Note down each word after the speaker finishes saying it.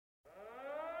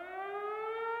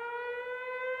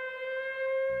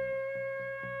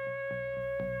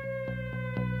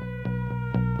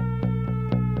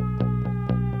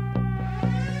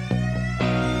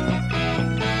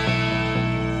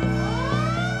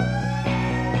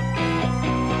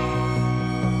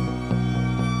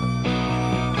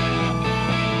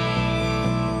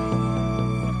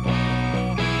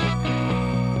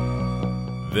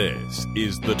This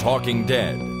is The Talking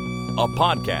Dead, a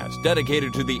podcast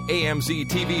dedicated to the AMC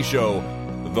TV show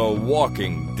The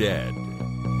Walking Dead.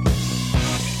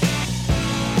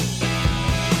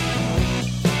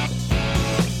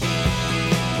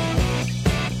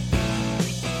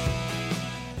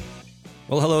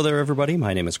 Well, hello there, everybody.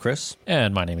 My name is Chris.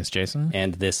 And my name is Jason.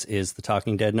 And this is The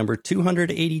Talking Dead number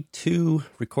 282,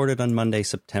 recorded on Monday,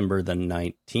 September the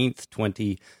 19th,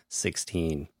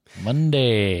 2016.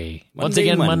 Monday. Once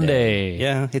again, Monday.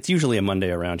 Yeah, it's usually a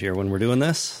Monday around here when we're doing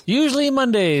this. Usually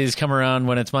Mondays come around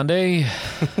when it's Monday.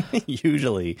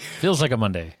 Usually. Feels like a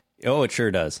Monday. Oh, it sure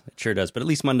does. It sure does. But at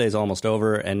least Monday's almost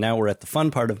over, and now we're at the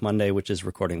fun part of Monday, which is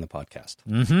recording the podcast.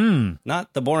 Mm-hmm.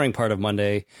 Not the boring part of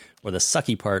Monday, or the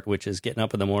sucky part, which is getting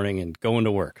up in the morning and going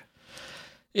to work.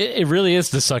 It really is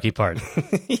the sucky part.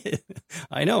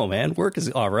 I know, man. Work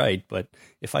is all right, but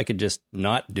if I could just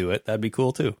not do it, that'd be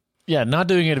cool, too. Yeah, not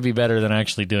doing it would be better than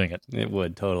actually doing it. It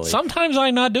would, totally. Sometimes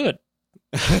I not do it.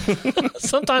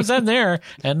 Sometimes I'm there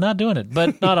and not doing it,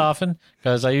 but not often,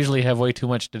 because I usually have way too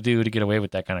much to do to get away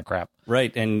with that kind of crap.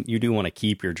 Right, and you do want to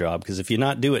keep your job, because if you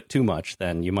not do it too much,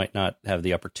 then you might not have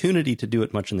the opportunity to do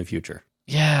it much in the future.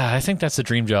 Yeah, I think that's the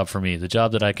dream job for me, the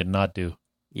job that I could not do.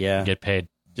 Yeah. And get paid.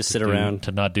 Just sit around.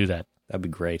 To not do that. That'd be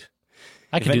great.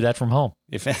 I could do that from home.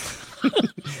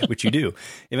 Which you do.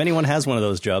 If anyone has one of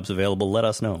those jobs available, let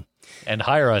us know. And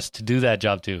hire us to do that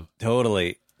job, too.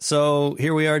 Totally. So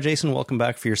here we are, Jason. Welcome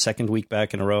back for your second week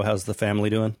back in a row. How's the family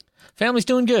doing? Family's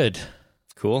doing good.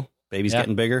 Cool. Baby's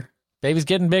getting bigger? Baby's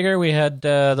getting bigger. We had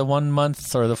the 1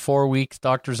 month or the 4 week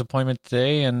doctor's appointment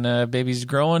today, and baby's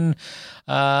growing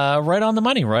right on the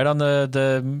money, right on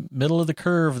the middle of the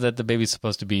curve that the baby's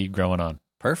supposed to be growing on.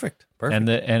 Perfect. And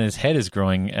his head is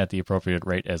growing at the appropriate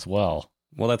rate as well.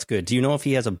 Well, that's good. Do you know if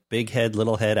he has a big head,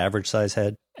 little head, average size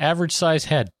head? Average size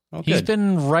head. Oh, he's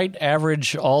been right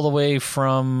average all the way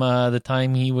from the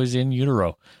time he was in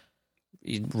utero.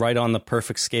 Right on the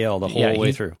perfect scale the whole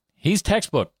way through. He's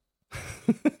textbook.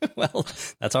 Well,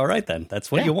 that's all right then.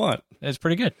 That's what you want. It's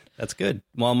pretty good. That's good.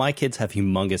 Well, my kids have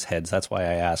humongous heads. That's why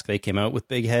I ask. They came out with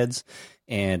big heads,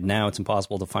 and now it's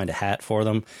impossible to find a hat for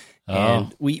them. Oh.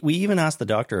 And we even asked the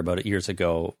doctor about it years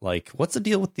ago, like, what's the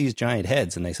deal with these giant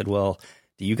heads? And they said, well,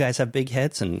 do you guys have big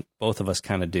heads? And both of us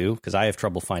kind of do, because I have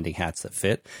trouble finding hats that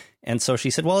fit. And so she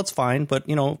said, well, it's fine, but,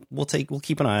 you know, we'll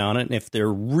keep an eye on it. And if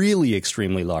they're really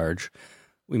extremely large,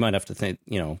 we might have to think,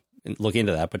 look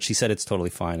into that. But she said it's totally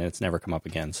fine, and it's never come up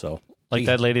again. So, like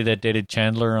that lady that dated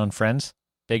Chandler on Friends?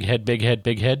 Big head, big head,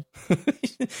 big head.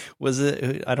 Was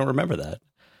it? I don't remember that.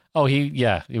 Oh,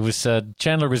 it was,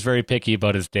 Chandler was very picky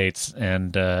about his dates,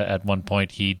 and at one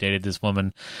point he dated this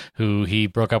woman who he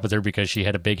broke up with her because she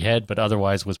had a big head, but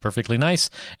otherwise was perfectly nice,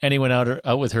 and he went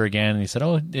out with her again, and he said,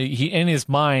 in his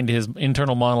mind, his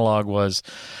internal monologue was,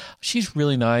 she's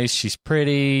really nice, she's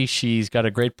pretty, she's got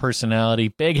a great personality,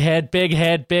 big head, big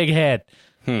head, big head.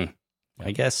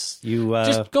 I guess you...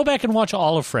 Just go back and watch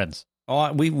all of Friends.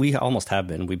 Oh, we almost have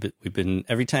been. We've been,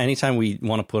 anytime we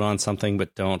want to put on something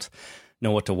but don't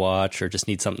know what to watch or just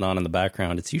need something on in the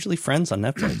background, it's usually Friends on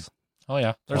Netflix. Oh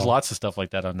yeah, there's lots of stuff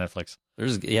like that on Netflix.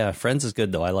 Friends is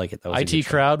good though. I like it. That was IT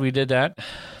Crowd, we did that.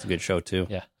 It's a good show too.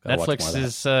 Yeah, Netflix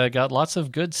has got lots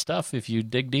of good stuff if you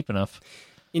dig deep enough,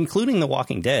 including The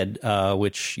Walking Dead,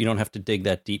 which you don't have to dig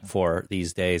that deep for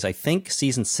these days. I think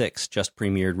season 6 just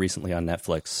premiered recently on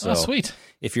Netflix. So sweet.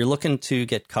 If you're looking to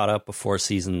get caught up before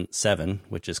season 7,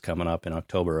 which is coming up in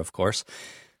October, of course,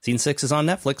 season 6 is on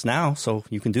Netflix now, so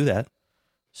you can do that.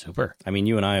 Super. I mean,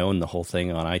 you and I own the whole thing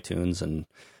on iTunes and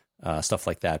stuff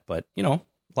like that. But, a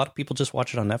lot of people just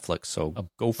watch it on Netflix. So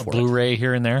go for it. A Blu-ray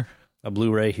here and there? A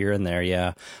Blu-ray here and there,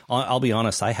 yeah. I'll be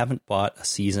honest, I haven't bought a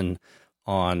season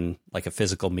on like a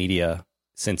physical media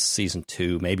since season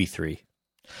 2, maybe 3.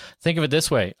 Think of it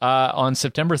this way. On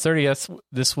September 30th,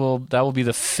 that will be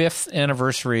the 5th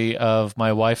anniversary of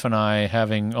my wife and I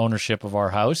having ownership of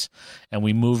our house, and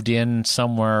we moved in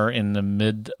somewhere in the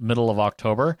middle of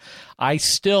October. I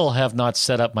still have not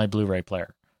set up my Blu-ray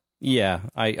player. Yeah,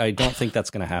 I don't think that's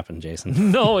going to happen,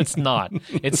 Jason. No, it's not.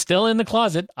 It's still in the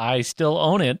closet. I still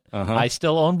own it. Uh-huh. I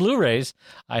still own Blu-rays.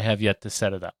 I have yet to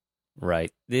set it up.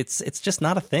 Right. It's just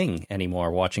not a thing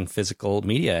anymore, watching physical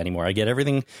media anymore. I get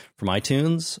everything from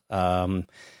iTunes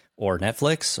or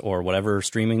Netflix or whatever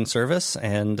streaming service,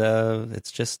 and I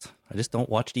just don't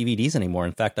watch DVDs anymore.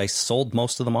 In fact, I sold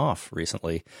most of them off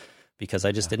recently because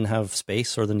I just didn't have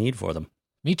space or the need for them.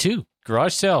 Me too.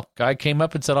 Garage sale. Guy came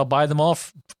up and said, I'll buy them all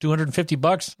for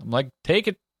 $250. I'm like, take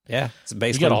it. Yeah, it's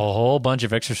basically. He got a whole bunch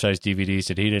of exercise DVDs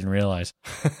that he didn't realize.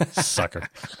 Sucker.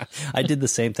 I did the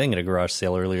same thing at a garage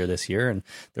sale earlier this year, and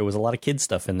there was a lot of kid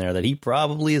stuff in there that he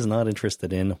probably is not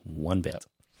interested in one bit.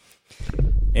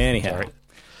 Anyhow.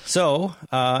 So,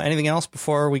 anything else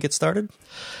before we get started?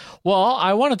 Well,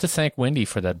 I wanted to thank Wendy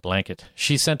for that blanket.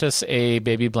 She sent us a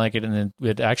baby blanket, and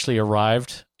it actually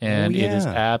arrived, and it is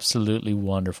absolutely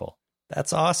wonderful.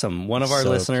 That's awesome. One of our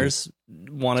listeners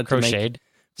wanted to make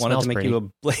you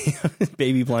a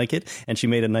baby blanket, and she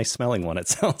made a nice smelling one, it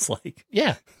sounds like.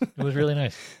 Yeah, it was really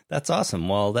nice. That's awesome.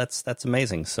 Well, that's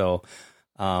amazing. So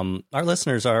our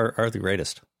listeners are the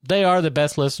greatest. They are the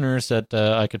best listeners that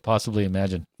I could possibly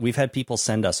imagine. We've had people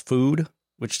send us food,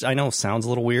 which I know sounds a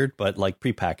little weird, but like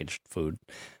prepackaged food.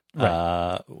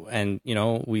 Right. And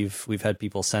we've had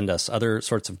people send us other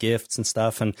sorts of gifts and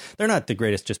stuff, and they're not the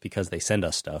greatest just because they send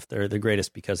us stuff. They're the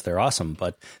greatest because they're awesome.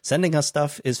 But sending us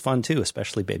stuff is fun too,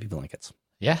 especially baby blankets.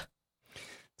 Yeah,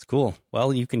 it's cool.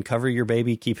 Well, you can cover your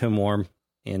baby, keep him warm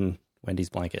in Wendy's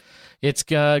blanket. It's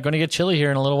going to get chilly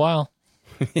here in a little while.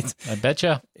 I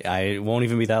betcha. It won't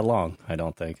even be that long, I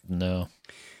don't think. No.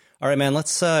 All right, man,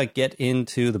 let's get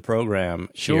into the program.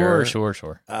 Sure.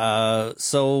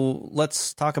 So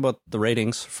let's talk about the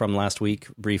ratings from last week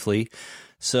briefly.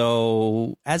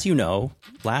 So, as you know,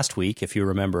 last week, if you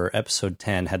remember, episode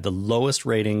 10 had the lowest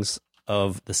ratings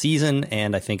of the season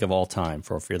and I think of all time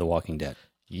for Fear the Walking Dead.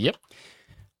 Yep.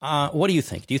 What do you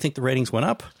think? Do you think the ratings went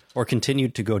up or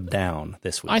continued to go down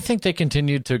this week? I think they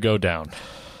continued to go down.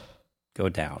 Go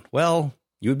down. Well,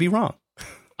 you would be wrong.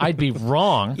 I'd be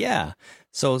wrong? Yeah.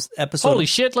 So holy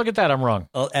shit, look at that, I'm wrong.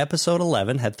 Episode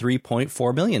 11 had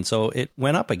 3.4 million, so it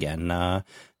went up again.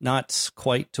 Not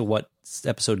quite to what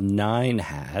episode 9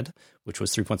 had, which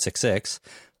was 3.66,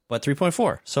 but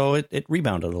 3.4. So it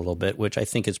rebounded a little bit, which I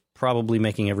think is probably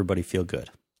making everybody feel good.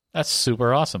 That's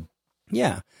super awesome.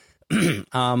 Yeah.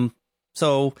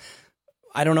 So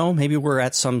I don't know, maybe we're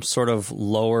at some sort of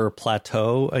lower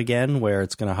plateau again where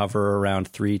it's going to hover around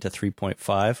 3 to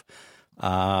 3.5.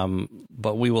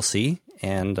 But we will see.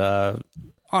 And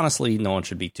honestly, no one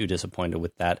should be too disappointed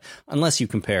with that unless you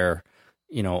compare,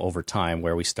 over time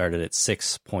where we started at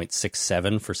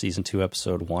 6.67 for season 2,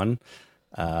 episode 1.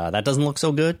 That doesn't look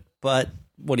so good, but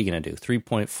what are you going to do?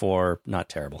 3.4, not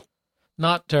terrible.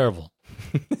 Not terrible.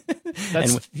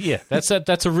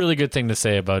 That's a really good thing to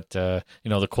say about the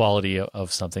quality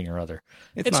of something or other.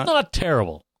 It's not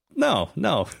terrible. No,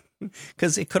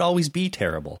 because it could always be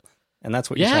terrible, and that's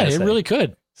what you're trying to say. Yeah, it really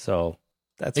could. So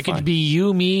that's it could be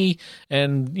you, me,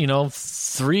 and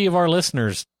 3 of our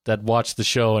listeners that watch the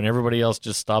show, and everybody else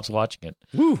just stops watching it.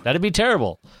 Woo. That'd be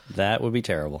terrible. That would be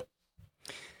terrible.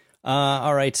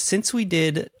 All right, since we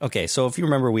did... Okay, so if you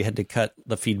remember, we had to cut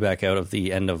the feedback out of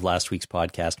the end of last week's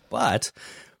podcast, but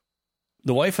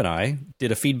the wife and I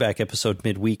did a feedback episode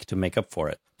midweek to make up for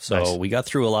it. So nice. We got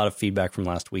through a lot of feedback from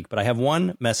last week, but I have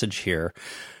one message here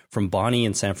from Bonnie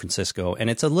in San Francisco, and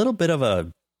it's a little bit of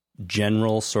a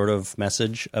general sort of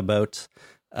message about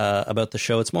the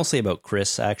show. It's mostly about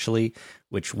Chris, actually,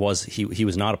 which was... He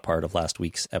was not a part of last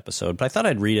week's episode, but I thought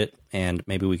I'd read it, and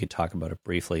maybe we could talk about it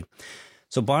briefly.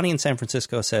 So Bonnie in San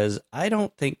Francisco says, I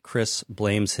don't think Chris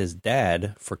blames his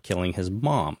dad for killing his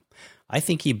mom. I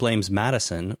think he blames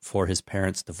Madison for his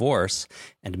parents' divorce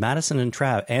and Madison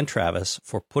and Travis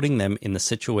for putting them in the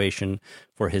situation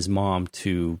for his mom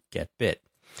to get bit.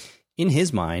 In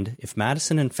his mind, if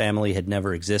Madison and family had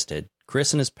never existed,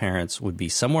 Chris and his parents would be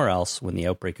somewhere else when the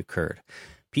outbreak occurred.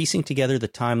 Piecing together the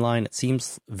timeline, it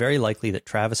seems very likely that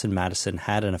Travis and Madison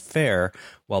had an affair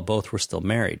while both were still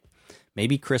married.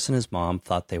 Maybe Chris and his mom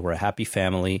thought they were a happy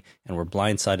family and were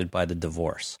blindsided by the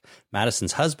divorce.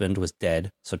 Madison's husband was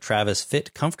dead, so Travis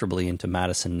fit comfortably into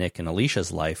Madison, Nick, and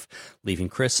Alicia's life, leaving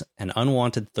Chris an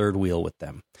unwanted third wheel with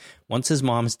them. Once his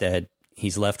mom's dead,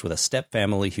 he's left with a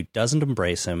step-family who doesn't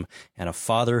embrace him and a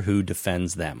father who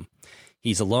defends them.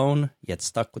 He's alone, yet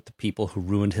stuck with the people who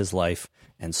ruined his life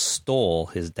and stole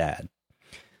his dad.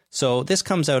 So this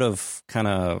comes out of kind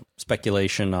of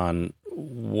speculation on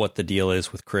what the deal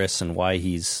is with Chris and why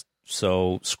he's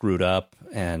so screwed up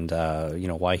and,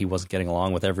 why he wasn't getting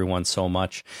along with everyone so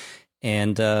much.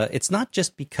 And it's not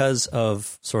just because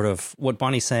of sort of what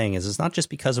Bonnie's saying is it's not just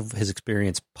because of his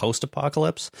experience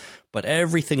post-apocalypse, but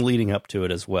everything leading up to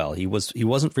it as well. He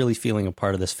wasn't really feeling a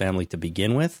part of this family to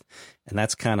begin with, and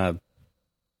that's kind of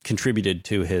contributed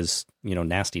to his,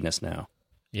 nastiness now.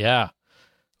 Yeah.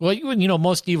 Well,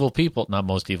 most evil people, not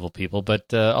most evil people,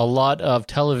 but a lot of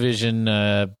television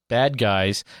bad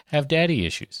guys have daddy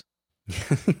issues.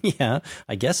 Yeah,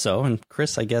 I guess so. And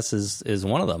Chris, I guess, is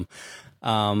one of them.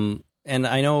 And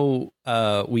I know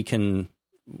we can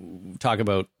talk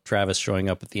about Travis showing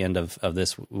up at the end of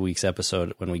this week's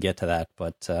episode when we get to that.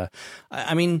 But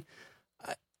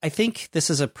I think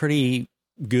this is a pretty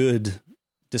good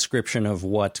description of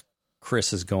what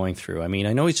Chris is going through. I mean,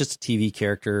 I know he's just a TV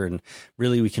character, and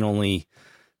really we can only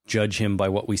judge him by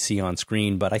what we see on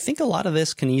screen, but I think a lot of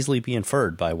this can easily be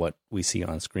inferred by what we see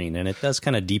on screen, and it does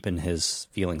kind of deepen his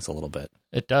feelings a little bit.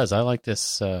 It does. I like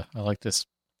this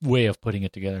way of putting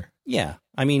it together. Yeah.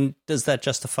 I mean, does that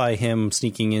justify him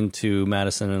sneaking into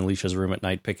Madison and Alicia's room at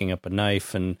night, picking up a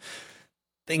knife and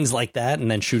things like that, and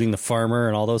then shooting the farmer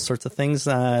and all those sorts of things?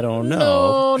 I don't know.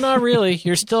 No, not really.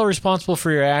 You're still responsible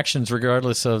for your actions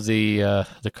regardless of the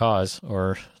cause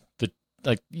or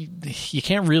you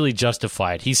can't really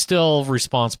justify it. He's still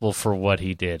responsible for what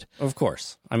he did. Of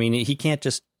course. I mean, he can't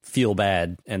just feel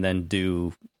bad and then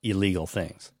do illegal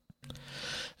things.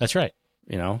 That's right.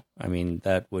 You know, I mean,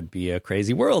 that would be a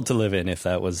crazy world to live in if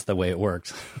that was the way it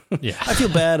worked. Yeah. I feel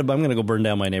bad, but I'm going to go burn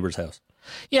down my neighbor's house.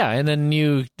 Yeah, and then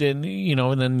you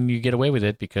get away with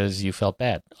it because you felt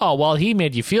bad. Oh, well, he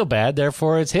made you feel bad,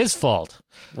 therefore it's his fault.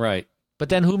 Right. But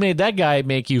then who made that guy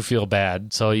make you feel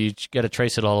bad? So you got to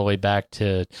trace it all the way back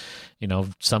to,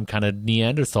 some kind of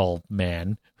Neanderthal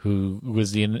man who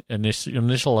was the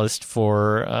initialist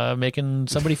for making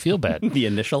somebody feel bad. The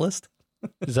initialist?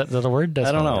 Is that a word? That's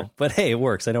I don't know. But hey, it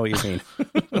works. I know what you mean.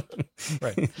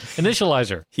 Right.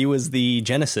 Initializer. He was the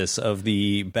genesis of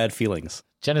the bad feelings.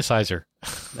 Genocizer.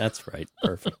 That's right.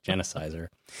 Perfect. Genocizer.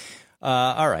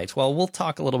 All right. Well, we'll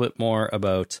talk a little bit more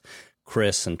about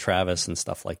Chris and Travis and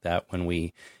stuff like that when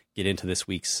we get into this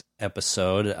week's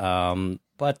episode.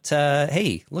 But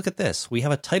hey, look at this. We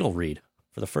have a title read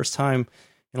for the first time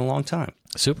in a long time.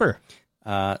 Super.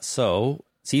 So,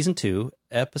 Season 2,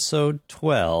 Episode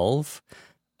 12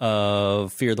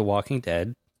 of Fear the Walking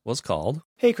Dead was called...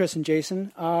 Hey, Chris and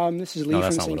Jason. This is Lee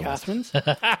from St. Catharines.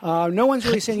 No one's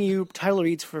really sending you title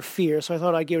reads for Fear, so I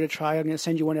thought I'd give it a try. I'm going to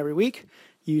send you one every week.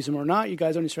 Use them or not, you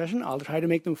guys own discretion. I'll try to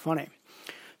make them funny.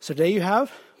 So today you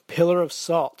have Pillar of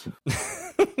Salt.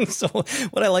 So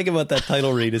what I like about that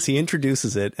title read is he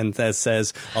introduces it and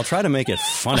says, I'll try to make it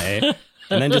funny,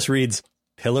 and then just reads,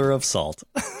 Pillar of Salt.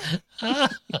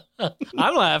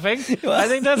 I'm laughing. I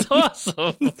think that's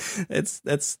awesome.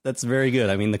 That's very good.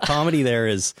 I mean, the comedy there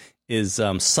is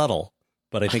subtle,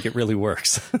 but I think it really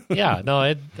works. Yeah,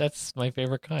 no, that's my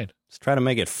favorite kind. Just try to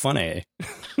make it funny.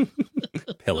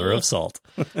 Pillar of Salt.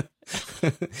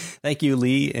 Thank you,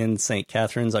 Lee in St.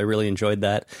 Catharines. I really enjoyed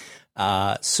that.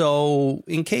 So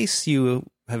in case you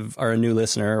are a new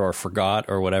listener or forgot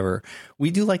or whatever,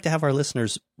 we do like to have our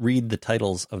listeners read the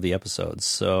titles of the episodes.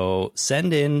 So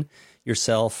send in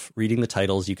yourself reading the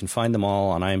titles. You can find them all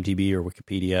on IMDb or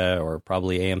Wikipedia or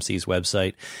probably AMC's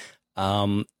website.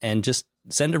 And just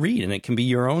send a read, and it can be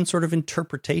your own sort of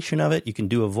interpretation of it. You can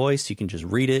do a voice, you can just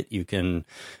read it, you can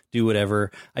do whatever.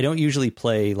 I don't usually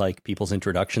play like people's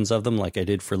introductions of them like I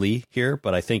did for Lee here,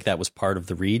 but I think that was part of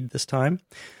the read this time.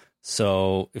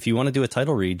 So if you want to do a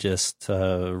title read, just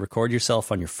record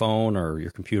yourself on your phone or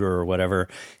your computer or whatever,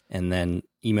 and then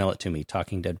email it to me,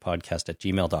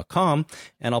 talkingdeadpodcast@gmail.com,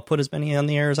 and I'll put as many on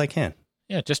the air as I can.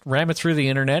 Yeah, just ram it through the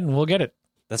internet and we'll get it.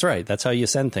 That's right. That's how you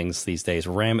send things these days.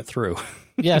 Ram it through.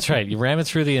 Yeah, that's right. You ram it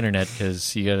through the internet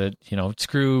because you got to,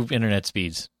 screw internet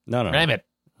speeds. No. Ram it.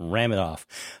 Ram it off.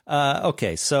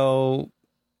 Okay, so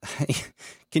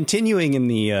continuing in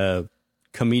the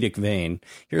comedic vein,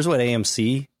 here's what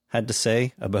AMC had to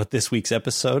say about this week's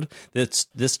episode.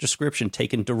 This description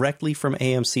taken directly from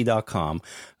AMC.com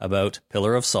about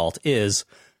Pillar of Salt is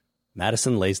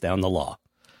Madison lays down the law.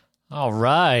 All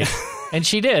right. And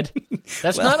she did.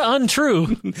 That's not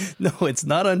untrue. No, it's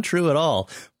not untrue at all,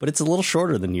 but it's a little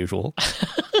shorter than usual.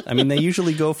 I mean, they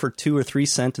usually go for 2 or 3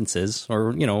 sentences,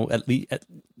 or,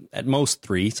 at most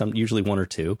 3, usually 1 or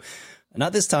 2.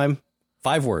 Not this time.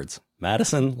 5 words.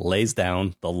 Madison lays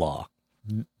down the law.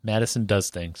 Madison does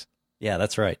things. Yeah,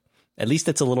 that's right. At least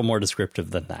it's a little more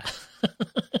descriptive than that.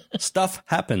 Stuff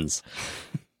happens.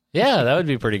 Yeah, that would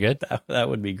be pretty good. That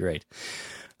would be great.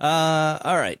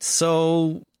 All right,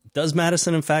 so... does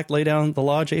Madison, in fact, lay down the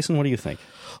law, Jason? What do you think?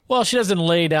 Well, she doesn't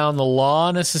lay down the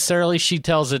law necessarily. She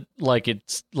tells it like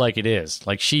it is.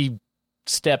 Like she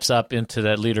steps up into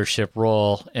that leadership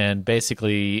role and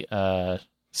basically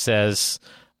says,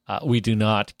 we do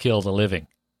not kill the living.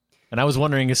 And I was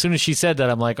wondering, as soon as she said that,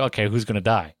 I'm like, okay, who's going to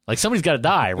die? Like somebody's got to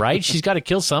die, right? She's got to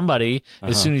kill somebody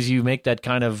as soon as you make that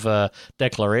kind of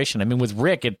declaration. I mean, with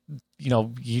Rick,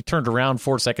 he turned around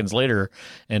 4 seconds later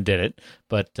and did it.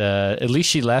 But at least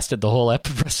she lasted the whole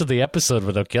rest of the episode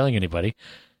without killing anybody.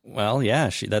 Well, yeah,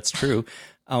 that's true.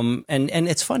 And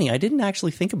it's funny, I didn't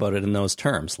actually think about it in those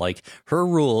terms. Like her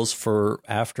rules for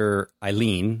after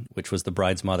Eileen, which was the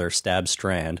bride's mother, stabbed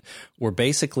Strand, were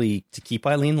basically to keep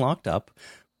Eileen locked up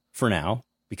for now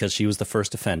because she was the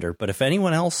first offender. But if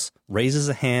anyone else raises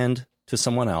a hand to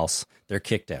someone else, they're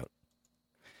kicked out.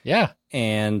 Yeah.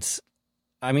 And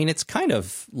I mean, it's kind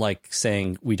of like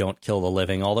saying we don't kill the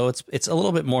living, although it's a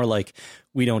little bit more like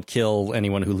we don't kill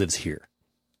anyone who lives here.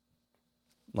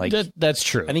 Like that's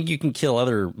true. I think you can kill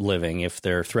other living if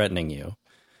they're threatening you,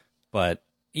 but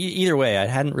either way, I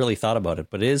hadn't really thought about it,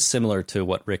 but it is similar to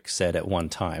what Rick said at one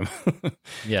time.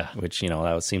 Yeah. Which,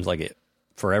 that seems like it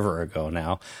forever ago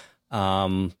now.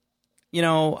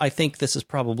 I think this is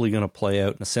probably going to play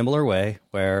out in a similar way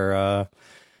where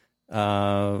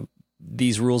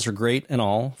these rules are great and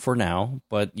all for now,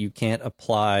 but you can't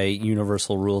apply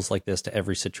universal rules like this to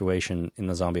every situation in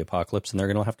the zombie apocalypse, and they're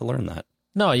going to have to learn that.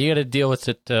 No, you got to deal with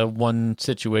it one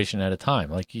situation at a time.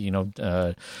 Like, you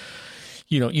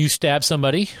stab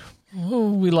somebody,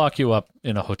 we lock you up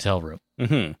in a hotel room,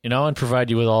 and provide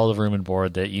you with all the room and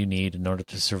board that you need in order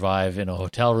to survive in a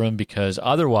hotel room, because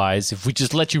otherwise, if we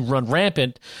just let you run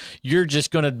rampant, you're just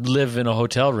going to live in a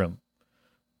hotel room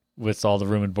with all the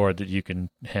room and board that you can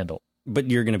handle.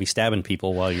 But you're going to be stabbing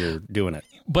people while you're doing it.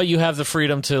 But you have the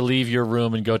freedom to leave your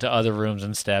room and go to other rooms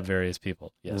and stab various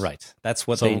people. Yes. Right. That's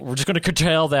what we're just going to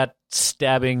curtail that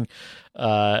stabbing,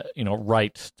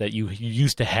 right that you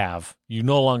used to have. You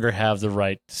no longer have the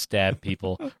right to stab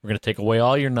people. We're going to take away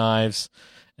all your knives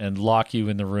and lock you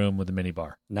in the room with a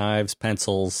minibar. Knives,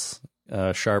 pencils,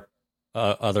 sharp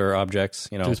other objects.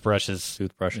 Toothbrushes.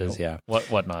 Yeah.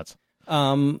 Whatnots.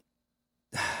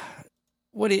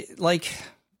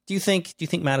 Do you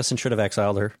think Madison should have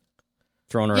exiled her?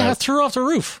 Thrown her out? Yeah, threw her off the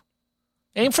roof.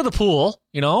 Aim for the pool,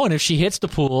 and if she hits the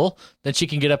pool, then she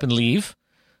can get up and leave.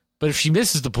 But if she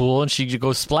misses the pool and she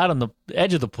goes splat on the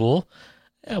edge of the pool,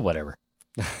 whatever.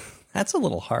 That's a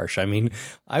little harsh. I mean,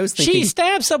 I was thinking... She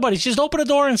stabbed somebody. She just opened a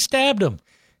door and stabbed him.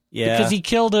 Yeah. Because he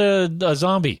killed a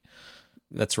zombie.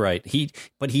 That's right.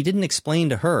 But he didn't explain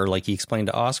to her, like he explained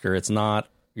to Oscar, it's not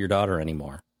your daughter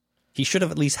anymore. He should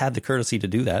have at least had the courtesy to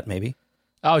do that, maybe.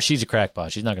 Oh, she's a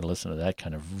crackpot. She's not going to listen to that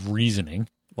kind of reasoning.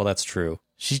 Well, that's true.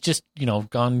 She's just,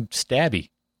 gone stabby.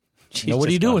 What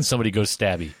do you do when somebody goes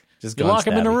stabby? Just you lock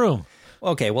him in a room.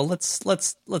 Okay, well, let's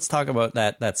talk about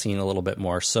that scene a little bit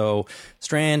more. So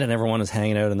Strand and everyone is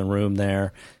hanging out in the room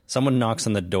there. Someone knocks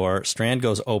on the door. Strand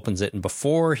goes, opens it, and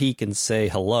before he can say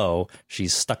hello,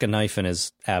 she's stuck a knife in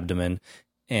his abdomen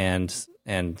and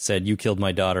said, "You killed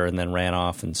my daughter," and then ran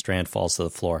off, and Strand falls to the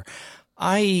floor.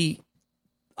 I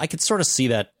could sort of see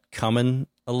that coming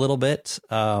a little bit,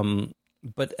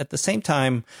 but at the same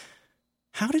time,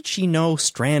 how did she know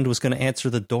Strand was going to answer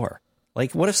the door?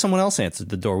 Like, what if someone else answered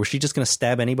the door? Was she just going to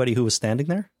stab anybody who was standing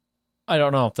there? I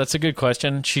don't know. That's a good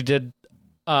question. She did.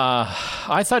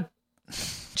 I thought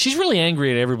she's really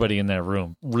angry at everybody in that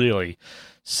room, really.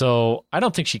 So I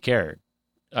don't think she cared.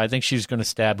 I think she's going to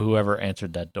stab whoever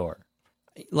answered that door.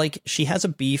 Like, she has a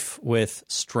beef with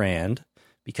Strand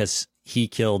because he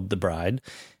killed the bride.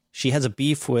 She has a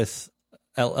beef with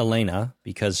Elena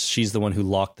because she's the one who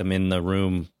locked them in the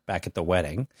room back at the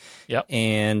wedding. Yep.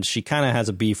 And she kind of has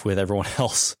a beef with everyone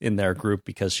else in their group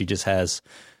because she just has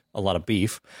a lot of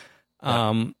beef.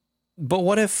 Yep. But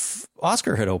what if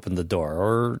Oscar had opened the door?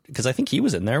 Or because I think he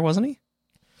was in there, wasn't he?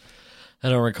 I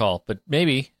don't recall, but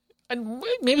maybe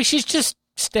she's just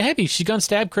stabby. She's gone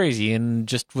stab crazy and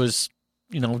just was,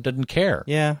 didn't care.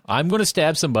 Yeah. I'm going to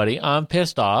stab somebody. I'm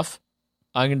pissed off.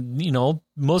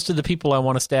 Most of the people I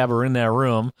want to stab are in that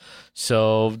room.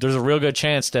 So there's a real good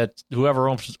chance that whoever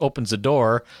opens the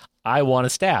door, I want to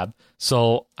stab.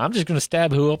 So I'm just going to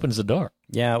stab who opens the door.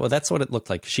 Yeah, well, that's what it looked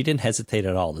like. She didn't hesitate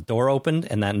at all. The door opened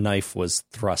and that knife was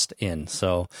thrust in.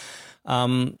 So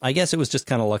I guess it was just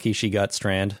kind of lucky she got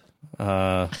Strand.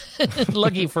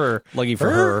 Lucky for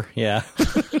her. Yeah.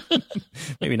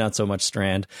 Maybe not so much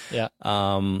Strand. Yeah.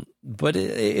 But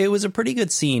it was a pretty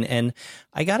good scene. And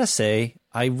I got to say,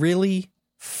 I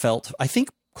think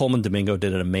Coleman Domingo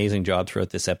did an amazing job throughout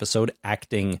this episode,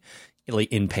 acting like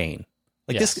in pain.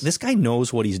 Like yes. this guy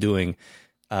knows what he's doing.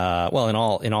 Well,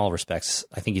 in all respects,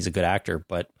 I think he's a good actor,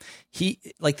 but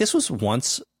this was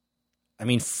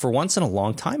for once in a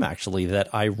long time, actually, that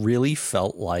I really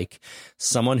felt like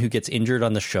someone who gets injured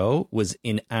on the show was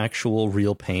in actual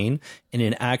real pain and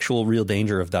in actual real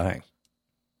danger of dying.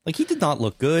 Like, he did not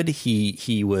look good.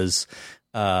 He was,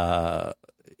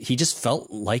 he just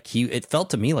felt like it felt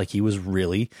to me like he was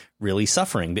really, really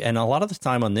suffering. And a lot of the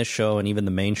time on this show and even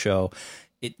the main show,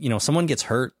 someone gets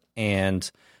hurt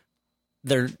and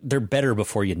they're better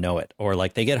before you know it, or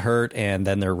like they get hurt and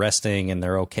then they're resting and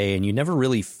they're okay and you never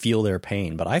really feel their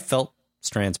pain. But I felt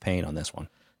Strand's pain on this one.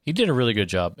 He did a really good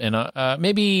job. And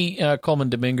maybe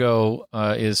Coleman Domingo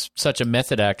is such a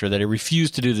method actor that he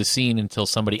refused to do the scene until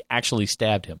somebody actually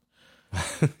stabbed him.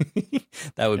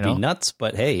 That would be nuts,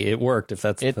 but hey, it worked if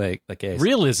that's the case.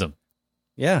 Realism.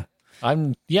 Yeah.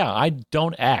 I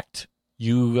don't act.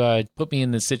 You put me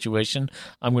in this situation,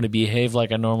 I'm going to behave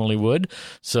like I normally would.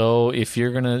 So if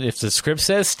the script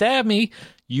says stab me,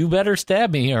 you better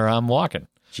stab me or I'm walking.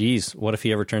 Jeez, what if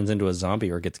he ever turns into a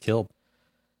zombie or gets killed?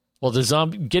 Well,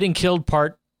 the getting killed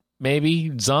part,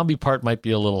 maybe. Zombie part might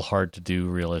be a little hard to do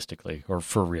realistically or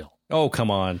for real. Oh, come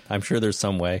on. I'm sure there's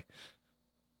some way.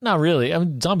 Not really. I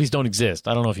mean, zombies don't exist.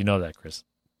 I don't know if you know that, Chris.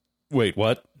 Wait,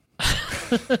 what?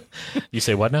 You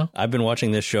say what now? I've been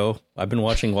watching this show. I've been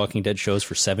watching Walking Dead shows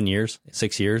for 6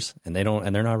 years, and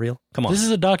they're not real. Come on. This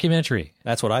is a documentary.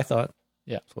 That's what I thought.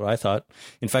 Yeah. That's what I thought.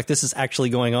 In fact, this is actually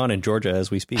going on in Georgia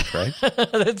as we speak, right?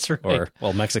 That's right. Or,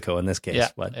 well, Mexico in this case. Yeah.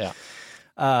 But, yeah.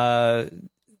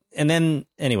 And then,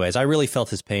 anyways, I really felt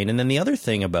his pain. And then the other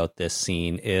thing about this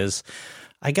scene is,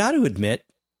 I got to admit,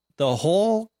 the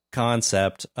whole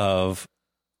concept of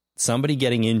somebody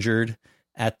getting injured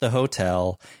at the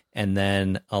hotel and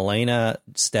then Elena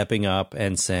stepping up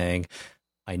and saying,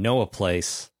 I know a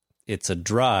place, it's a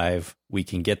drive, we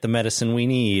can get the medicine we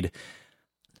need.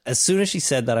 As soon as she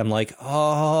said that, I'm like,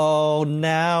 oh,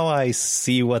 now I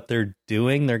see what they're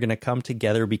doing. They're going to come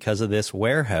together because of this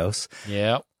warehouse.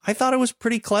 Yeah. I thought it was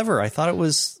pretty clever. I thought it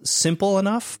was simple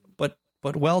enough,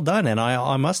 but well done. And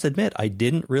I must admit, I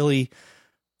didn't really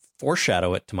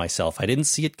foreshadow it to myself. I didn't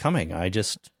see it coming. I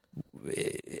just,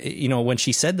 when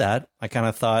she said that, I kind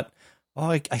of thought,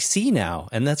 oh, I see now.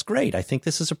 And that's great. I think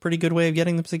this is a pretty good way of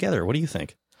getting them together. What do you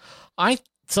think? I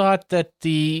thought that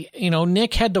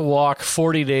Nick had to walk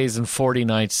 40 days and 40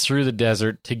 nights through the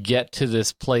desert to get to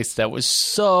this place that was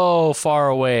so far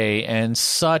away and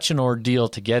such an ordeal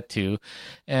to get to.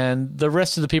 And the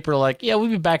rest of the people are like, yeah, we'll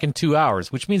be back in 2 hours,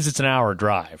 which means it's an hour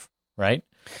drive, right?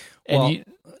 And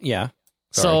yeah.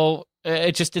 Sorry. So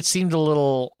it seemed a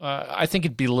little, I think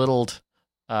it belittled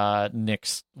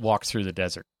Nick's walk through the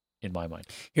desert in my mind.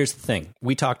 Here's the thing.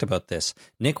 We talked about this.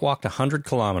 Nick walked 100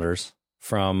 kilometers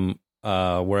from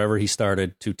wherever he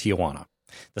started to Tijuana.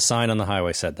 The sign on the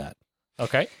highway said that.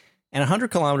 Okay. And 100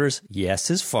 kilometers,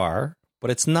 yes, is far,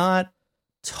 but it's not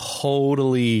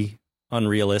totally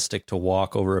unrealistic to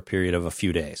walk over a period of a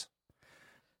few days.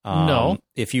 No.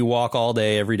 If you walk all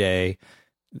day, every day,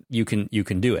 you can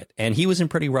do it. And he was in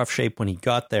pretty rough shape when he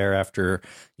got there after,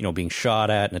 being shot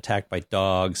at and attacked by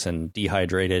dogs and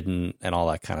dehydrated and all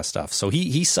that kind of stuff. So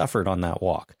he suffered on that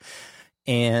walk.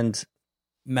 And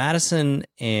Madison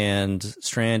and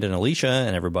Strand and Alicia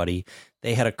and everybody,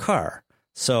 they had a car.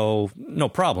 So no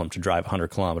problem to drive 100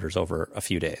 kilometers over a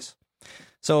few days.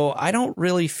 So I don't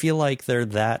really feel like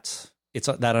it's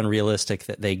that unrealistic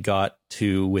that they got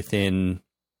to within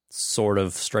sort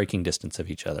of striking distance of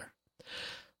each other.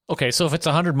 Okay, so if it's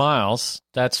 100 miles,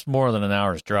 that's more than an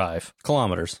hour's drive.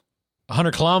 Kilometers.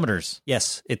 100 kilometers?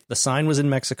 Yes. The sign was in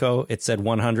Mexico. It said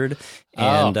 100.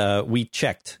 And we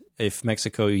checked if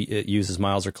Mexico uses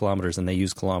miles or kilometers, and they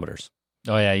use kilometers.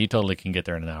 Oh, yeah, you totally can get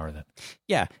there in an hour then.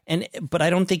 Yeah, but I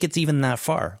don't think it's even that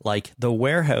far. Like the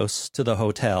warehouse to the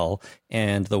hotel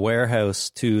and the warehouse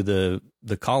to the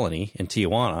colony in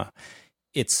Tijuana,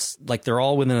 it's like they're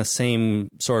all within the same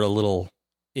sort of little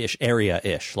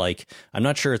area-ish. Like, I'm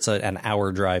not sure it's an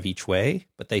hour drive each way,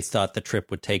 but they thought the trip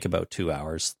would take about 2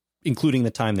 hours, including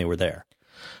the time they were there.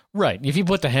 Right. If you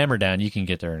put the hammer down, you can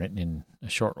get there in a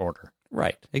short order.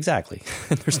 Right. Exactly.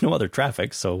 There's no other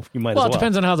traffic, so you might as well. Well, it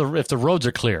depends on if the roads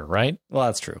are clear, right? Well,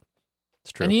 that's true.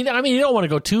 It's true. And you don't want to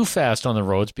go too fast on the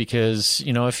roads because,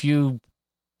 if you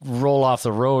roll off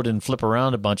the road and flip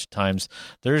around a bunch of times,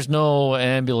 there's no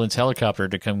ambulance helicopter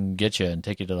to come get you and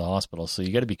take you to the hospital. So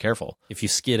you got to be careful. If you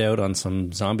skid out on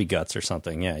some zombie guts or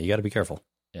something, yeah, you got to be careful.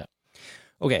 Yeah.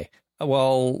 Okay.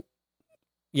 Well,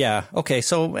 yeah. Okay.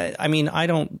 So, I mean,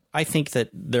 I think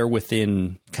that they're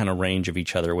within kind of range of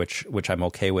each other, which I'm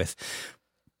okay with.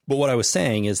 But what I was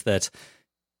saying is that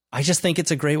I just think it's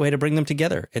a great way to bring them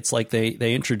together. It's like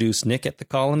they introduce Nick at the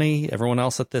colony, everyone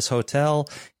else at this hotel,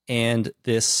 and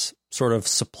this sort of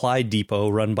supply depot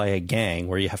run by a gang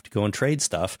where you have to go and trade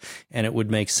stuff. And it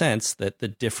would make sense that the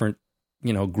different,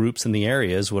 groups in the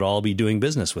areas would all be doing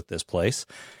business with this place.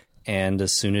 And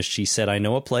as soon as she said, I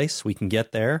know a place, we can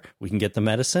get there, we can get the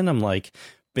medicine, I'm like,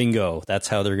 bingo, that's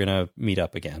how they're going to meet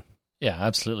up again. Yeah,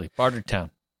 absolutely. Barter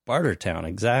Town,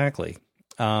 exactly.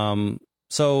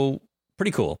 So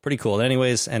pretty cool.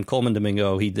 Anyways, and Coleman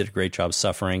Domingo, he did a great job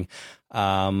suffering.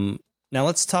 Now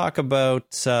let's talk about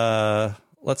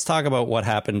what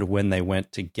happened when they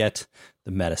went to get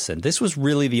the medicine. This was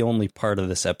really the only part of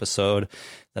this episode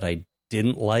that I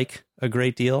didn't like a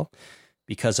great deal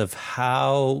because of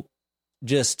how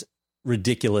just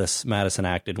ridiculous Madison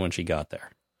acted when she got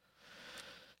there.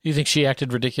 You think she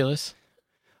acted ridiculous?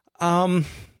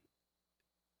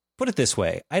 put it this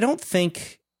way. I don't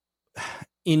think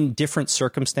in different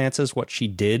circumstances what she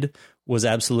did was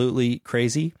absolutely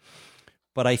crazy.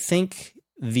 But I think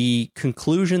the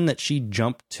conclusion that she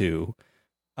jumped to,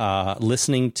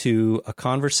 listening to a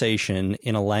conversation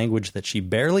in a language that she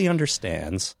barely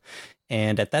understands,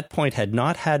 and at that point had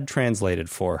not had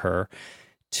translated for her,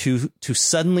 to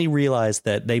suddenly realize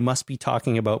that they must be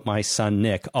talking about my son,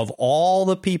 Nick, of all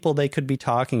the people they could be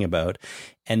talking about,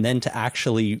 and then to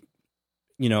actually,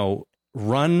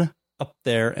 run up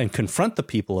there and confront the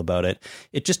people about it.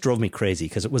 It just drove me crazy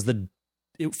because it was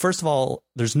first of all,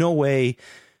 there's no way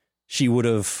she would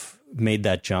have made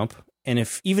that jump. And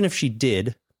even if she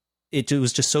did, it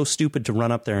was just so stupid to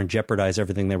run up there and jeopardize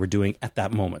everything they were doing at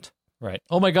that moment. Right.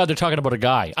 Oh my God, they're talking about a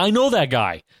guy. I know that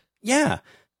guy. Yeah.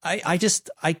 I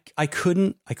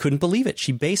couldn't believe it.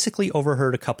 She basically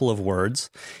overheard a couple of words,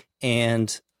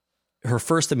 and her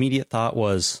first immediate thought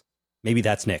was, maybe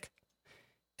that's Nick.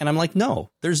 And I'm like,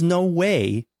 no, there's no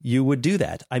way you would do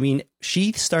that. I mean,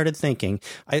 she started thinking,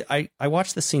 I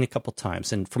watched the scene a couple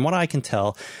times, and from what I can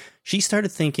tell, she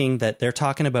started thinking that they're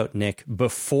talking about Nick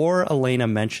before Elena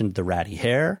mentioned the ratty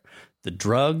hair, the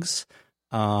drugs,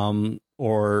 or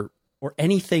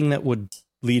anything that would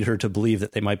lead her to believe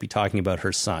that they might be talking about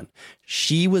her son.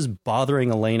 She was bothering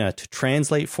Elena to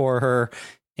translate for her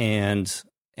and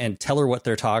tell her what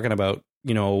they're talking about,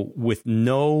 with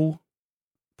no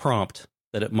prompt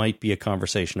that it might be a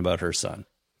conversation about her son.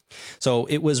 So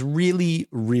it was really,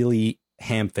 really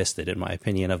ham-fisted, in my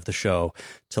opinion, of the show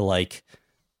to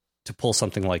pull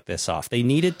something like this off. They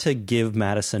needed to give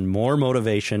Madison more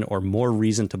motivation or more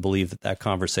reason to believe that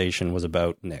conversation was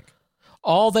about Nick.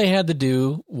 All they had to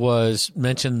do was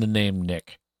mention the name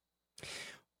Nick.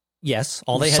 Yes,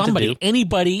 all they had to do.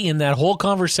 Anybody in that whole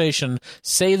conversation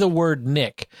say the word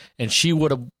Nick, and she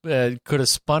would have could have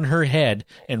spun her head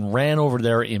and ran over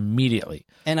there immediately.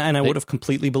 And I would have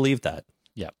completely believed that.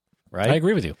 Yeah, right. I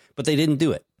agree with you. But they didn't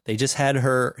do it. They just had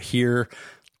her hear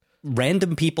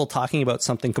random people talking about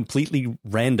something completely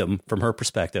random from her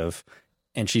perspective,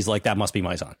 and she's like, "That must be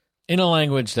my son," in a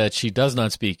language that she does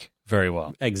not speak very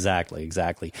well. Exactly.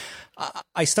 The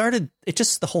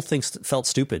whole thing felt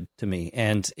stupid to me,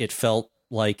 and it felt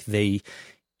like I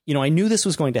knew this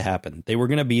was going to happen. They were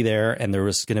going to be there, and there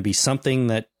was going to be something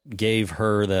that gave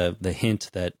her the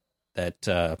hint that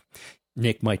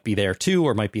Nick might be there too,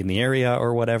 or might be in the area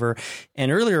or whatever.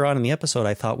 And earlier on in the episode,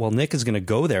 I thought, well, Nick is going to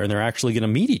go there and they're actually going to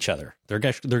meet each other. They're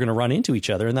going to run into each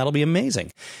other, and that'll be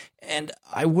amazing. And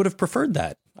I would have preferred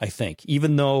that, I think,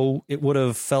 even though it would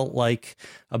have felt like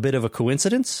a bit of a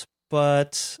coincidence.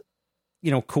 But,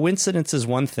 coincidence is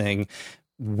one thing.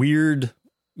 Weird,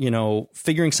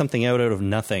 figuring something out of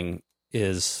nothing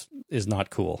is not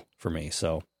cool for me.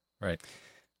 So, right.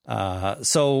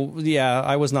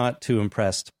 I was not too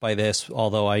impressed by this,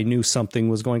 although I knew something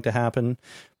was going to happen.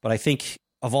 But I think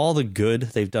of all the good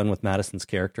they've done with Madison's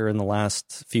character in the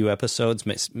last few episodes,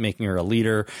 making her a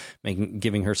leader,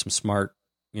 giving her some smart,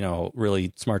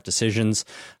 really smart decisions,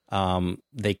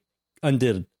 they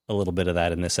undid a little bit of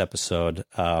that in this episode,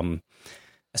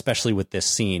 especially with this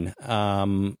scene.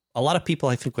 A lot of people,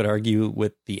 I think, would argue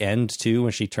with the end, too,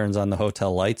 when she turns on the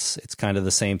hotel lights. It's kind of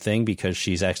the same thing because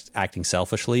she's acting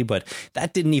selfishly, but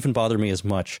that didn't even bother me as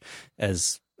much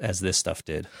as this stuff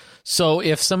did. So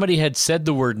if somebody had said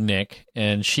the word Nick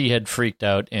and she had freaked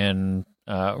out and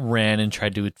ran and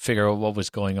tried to figure out what was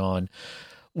going on,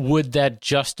 would that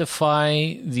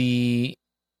justify the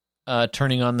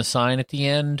turning on the sign at the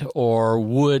end, or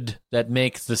would that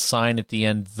make the sign at the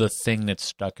end the thing that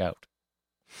stuck out?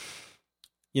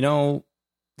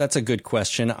 That's a good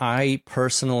question. I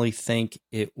personally think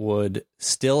it would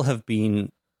still have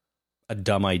been a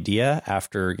dumb idea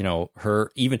after,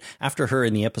 even after her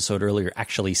in the episode earlier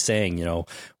actually saying,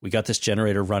 we got this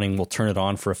generator running, we'll turn it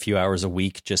on for a few hours a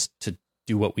week just to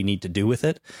do what we need to do with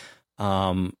it.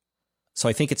 So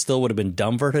I think it still would have been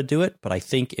dumb for her to do it, but I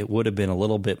think it would have been a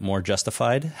little bit more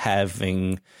justified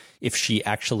if she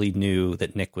actually knew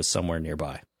that Nick was somewhere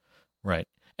nearby. Right.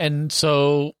 And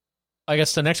so I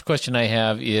guess the next question I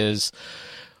have is,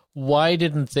 why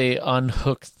didn't they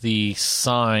unhook the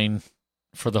sign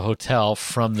for the hotel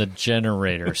from the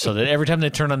generator so that every time they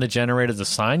turn on the generator, the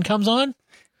sign comes on?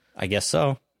 I guess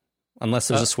so. Unless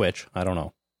there's a switch. I don't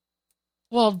know.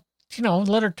 Well,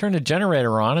 let her turn the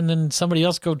generator on and then somebody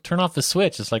else go turn off the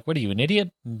switch. It's like, what are you, an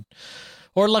idiot?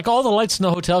 Or like all the lights in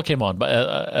the hotel came on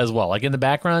as well. Like in the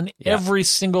background, every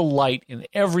single light in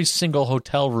every single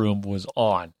hotel room was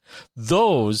on.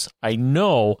 Those, I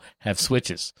know, have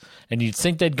switches. And you'd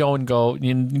think they'd go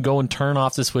and turn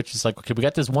off the switches. Like, okay, we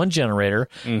got this one generator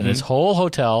in this whole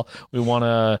hotel. We want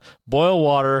to boil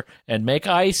water and make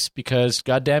ice because,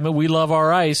 goddamn it, we love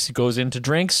our ice. It goes into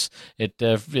drinks.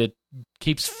 It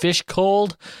keeps fish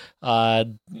cold.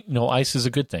 Ice is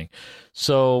a good thing.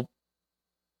 So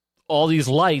all these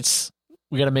lights,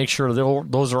 we got to make sure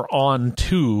those are on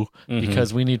too,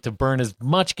 because we need to burn as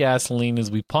much gasoline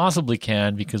as we possibly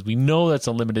can, because we know that's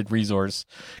a limited resource,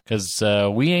 because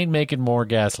we ain't making more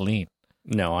gasoline.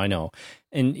 No, I know.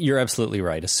 And you're absolutely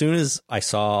right. As soon as I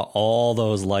saw all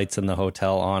those lights in the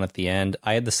hotel on at the end,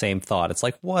 I had the same thought. It's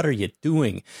like, what are you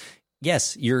doing?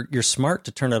 Yes, you're smart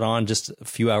to turn it on just a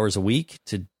few hours a week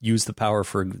to use the power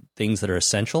for things that are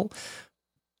essential.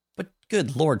 But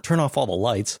good Lord, turn off all the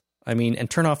lights. I mean, and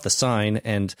turn off the sign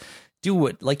and do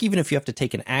what, like, even if you have to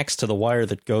take an axe to the wire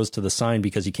that goes to the sign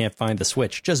because you can't find the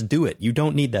switch, just do it. You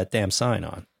don't need that damn sign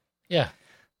on. Yeah.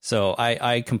 So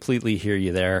I completely hear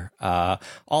you there.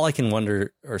 All I can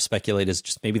wonder or speculate is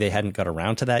just maybe they hadn't got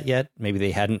around to that yet. Maybe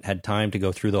they hadn't had time to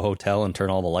go through the hotel and turn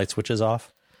all the light switches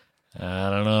off. I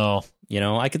don't know.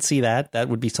 I could see that. That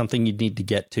would be something you'd need to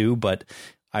get to, but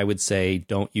I would say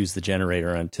don't use the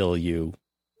generator until you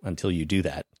do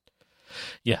that.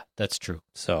 Yeah, that's true.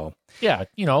 So, yeah,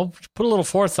 put a little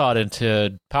forethought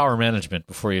into power management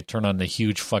before you turn on the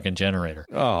huge fucking generator.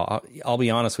 Oh, I'll be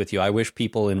honest with you. I wish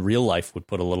people in real life would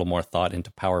put a little more thought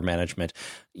into power management.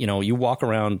 You walk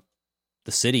around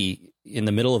the city in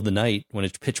the middle of the night when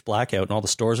it's pitch black out and all the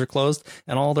stores are closed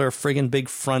and all their friggin' big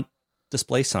front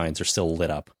display signs are still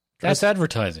lit up. That's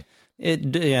advertising.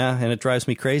 And it drives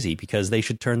me crazy because they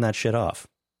should turn that shit off.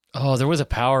 Oh, there was a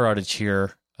power outage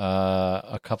here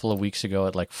a couple of weeks ago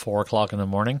at like 4:00 in the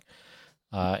morning.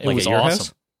 It was at your awesome.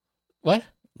 House? What?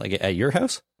 Like at your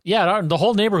house? Yeah, the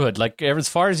whole neighborhood. Like as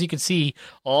far as you could see,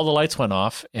 all the lights went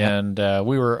off, and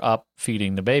we were up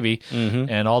feeding the baby,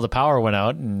 and all the power went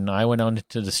out. And I went on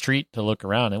to the street to look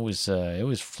around. It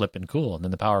was flipping cool, and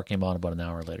then the power came on about an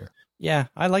hour later. Yeah,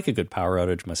 I like a good power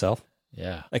outage myself.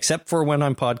 Yeah, except for when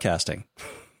I'm podcasting.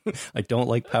 I don't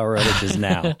like power outages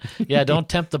now. Yeah, don't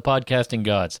tempt the podcasting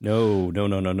gods. No.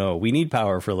 We need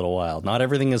power for a little while. Not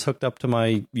everything is hooked up to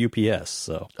my UPS.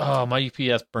 So. Oh, my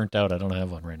UPS burnt out. I don't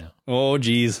have one right now. Oh,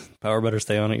 geez. Power better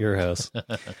stay on at your house.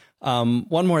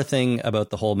 One more thing about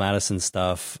the whole Madison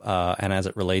stuff, and as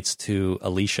it relates to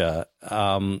Alicia,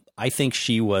 I think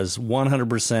she was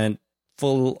 100%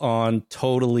 full on,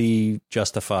 totally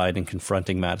justified in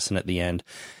confronting Madison at the end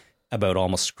about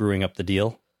almost screwing up the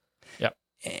deal.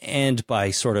 And by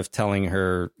sort of telling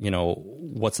her,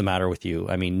 what's the matter with you?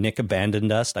 I mean, Nick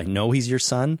abandoned us. I know he's your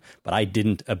son, but I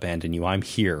didn't abandon you. I'm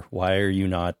here. Why are you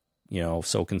not,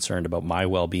 so concerned about my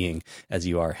well-being as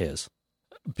you are his?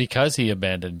 Because he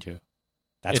abandoned you.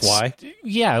 That's why?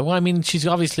 Yeah. Well, I mean, she's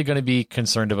obviously going to be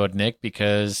concerned about Nick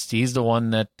because he's the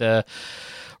one that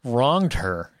wronged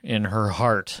her in her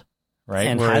heart, right?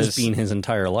 And has been his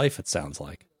entire life, it sounds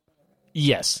like.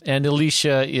 Yes, and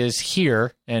Alicia is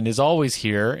here and is always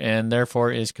here and therefore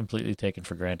is completely taken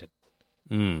for granted.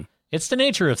 It's the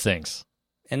nature of things.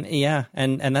 And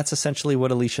and that's essentially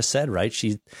what Alicia said, right?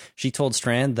 She told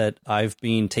Strand that I've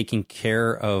been taking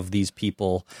care of these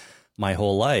people my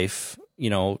whole life,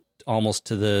 almost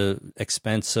to the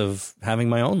expense of having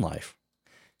my own life.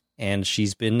 And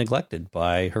she's been neglected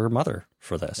by her mother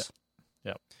for this.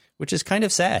 Yeah. Which is kind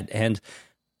of sad. And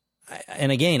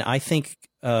again, I think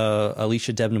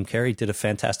Alicia Debnam Carey did a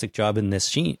fantastic job in this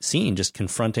scene, just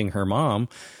confronting her mom,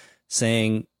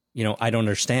 saying, I don't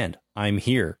understand. I'm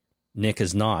here. Nick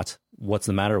is not. What's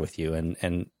the matter with you?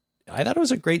 And I thought it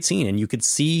was a great scene. And you could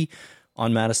see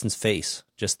on Madison's face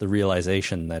just the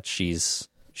realization that she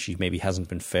maybe hasn't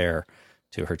been fair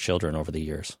to her children over the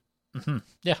years. Mm-hmm.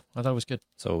 Yeah, I thought it was good.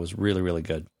 So it was really, really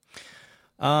good.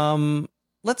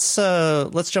 Let's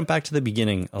jump back to the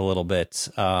beginning a little bit.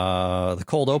 The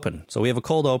cold open. So we have a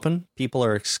cold open. People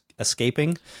are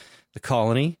escaping the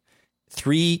colony.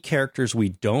 3 characters we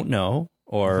don't know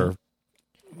or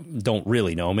don't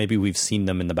really know. Maybe we've seen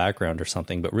them in the background or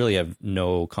something, but really have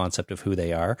no concept of who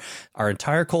they are. Our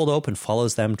entire cold open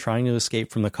follows them trying to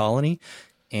escape from the colony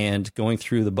and going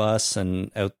through the bus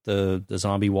and out the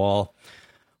zombie wall.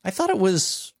 I thought it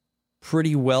was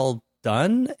pretty well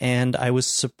done, and I was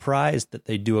surprised that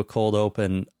they do a cold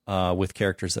open with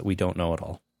characters that we don't know at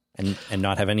all, and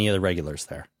not have any of the regulars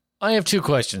there. I have 2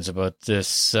 questions about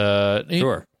this.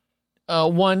 Sure.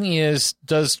 One is,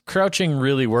 does crouching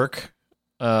really work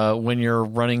when you're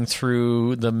running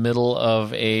through the middle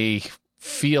of a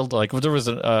field, like there was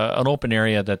an open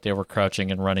area that they were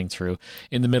crouching and running through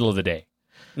in the middle of the day.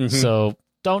 Mm-hmm. So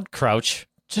don't crouch,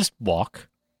 just walk.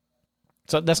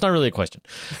 So that's not really a question.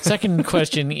 Second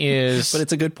question is... But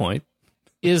it's a good point.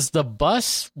 Is the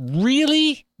bus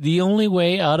really the only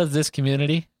way out of this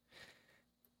community?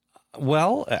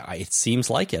 Well, it seems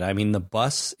like it. I mean, the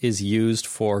bus is used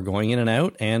for going in and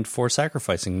out and for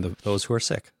sacrificing those who are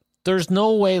sick. There's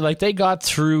no way, like they got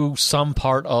through some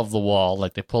part of the wall,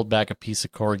 like they pulled back a piece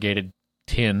of corrugated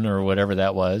tin or whatever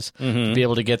that was to be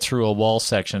able to get through a wall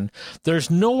section.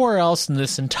 There's nowhere else in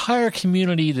this entire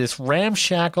community, this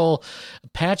ramshackle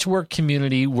patchwork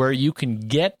community, where you can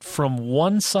get from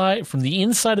one side, from the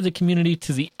inside of the community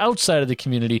to the outside of the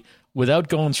community without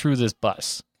going through this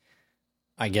bus.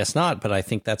 I guess not, but I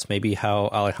think that's maybe how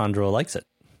Alejandro likes it.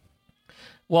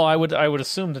 Well, I would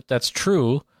assume that that's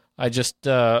true. I just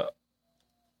had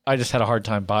a hard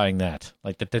time buying that.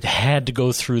 Like that they had to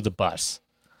go through the bus.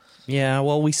 Yeah,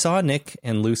 well, we saw Nick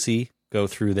and Lucy go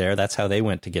through there. That's how they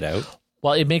went to get out.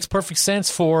 Well, it makes perfect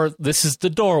sense for this is the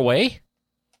doorway.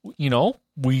 You know,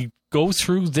 we go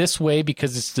through this way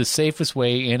because it's the safest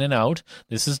way in and out.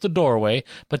 This is the doorway.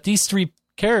 But these three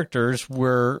characters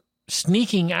were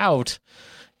sneaking out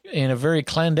in a very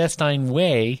clandestine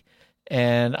way.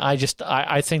 And I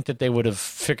think that they would have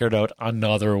figured out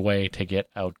another way to get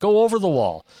out. Go over the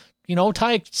wall. You know,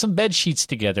 tie some bed sheets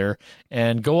together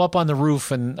and go up on the roof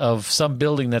of some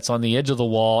building that's on the edge of the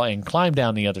wall and climb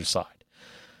down the other side.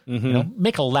 Mm-hmm. You know,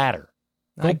 make a ladder.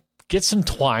 Go get some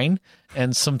twine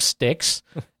and some sticks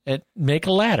and make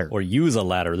a ladder. Or use a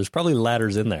ladder. There's probably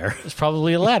ladders in there. There's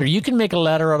probably a ladder. You can make a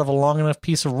ladder out of a long enough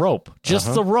piece of rope.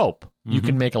 Just the rope. You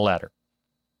can make a ladder.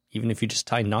 Even if you just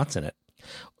tie knots in it.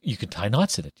 You could tie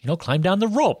knots in it. You know, climb down the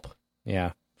rope.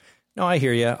 Yeah. No, I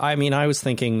hear you. I mean, I was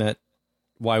thinking that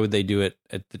why would they do it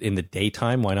in the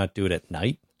daytime? Why not do it at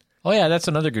night? Oh, yeah, that's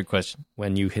another good question.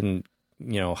 When you can,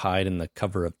 hide in the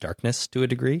cover of darkness to a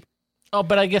degree. Oh,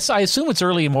 but I assume it's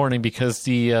early morning because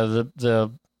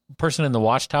the person in the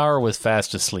watchtower was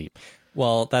fast asleep.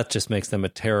 Well, that just makes them a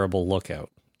terrible lookout.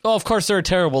 Oh, of course they're a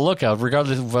terrible lookout,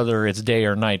 regardless of whether it's day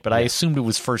or night. But I assumed it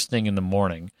was first thing in the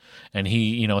morning, and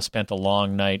he, spent a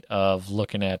long night of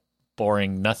looking at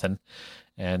boring nothing.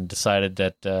 And decided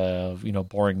that,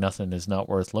 boring nothing is not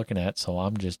worth looking at, so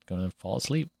I'm just going to fall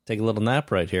asleep. Take a little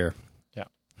nap right here.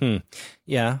 Yeah.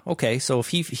 Yeah, okay, so if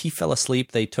he fell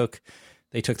asleep, they took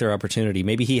their opportunity.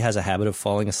 Maybe he has a habit of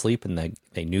falling asleep, and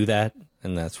they knew that,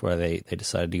 and that's why they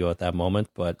decided to go at that moment.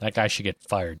 But that guy should get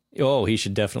fired. Oh, he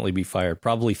should definitely be fired.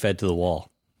 Probably fed to the wall.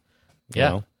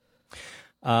 Yeah.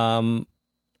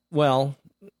 Well,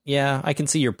 yeah, I can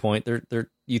see your point.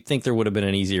 You'd think there would have been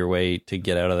an easier way to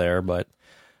get out of there, but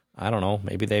I don't know.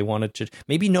 Maybe they wanted to.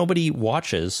 Maybe nobody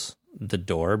watches the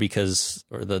door or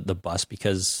the bus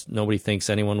because nobody thinks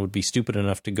anyone would be stupid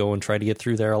enough to go and try to get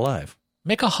through there alive.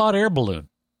 Make a hot air balloon.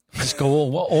 Just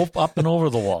go up and over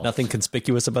the wall. Nothing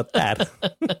conspicuous about that.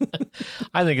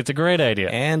 I think it's a great idea.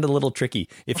 And a little tricky.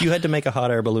 If you had to make a hot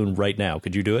air balloon right now,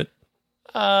 could you do it?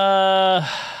 Well,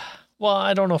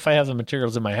 I don't know if I have the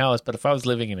materials in my house, but if I was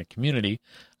living in a community,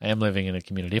 I am living in a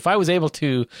community. If I was able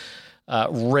to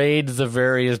raid the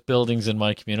various buildings in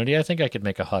my community, I think I could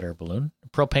make a hot air balloon. A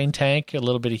propane tank, a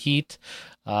little bit of heat,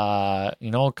 a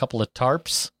couple of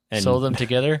tarps, sew them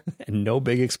together. And no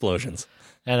big explosions.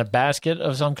 And a basket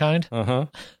of some kind. Uh-huh.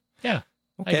 Yeah.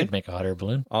 Okay. I could make a hot air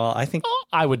balloon. I think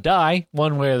I would die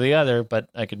one way or the other, but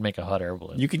I could make a hot air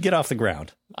balloon. You could get off the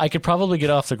ground. I could probably get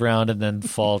off the ground and then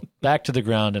fall back to the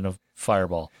ground in a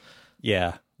fireball.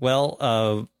 Yeah.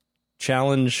 Well,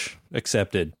 challenge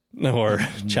accepted or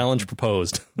challenge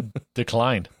proposed.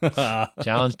 Declined.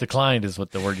 Challenge declined is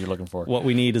what the word you're looking for. What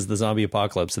we need is the zombie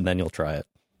apocalypse, and then you'll try it.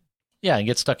 Yeah, and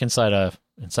get stuck inside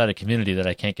a community that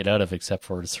I can't get out of except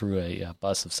for through a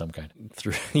bus of some kind.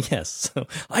 Yes. So,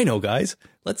 I know, guys.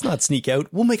 Let's not sneak out.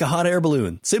 We'll make a hot air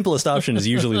balloon. Simplest option is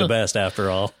usually the best, after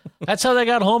all. That's how they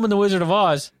got home in The Wizard of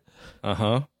Oz.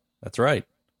 Uh-huh. That's right.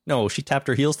 No, she tapped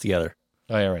her heels together.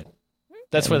 Oh, yeah, right.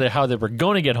 That's how they were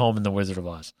going to get home in The Wizard of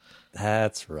Oz.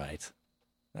 That's right.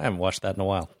 I haven't watched that in a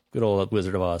while. Good old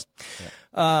Wizard of Oz. Yeah.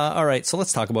 All right, so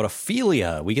let's talk about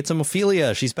Ophelia. We get some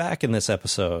Ophelia. She's back in this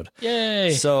episode.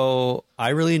 Yay! So I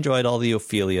really enjoyed all the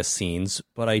Ophelia scenes,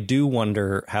 but I do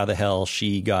wonder how the hell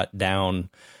she got down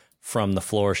from the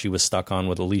floor she was stuck on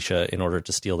with Alicia in order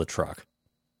to steal the truck.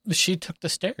 She took the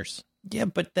stairs. Yeah,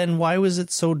 but then why was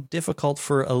it so difficult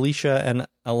for Alicia and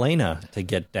Elena to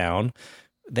get down?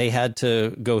 They had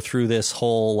to go through this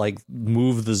whole,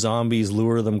 move the zombies,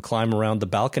 lure them, climb around the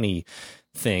balcony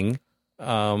thing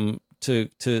so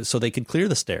they could clear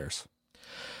the stairs.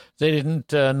 They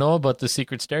didn't know about the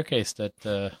secret staircase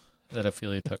that that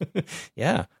Ophelia took.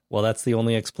 Yeah. Well, that's the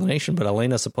only explanation. But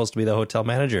Elena's supposed to be the hotel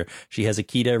manager. She has a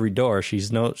key to every door.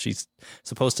 She's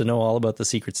supposed to know all about the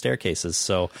secret staircases.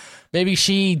 So maybe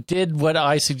she did what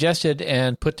I suggested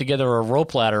and put together a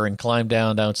rope ladder and climbed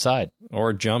down outside.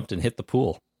 Or jumped and hit the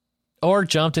pool.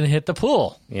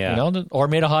 Yeah. Or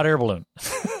made a hot air balloon.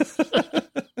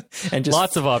 And just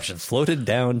lots of options. Floated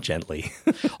down gently.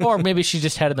 Or maybe she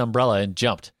just had an umbrella and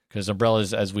jumped. Because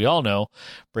umbrellas, as we all know,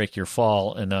 break your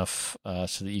fall enough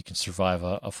so that you can survive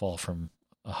a fall from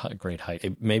a great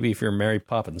height. Maybe if you're Mary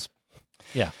Poppins.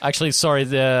 Yeah. Actually, sorry,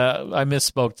 I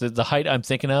misspoke. The height I'm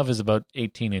thinking of is about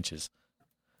 18 inches.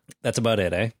 That's about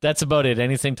it, eh? That's about it.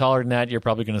 Anything taller than that, you're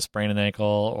probably going to sprain an ankle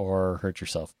or hurt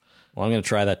yourself. Well, I'm going to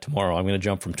try that tomorrow. I'm going to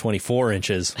jump from 24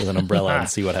 inches with an umbrella and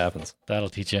see what happens. That'll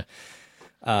teach you.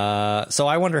 So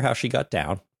I wonder how she got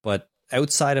down, but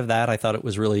outside of that, I thought it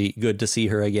was really good to see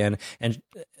her again. And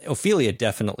Ophelia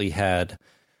definitely had,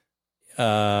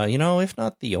 if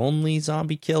not the only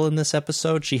zombie kill in this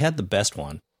episode, she had the best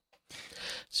one.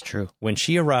 It's true. When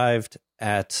she arrived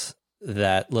at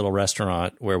that little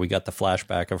restaurant where we got the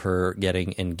flashback of her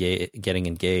getting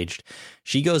engaged,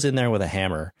 she goes in there with a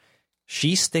hammer.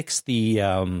 She sticks the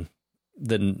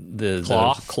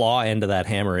claw end of that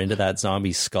hammer into that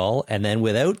zombie's skull, and then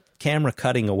without camera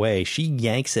cutting away, she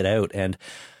yanks it out. And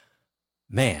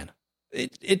man,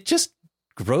 it just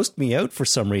grossed me out for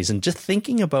some reason, just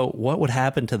thinking about what would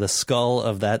happen to the skull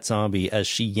of that zombie as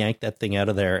she yanked that thing out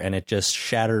of there and it just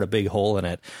shattered a big hole in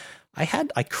it.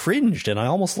 I cringed and I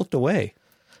almost looked away.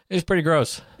 It's pretty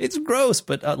gross. It's gross,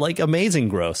 but amazing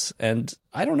gross. And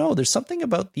I don't know, there's something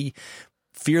about the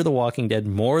Fear the Walking Dead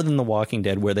more than The Walking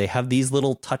Dead where they have these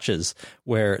little touches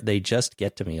where they just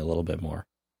get to me a little bit more.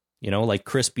 Like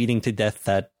Chris beating to death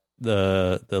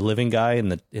the living guy in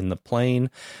the plane,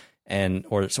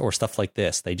 or stuff like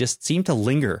this. They just seem to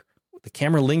linger. The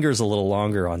camera lingers a little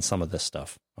longer on some of this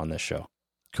stuff on this show.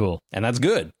 Cool. And that's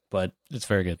good, but it's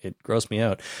very good. It grossed me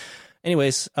out.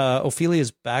 Anyways,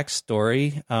 Ophelia's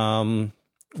backstory.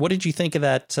 What did you think of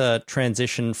that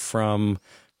transition from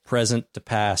present to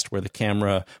past, where the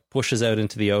camera pushes out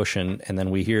into the ocean and then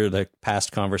we hear the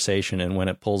past conversation, and when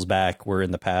it pulls back, we're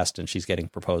in the past and she's getting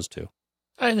proposed to?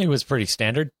 I think it was pretty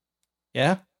standard.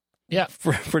 Yeah? Yeah.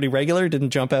 Pretty regular?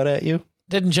 Didn't jump out at you?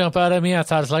 Didn't jump out at me. I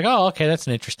thought it's like, oh, okay, that's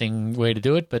an interesting way to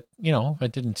do it. But,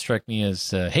 it didn't strike me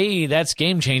as, hey, that's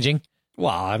game-changing.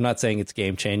 Well, I'm not saying it's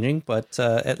game-changing, but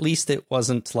at least it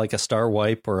wasn't like a star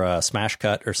wipe or a smash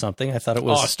cut or something. I thought it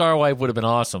was... Oh, a star wipe would have been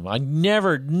awesome. I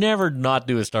never not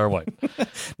do a star wipe.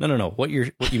 No. What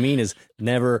you mean is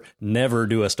never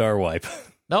do a star wipe.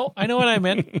 No, I know what I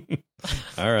meant.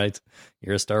 All right.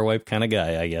 You're a star wipe kind of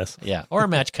guy, I guess. Yeah, or a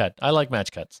match cut. I like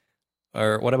match cuts.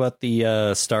 Or what about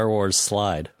the Star Wars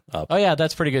slide up? Oh, yeah,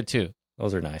 that's pretty good, too.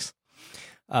 Those are nice.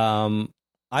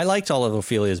 I liked all of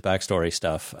Ophelia's backstory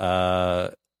stuff.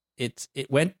 The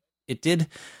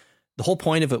whole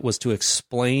point of it was to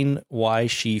explain why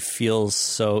she feels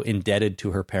so indebted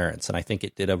to her parents. And I think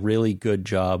it did a really good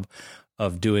job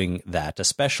of doing that,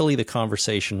 especially the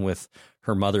conversation with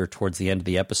her mother towards the end of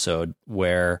the episode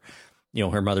where,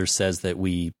 her mother says that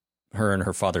her and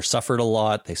her father suffered a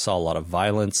lot. They saw a lot of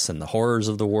violence and the horrors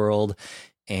of the world.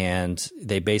 And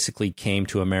they basically came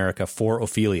to America for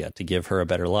Ophelia to give her a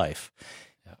better life.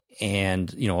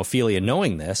 And, Ophelia,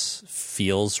 knowing this,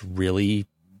 feels really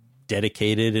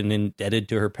dedicated and indebted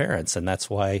to her parents. And that's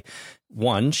why,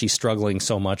 one, she's struggling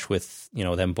so much with,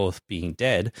 them both being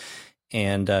dead.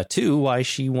 And two, why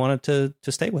she wanted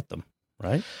to stay with them,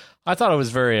 right? I thought it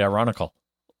was very ironical.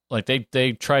 Like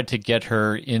they tried to get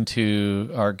her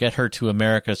to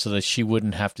America so that she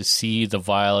wouldn't have to see the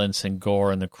violence and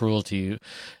gore and the cruelty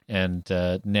and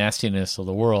nastiness of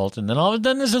the world. And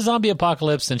then there's a zombie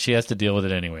apocalypse and she has to deal with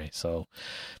it anyway. So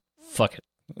fuck it.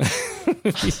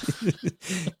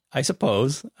 I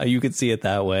suppose you could see it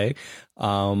that way.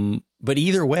 But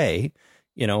either way,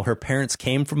 her parents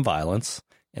came from violence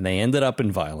and they ended up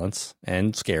in violence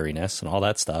and scariness and all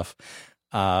that stuff.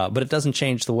 But it doesn't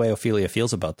change the way Ophelia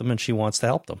feels about them, and she wants to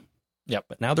help them. Yep.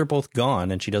 But now they're both gone,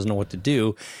 and she doesn't know what to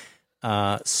do.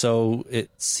 So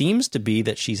it seems to be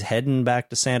that she's heading back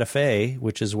to Santa Fe,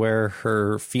 which is where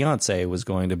her fiancé was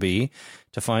going to be,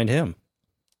 to find him.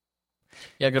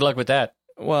 Yeah, good luck with that.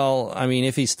 Well, I mean,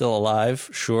 if he's still alive,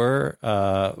 sure.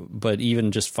 But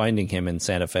even just finding him in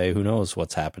Santa Fe, who knows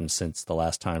what's happened since the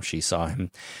last time she saw him.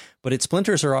 But it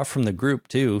splinters her off from the group,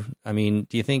 too. I mean,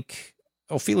 do you think...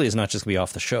 Ophelia's not just going to be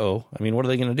off the show. I mean, what are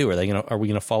they going to do? Are we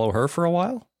going to follow her for a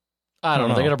while? I don't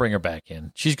know. They're going to bring her back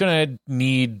in. She's going to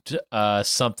need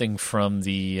something from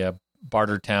the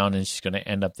Barter Town, and she's going to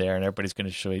end up there, and everybody's going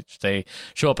to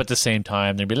show up at the same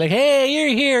time. They'll be like, hey, you're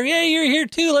here. Yeah, you're here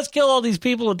too. Let's kill all these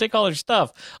people and take all their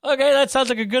stuff. Okay, that sounds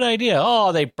like a good idea.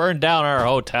 Oh, they burned down our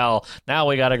hotel. Now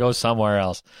we got to go somewhere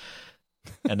else.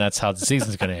 And that's how the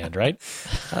season's going to end, right?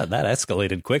 That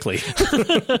escalated quickly.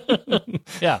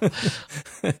 Yeah.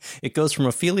 It goes from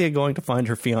Ophelia going to find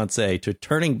her fiance to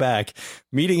turning back,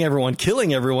 meeting everyone,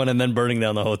 killing everyone, and then burning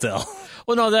down the hotel.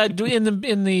 Well, no, that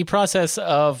in the process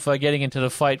of getting into the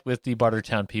fight with the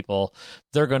Bartertown people,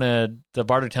 the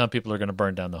Bartertown people are going to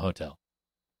burn down the hotel.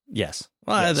 Yes.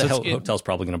 Well, the hotel's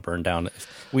probably going to burn down.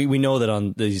 We know that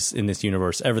in this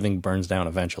universe, everything burns down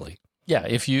eventually. Yeah,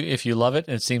 if you love it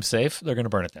and it seems safe, they're going to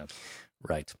burn it down.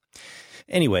 Right.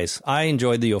 Anyways, I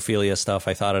enjoyed the Ophelia stuff.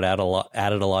 I thought it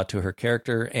added a lot to her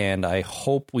character, and I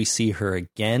hope we see her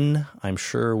again. I'm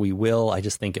sure we will. I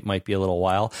just think it might be a little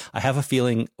while. I have a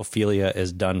feeling Ophelia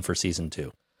is done for season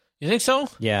 2. You think so?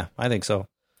 Yeah, I think so.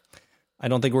 I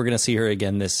don't think we're going to see her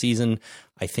again this season.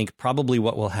 I think probably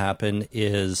what will happen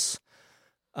is...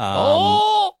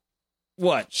 what?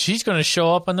 She's going to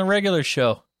show up on the regular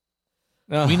show.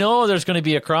 We know there's going to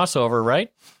be a crossover,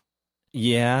 right?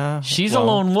 Yeah. She's a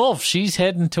lone wolf. She's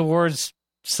heading towards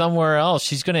somewhere else.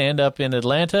 She's going to end up in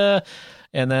Atlanta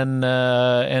and then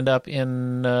end up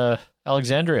in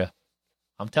Alexandria.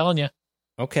 I'm telling you.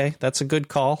 Okay, that's a good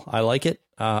call. I like it.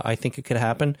 I think it could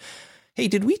happen. Hey,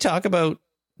 did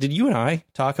you and I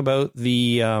talk about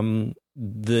the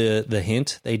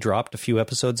hint they dropped a few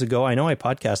episodes ago? I know I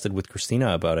podcasted with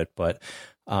Christina about it, but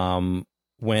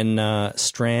when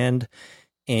Strand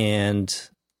and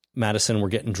Madison were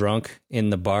getting drunk in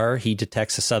the bar, he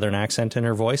detects a Southern accent in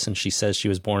her voice, and she says she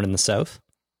was born in the South.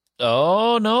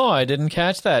 Oh, no, I didn't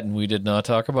catch that, and we did not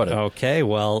talk about it. Okay,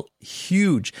 well,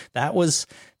 huge. That was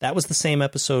the same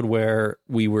episode where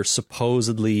we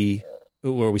supposedly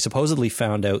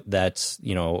found out that,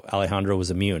 Alejandro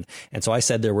was immune. And so I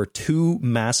said there were 2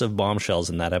 massive bombshells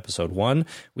in that episode. 1,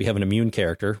 we have an immune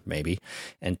character, maybe.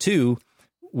 And 2,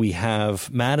 we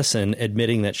have Madison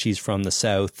admitting that she's from the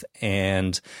South,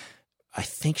 and I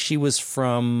think she was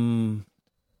from,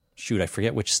 I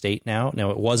forget which state now.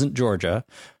 Now, it wasn't Georgia,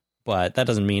 but that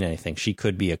doesn't mean anything. She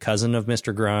could be a cousin of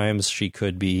Mr. Grimes. She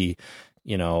could be,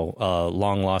 a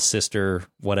long-lost sister,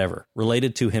 whatever,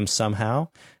 related to him somehow.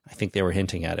 I think they were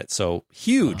hinting at it. So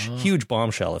huge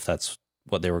bombshell if that's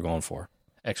what they were going for.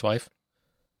 Ex-wife?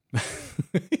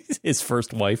 His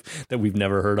first wife that we've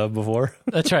never heard of before.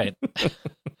 That's right.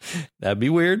 That'd be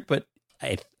weird, but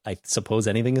I suppose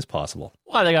anything is possible.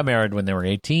 Well, they got married when they were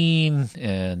 18,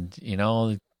 and,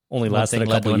 only lasted a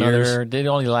couple of years. They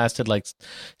only lasted like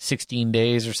 16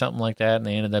 days or something like that, and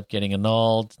they ended up getting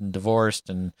annulled and divorced,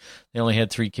 and they only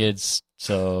had 3 kids.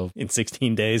 So in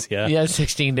 16 days, yeah. Yeah,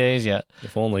 16 days, yeah.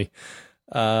 If only.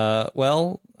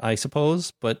 Well, I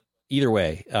suppose, but either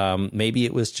way, maybe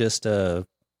it was just a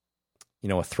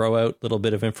throw out little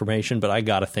bit of information, but I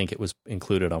got to think it was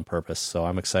included on purpose. So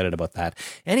I'm excited about that.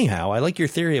 Anyhow, I like your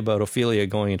theory about Ophelia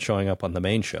going and showing up on the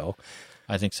main show.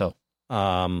 I think so.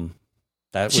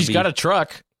 She's got a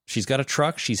truck. She's got a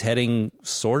truck. She's heading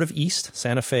sort of east.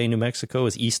 Santa Fe, New Mexico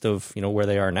is east of, where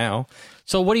they are now.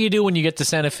 So what do you do when you get to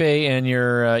Santa Fe and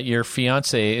your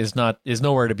fiance is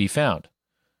nowhere to be found?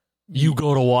 You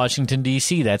go to Washington,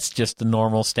 D.C. That's just the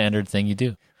normal standard thing you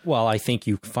do. Well, I think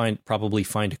you probably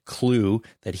find a clue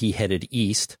that he headed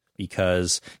east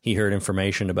because he heard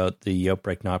information about the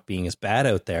outbreak not being as bad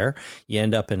out there. You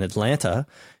end up in Atlanta,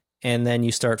 and then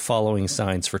you start following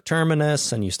signs for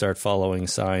Terminus, and you start following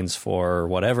signs for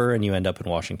whatever, and you end up in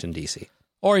Washington, D.C.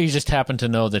 Or you just happen to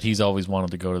know that he's always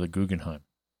wanted to go to the Guggenheim.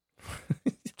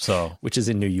 Which is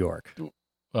in New York.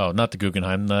 Oh, not the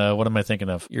Guggenheim. What am I thinking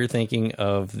of? You're thinking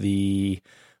of the...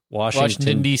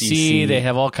 Washington D.C. They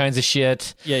have all kinds of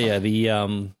shit. Yeah.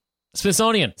 The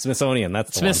Smithsonian. That's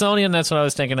the Smithsonian. That's what I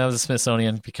was thinking of, the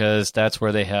Smithsonian, because that's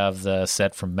where they have the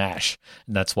set from MASH,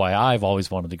 and that's why I've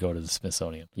always wanted to go to the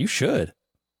Smithsonian. You should.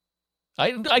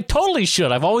 I totally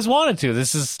should. I've always wanted to.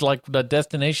 This is like the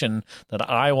destination that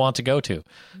I want to go to.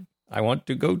 I want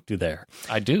to go to there.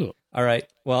 I do. All right.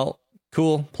 Well.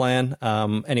 Cool plan.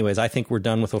 Anyways, I think we're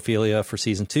done with Ophelia for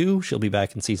season 2. She'll be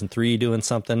back in season 3 doing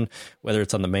something, whether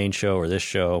it's on the main show or this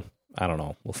show. I don't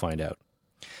know. We'll find out.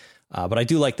 But I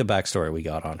do like the backstory we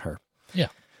got on her. Yeah.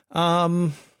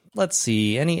 Let's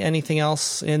see. Anything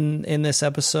else in this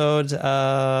episode?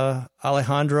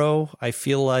 Alejandro, I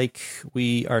feel like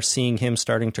we are seeing him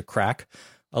starting to crack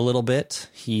a little bit.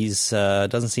 He's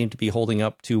doesn't seem to be holding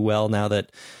up too well now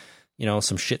that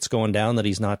some shit's going down that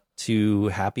he's not too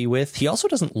happy with. He also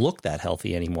doesn't look that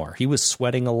healthy anymore. He was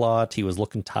sweating a lot. He was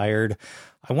looking tired.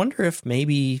 I wonder if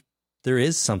maybe there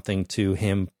is something to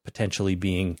him potentially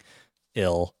being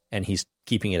ill, and he's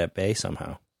keeping it at bay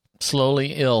somehow.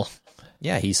 Slowly ill.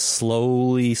 Yeah, he's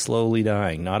slowly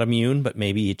dying. Not immune, but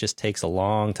maybe it just takes a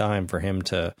long time for him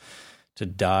to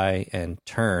die and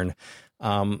turn.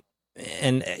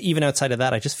 And even outside of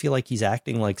that, I just feel like he's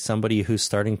acting like somebody who's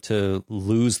starting to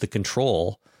lose the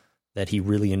control that he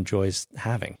really enjoys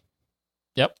having.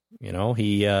 Yep. You know,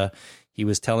 he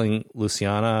was telling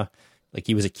Luciana, like,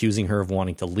 he was accusing her of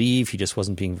wanting to leave. He just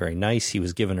wasn't being very nice. He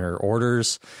was giving her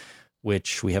orders,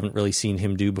 which we haven't really seen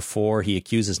him do before. He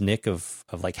accuses Nick of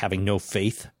like having no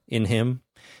faith in him,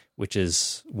 which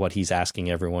is what he's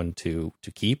asking everyone to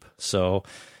keep. So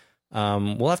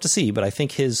we'll have to see, but I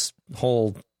think his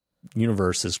whole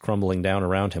universe is crumbling down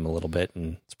around him a little bit,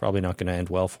 and it's probably not going to end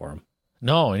well for him.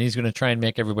 No, and he's going to try and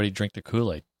make everybody drink the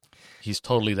Kool-Aid. He's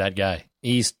totally that guy.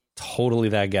 He's totally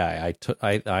that guy.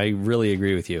 I really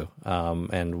agree with you.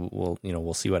 And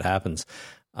we'll see what happens.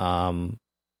 But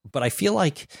I feel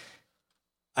like,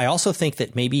 I also think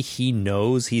that maybe he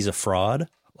knows he's a fraud.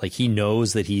 Like, he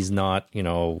knows that he's not,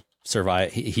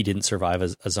 he didn't survive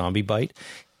a zombie bite,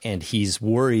 and he's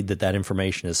worried that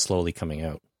information is slowly coming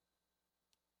out.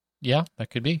 Yeah, that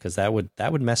could be. Because that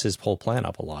would mess his whole plan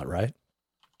up a lot, right?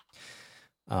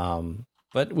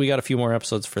 But we got a few more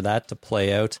episodes for that to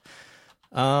play out.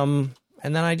 And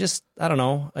then I don't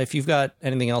know. If you've got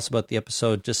anything else about the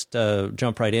episode, just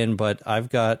jump right in. But I've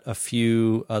got a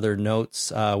few other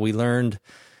notes. We learned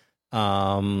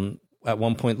at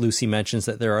one point, Lucy mentions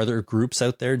that there are other groups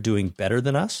out there doing better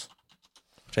than us,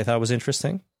 which I thought was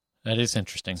interesting. That is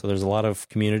interesting. So there's a lot of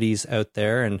communities out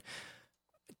there, and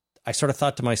I sort of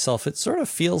thought to myself, it sort of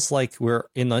feels like we're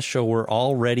in this show, we're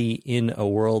already in a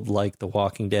world like The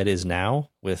Walking Dead is now,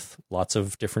 with lots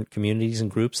of different communities and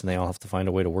groups, and they all have to find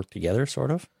a way to work together, sort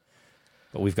of.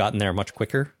 But we've gotten there much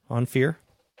quicker on Fear.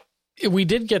 We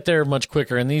did get there much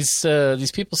quicker, and these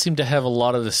people seem to have a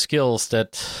lot of the skills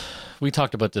that we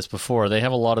talked about this before. They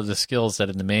have a lot of the skills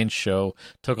that in the main show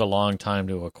took a long time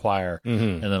to acquire,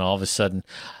 and then all of a sudden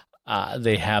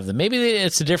they have them. Maybe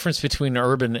it's the difference between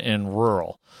urban and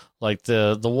rural. Like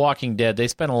the Walking Dead, they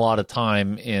spent a lot of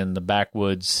time in the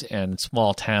backwoods and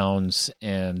small towns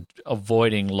and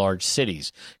avoiding large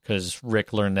cities, because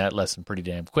Rick learned that lesson pretty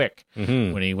damn quick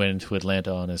when he went into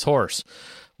Atlanta on his horse.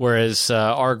 Whereas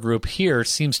our group here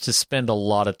seems to spend a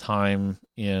lot of time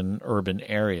in urban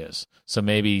areas. So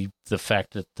maybe the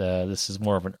fact that this is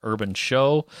more of an urban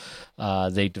show,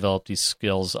 they develop these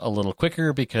skills a little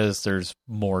quicker because there's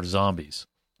more zombies.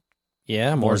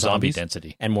 Yeah, more zombie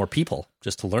density. And more people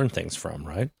just to learn things from,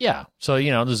 right? Yeah. So,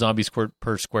 the zombies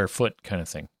per square foot kind of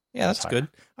thing. Yeah, that's good.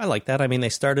 I like that. I mean, they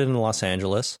started in Los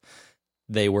Angeles.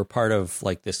 They were part of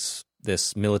like this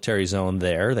military zone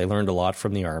there. They learned a lot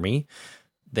from the army.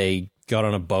 They got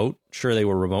on a boat. Sure, they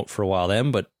were remote for a while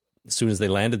then, but as soon as they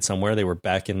landed somewhere, they were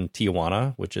back in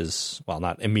Tijuana, which is, well,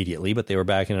 not immediately, but they were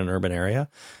back in an urban area.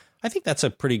 I think that's a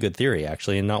pretty good theory,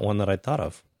 actually, and not one that I'd thought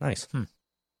of. Nice.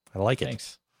 I like it.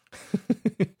 Thanks.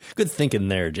 Good thinking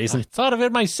there, Jason. I thought of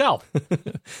it myself.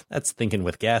 That's thinking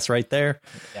with gas right there.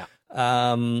 Yeah.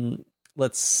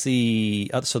 Let's see.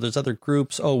 So there's other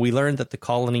groups. Oh, we learned that the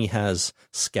colony has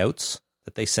scouts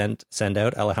that they send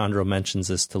out. Alejandro mentions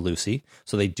this to Lucy.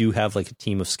 So they do have like a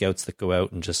team of scouts that go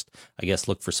out and just, I guess,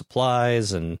 look for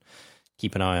supplies and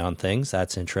keep an eye on things.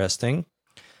 That's interesting.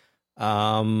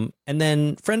 And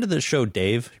then friend of the show,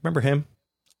 Dave, remember him?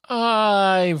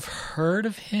 I've heard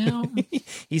of him.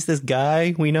 He's this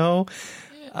guy we know.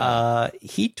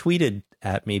 He tweeted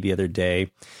at me the other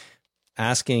day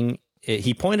asking,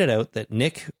 he pointed out that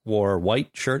Nick wore white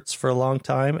shirts for a long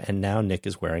time, and now Nick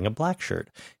is wearing a black shirt.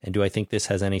 And do I think this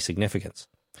has any significance?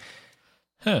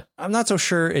 I'm not so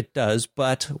sure it does,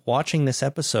 but watching this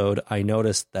episode, I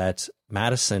noticed that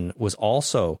Madison was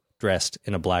also dressed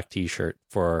in a black T-shirt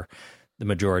for the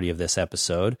majority of this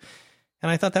episode. And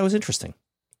I thought that was interesting,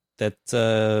 that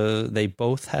they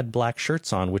both had black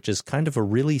shirts on, which is kind of a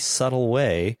really subtle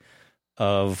way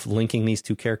of linking these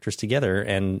two characters together.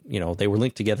 And, they were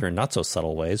linked together in not so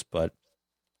subtle ways, but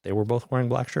they were both wearing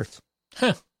black shirts.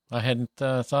 I hadn't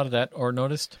thought of that or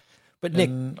noticed. But Nick,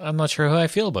 I'm not sure how I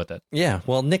feel about that. Yeah,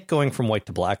 well, Nick going from white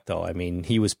to black, though, I mean,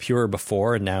 he was pure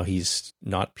before, and now he's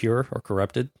not pure or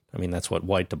corrupted. I mean, that's what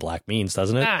white to black means,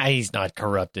 doesn't it? He's not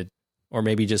corrupted. Or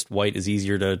maybe just white is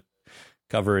easier to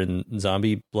cover in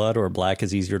zombie blood, or black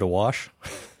is easier to wash.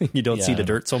 You don't see the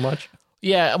dirt so much.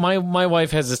 Yeah, my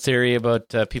wife has this theory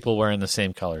about people wearing the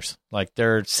same colors. Like,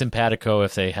 they're simpatico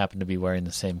if they happen to be wearing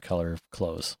the same color of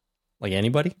clothes. Like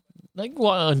anybody? Like,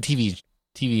 well, on TV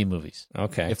TV movies.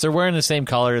 Okay. If they're wearing the same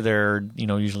color, they're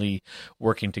usually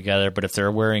working together. But if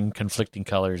they're wearing conflicting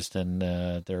colors, then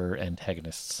they're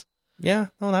antagonists. Yeah,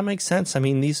 no, that makes sense. I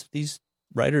mean, these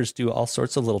writers do all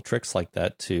sorts of little tricks like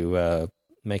that to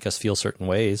make us feel certain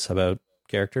ways about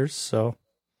characters. So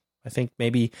I think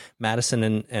maybe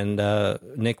Madison and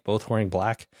Nick both wearing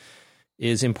black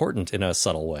is important in a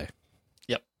subtle way.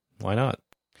 Yep. Why not?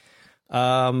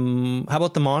 How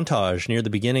about the montage near the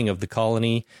beginning of the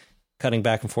colony, cutting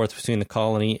back and forth between the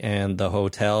colony and the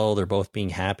hotel? They're both being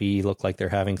happy, look like they're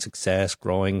having success,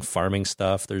 growing, farming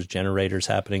stuff. There's generators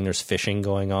happening. There's fishing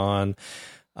going on.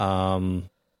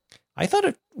 I thought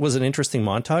it was an interesting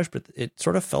montage, but it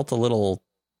sort of felt a little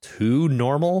too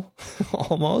normal,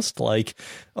 almost like,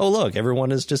 oh, look,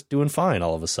 everyone is just doing fine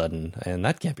all of a sudden. And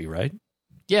that can't be right.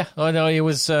 Yeah. Oh, no, it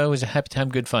was a happy time,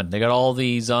 good fun. They got all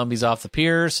the zombies off the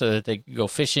pier so that they could go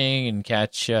fishing and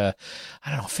catch, I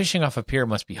don't know, fishing off a pier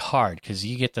must be hard because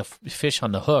you get the fish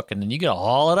on the hook and then you got to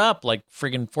haul it up like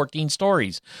friggin' 14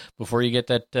 stories before you get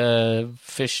that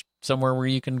fish somewhere where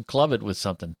you can club it with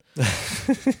something.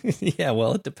 Yeah,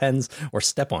 well, it depends, or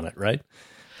step on it, right?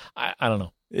 I don't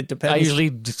know. It depends. I usually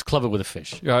just club it with a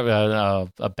fish,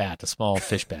 a bat, a small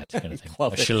fish bat kind of thing,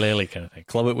 a shillelagh kind of thing.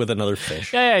 Club it with another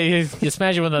fish. Yeah, you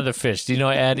smash it with another fish.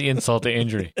 Add insult to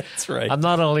injury. That's right. I'm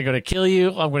not only going to kill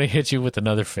you, I'm going to hit you with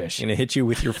another fish. I'm going to hit you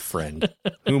with your friend,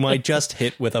 whom I just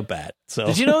hit with a bat. So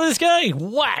did you know this guy?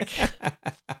 Whack.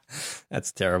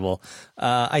 That's terrible.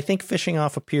 I think fishing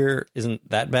off a pier isn't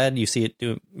that bad. You see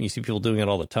people doing it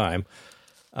all the time.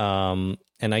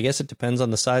 And I guess it depends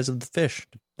on the size of the fish.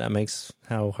 That makes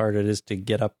how hard it is to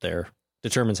get up there.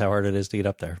 Determines how hard it is to get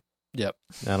up there. Yep.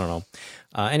 I don't know.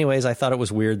 Anyways, I thought it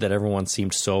was weird that everyone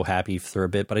seemed so happy for a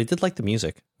bit, but I did like the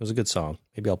music. It was a good song.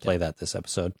 Maybe I'll play that this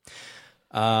episode.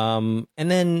 And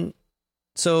then,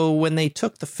 so when they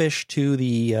took the fish to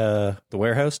the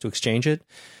warehouse to exchange it,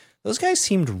 those guys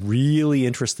seemed really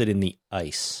interested in the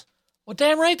ice. Well,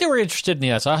 damn right they were interested in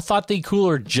the ice. I thought the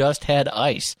cooler just had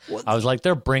ice. What? I was like,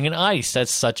 they're bringing ice.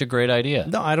 That's such a great idea.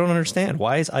 No, I don't understand.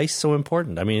 Why is ice so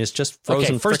important? I mean, it's just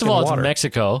frozen. Okay, first of all, water. It's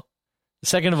Mexico.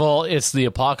 Second of all, it's the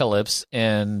apocalypse,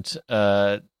 and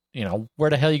where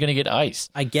the hell are you going to get ice?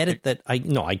 I get it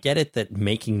that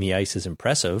making the ice is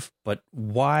impressive, but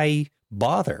why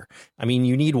bother? I mean,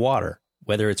 you need water,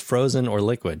 whether it's frozen or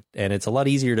liquid, and it's a lot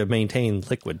easier to maintain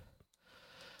liquid.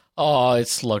 Oh,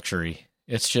 it's luxury.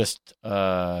 It's just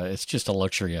a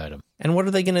luxury item. And what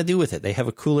are they going to do with it? They have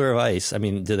a cooler of ice. I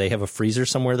mean, do they have a freezer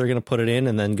somewhere they're going to put it in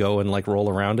and then go and like roll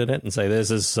around in it and say, this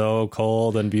is so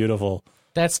cold and beautiful?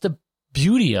 That's the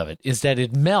beauty of it, is that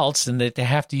it melts and that they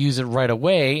have to use it right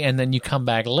away. And then you come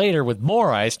back later with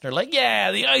more ice and they're like,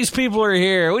 yeah, the ice people are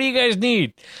here. What do you guys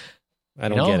need? I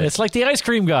don't get it. It's like the ice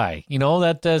cream guy,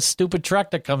 that stupid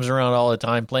truck that comes around all the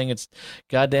time playing its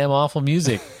goddamn awful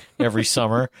music every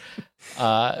summer.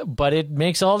 But it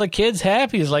makes all the kids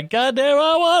happy. It's like, goddamn,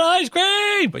 I want ice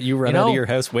cream. But you run out of your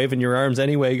house waving your arms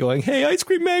anyway, going, hey, ice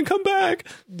cream man, come back.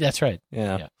 That's right.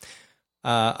 Yeah.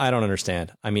 I don't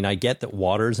understand. I mean, I get that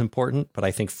water is important, but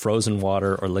I think frozen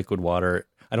water or liquid water,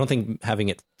 I don't think having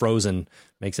it frozen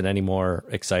makes it any more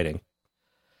exciting.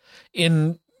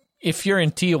 If you're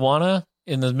in Tijuana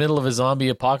in the middle of a zombie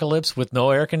apocalypse with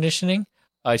no air conditioning,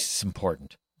 ice is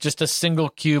important. Just a single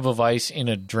cube of ice in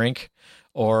a drink,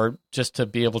 or just to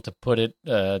be able to put it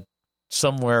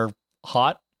somewhere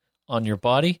hot on your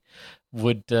body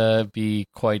would be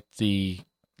quite the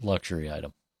luxury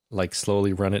item. Like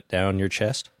slowly run it down your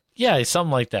chest? Yeah,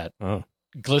 something like that. Oh.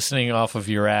 Glistening off of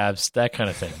your abs, that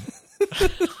kind of thing.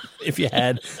 If you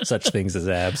had such things as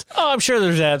abs. Oh, I'm sure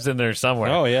there's abs in there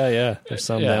somewhere. Oh, yeah. There's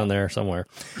some down there somewhere.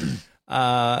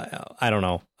 I don't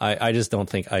know. I just don't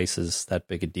think ice is that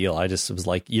big a deal. I just was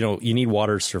like, you need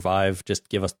water to survive. Just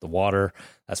give us the water.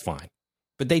 That's fine.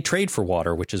 But they trade for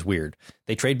water, which is weird.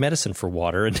 They trade medicine for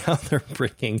water, and now they're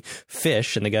bringing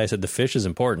fish. And the guy said the fish is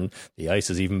important. The ice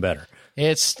is even better.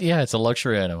 It's a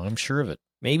luxury item. I'm sure of it.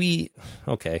 Maybe,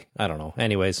 okay, I don't know.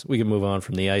 Anyways, we can move on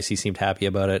from the ice. He seemed happy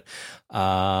about it.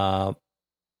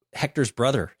 Hector's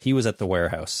brother, he was at the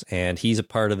warehouse, and he's a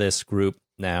part of this group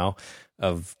now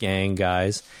of gang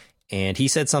guys. And he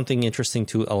said something interesting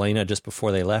to Elena just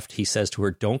before they left. He says to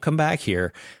her, don't come back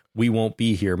here. We won't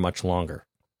be here much longer.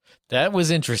 That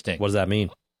was interesting. What does that mean?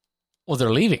 Well,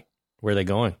 they're leaving. Where are they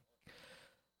going?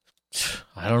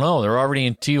 I don't know. They're already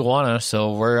in Tijuana,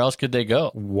 so where else could they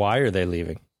go? Why are they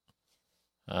leaving?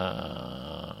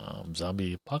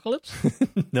 Zombie apocalypse?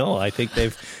 No, I think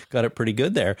they've got it pretty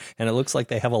good there. And it looks like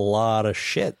they have a lot of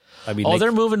shit. I mean,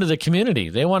 they're moving to the community.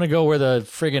 They want to go where the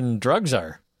friggin' drugs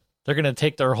are. They're going to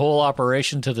take their whole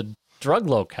operation to the drug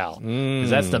locale. Because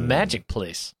that's the magic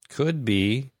place. Could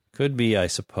be, I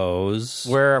suppose.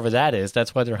 Wherever that is,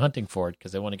 that's why they're hunting for it,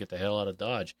 because they want to get the hell out of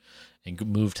Dodge and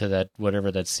move to that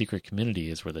whatever that secret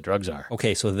community is where the drugs are.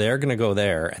 Okay, so they're going to go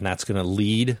there, and that's going to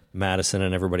lead Madison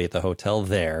and everybody at the hotel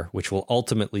there, which will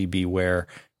ultimately be where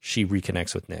she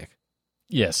reconnects with Nick.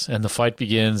 Yes, and the fight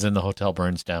begins, and the hotel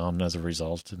burns down as a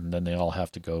result, and then they all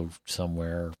have to go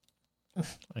somewhere.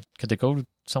 Could they go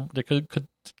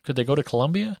Could they go to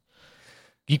Colombia?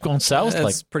 Keep going south?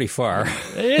 That's pretty far.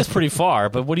 It is pretty far,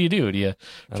 but what do? Do you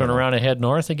turn around and head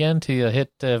north again to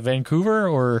hit Vancouver,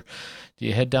 or do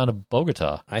you head down to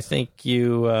Bogota? I think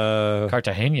you...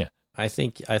 Cartagena. I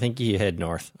think you head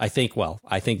north. I think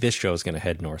this show is going to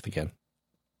head north again.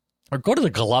 Or go to the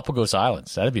Galapagos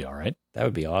Islands. That'd be all right. That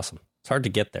would be awesome. It's hard to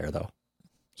get there, though.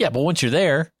 Yeah, but once you're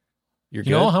there, you're good.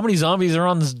 You know, how many zombies are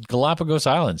on the Galapagos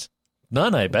Islands?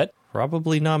 None, I bet.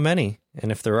 Probably not many.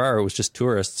 And if there are, it was just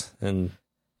tourists. And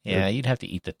yeah, you'd have to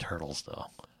eat the turtles, though.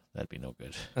 That'd be no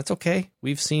good. That's okay.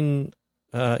 We've seen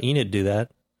Enid do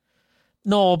that.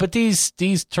 No, but these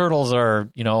turtles are,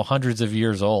 hundreds of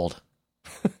years old.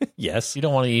 Yes. You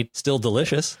don't want to eat... Still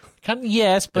delicious.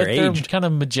 Yes, but they're aged. kind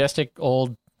of majestic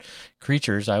old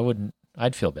creatures.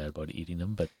 I'd feel bad about eating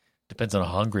them, but depends on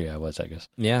how hungry I was, I guess.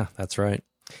 Yeah, that's right.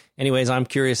 Anyways, I'm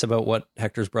curious about what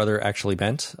Hector's brother actually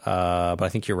meant, but I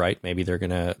think you're right. Maybe they're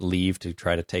going to leave to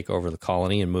try to take over the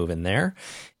colony and move in there,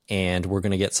 and we're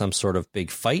going to get some sort of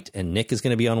big fight, and Nick is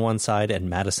going to be on one side, and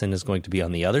Madison is going to be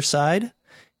on the other side,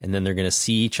 and then they're going to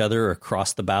see each other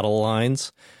across the battle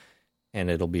lines, and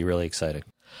it'll be really exciting.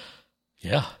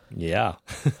 Yeah.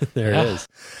 There it is.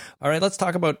 All right, let's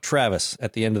talk about Travis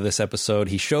at the end of this episode.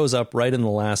 He shows up right in the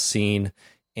last scene,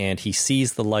 and he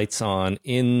sees the lights on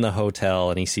in the hotel,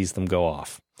 and he sees them go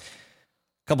off. A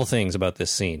couple things about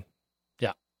this scene.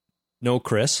 Yeah. No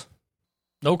Chris.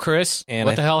 And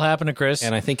what the hell happened to Chris?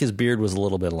 And I think his beard was a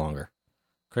little bit longer.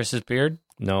 Chris's beard?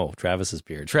 No, Travis's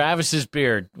beard. Travis's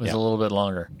beard was a little bit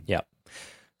longer. Yeah.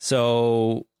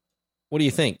 So... what do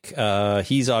you think?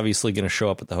 He's obviously going to show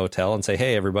up at the hotel and say,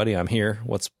 "Hey, everybody, I'm here.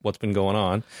 What's been going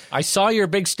on? I saw your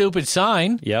big stupid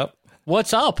sign. Yep.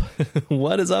 What's up?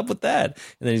 What is up with that?"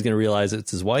 And then he's going to realize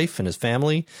it's his wife and his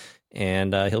family,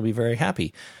 and he'll be very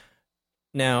happy.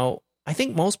 Now, I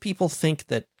think most people think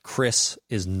that Chris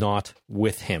is not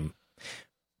with him.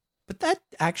 But that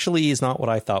actually is not what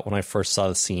I thought when I first saw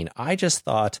the scene. I just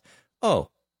thought, oh,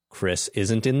 Chris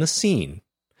isn't in the scene.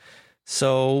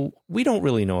 So we don't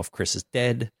really know if Chris is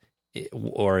dead,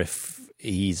 or if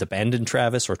he's abandoned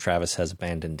Travis, or Travis has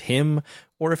abandoned him,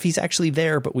 or if he's actually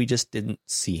there, but we just didn't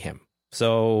see him.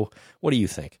 So what do you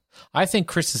think? I think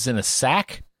Chris is in a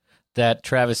sack that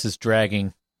Travis is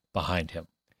dragging behind him.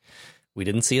 We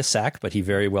didn't see a sack, but he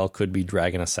very well could be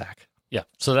dragging a sack. Yeah,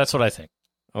 so that's what I think.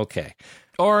 Okay.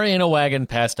 Or in a wagon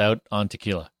passed out on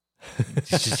tequila.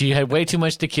 He had way too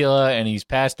much tequila, and he's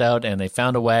passed out, and they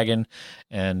found a wagon,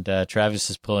 and Travis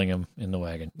is pulling him in the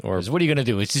wagon. Or what are you going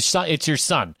to do? It's your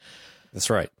son. That's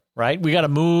right. Right? We got to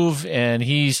move, and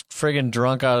he's friggin'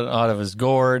 drunk out of his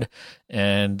gourd,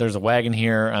 and there's a wagon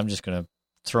here. I'm just going to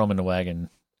throw him in the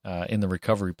wagon in the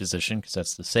recovery position, because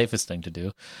that's the safest thing to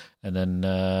do, and then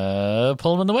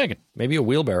pull him in the wagon. Maybe a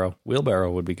wheelbarrow.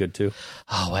 Wheelbarrow would be good, too.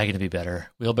 Oh, wagon would be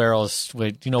better. Wheelbarrow is,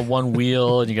 one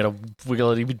wheel, and you got to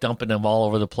wiggle it. You'd be dumping him all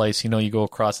over the place. You go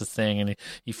across the thing, and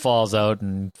he falls out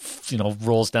and,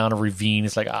 rolls down a ravine.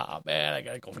 It's like, oh, man, I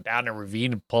got to go down a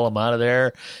ravine and pull him out of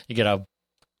there. You got to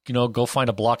go find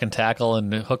a block and tackle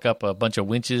and hook up a bunch of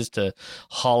winches to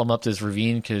haul him up this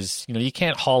ravine, because, you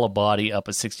can't haul a body up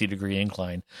a 60-degree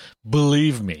incline.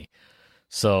 Believe me.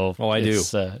 So I do.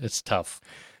 It's tough.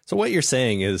 So what you're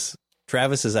saying is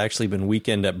Travis has actually been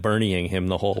weekend at Bernieing him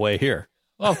the whole way here.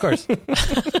 Well, of course.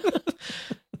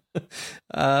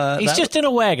 He's just in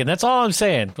a wagon. That's all I'm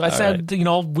saying. I said,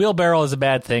 right. Wheelbarrow is a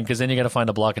bad thing, because then you got to find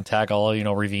a block and tackle,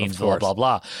 ravines, blah, blah,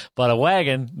 blah. But a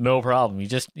wagon, no problem. You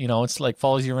just, it's like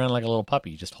follows you around like a little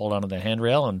puppy. You just hold onto the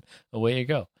handrail and away you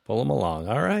go. Pull him along.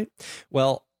 All right.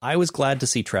 Well, I was glad to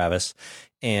see Travis,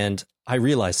 and I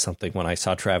realized something when I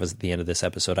saw Travis at the end of this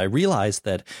episode. I realized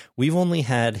that we've only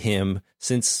had him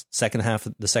since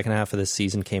the second half of this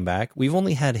season came back. We've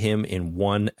only had him in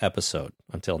one episode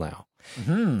until now.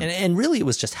 Mm-hmm. And really it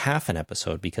was just half an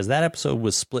episode, because that episode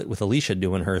was split with Alicia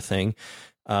doing her thing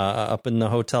up in the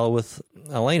hotel with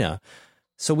Elena.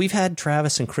 So we've had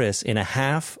Travis and Chris in a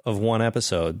half of one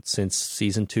episode since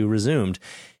season 2 resumed.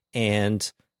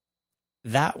 And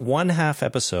that one half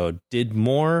episode did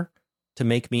more to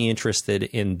make me interested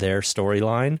in their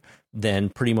storyline than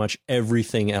pretty much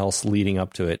everything else leading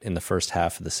up to it in the first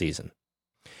half of the season.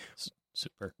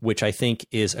 Super. which I think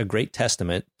is a great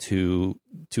testament to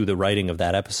the writing of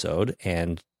that episode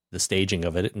and the staging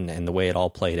of it and the way it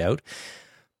all played out.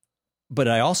 But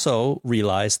I also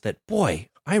realized that, boy,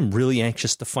 I'm really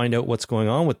anxious to find out what's going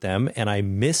on with them, and I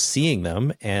miss seeing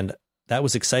them, and that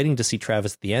was exciting to see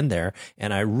Travis at the end there,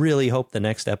 and I really hope the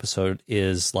next episode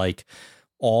is like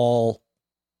all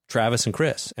Travis and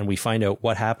Chris, and we find out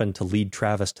what happened to lead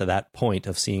Travis to that point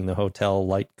of seeing the hotel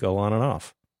light go on and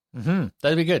off. Mm-hmm.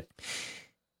 That'd be good.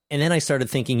 And then I started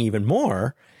thinking even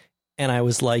more, and I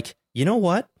was like, you know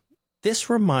what?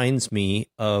 This reminds me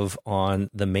of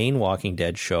on the main Walking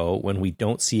Dead show when we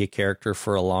don't see a character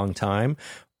for a long time,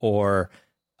 or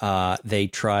they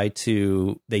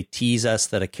tease us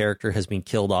that a character has been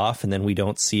killed off and then we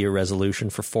don't see a resolution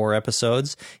for 4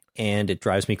 episodes, and it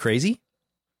drives me crazy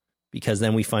because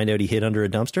then we find out he hid under a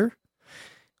dumpster.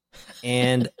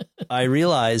 And I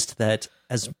realized that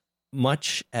as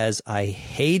much as I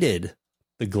hated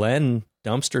the Glenn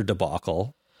dumpster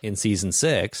debacle in season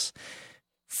 6,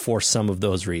 for some of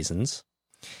those reasons,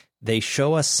 they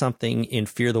show us something in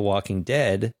Fear the Walking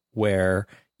Dead where,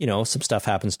 you know, some stuff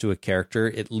happens to a character.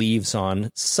 It leaves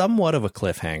on somewhat of a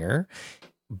cliffhanger,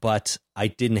 but I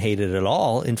didn't hate it at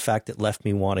all. In fact, it left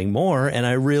me wanting more, and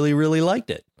I really, really liked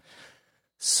it.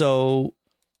 So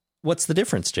what's the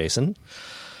difference, Jason?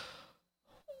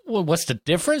 Well, what's the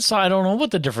difference? I don't know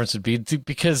what the difference would be,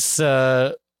 because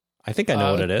I think I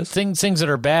know what it is. Things that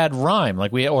are bad rhyme,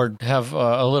 like or have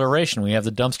alliteration. We have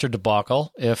the dumpster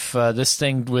debacle. If this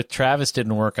thing with Travis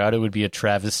didn't work out, it would be a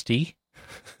travesty.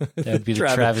 That would be the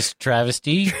Travis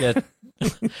travesty. That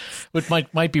which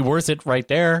might be worth it right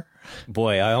there.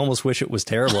 Boy, I almost wish it was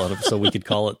terrible, so we could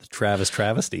call it the Travis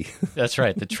travesty. That's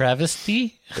right, the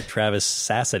travesty, the Travis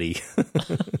sassity.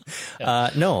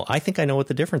 No, I think I know what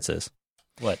the difference is.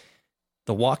 What?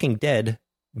 The Walking Dead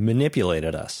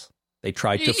manipulated us. They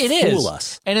tried to fool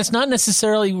us. And it's not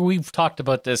necessarily, we've talked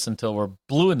about this until we're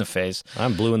blue in the face.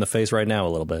 I'm blue in the face right now a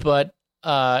little bit. But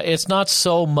it's not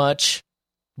so much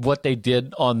what they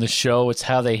did on the show, it's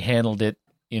how they handled it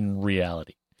in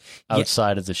reality,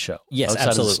 outside of the show. Yes, outside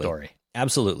absolutely. of the story.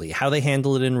 Absolutely. How they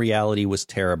handled it in reality was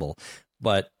terrible.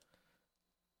 But,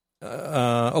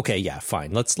 okay, yeah,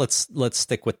 fine. Let's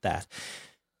stick with that.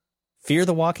 Fear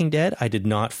the Walking Dead, I did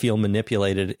not feel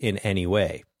manipulated in any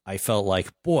way. I felt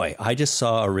like, boy, I just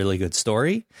saw a really good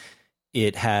story.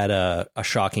 It had a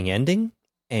shocking ending,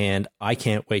 and I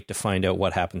can't wait to find out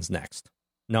what happens next.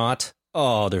 Not,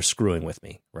 oh, they're screwing with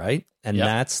me, right? And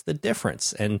that's the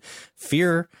difference. And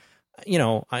Fear, you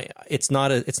know, it's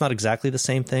not exactly the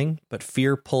same thing, but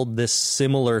Fear pulled this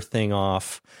similar thing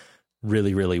off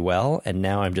really, really well. And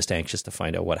now I'm just anxious to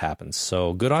find out what happens.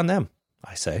 So good on them,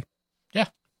 I say. Yeah.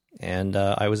 And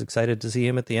I was excited to see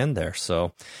him at the end there.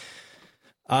 So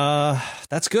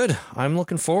that's good. I'm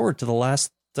looking forward to the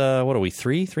last, what are we,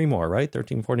 three more, right?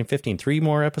 13, 14, 15, 3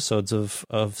 more episodes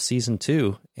of season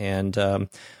 2. And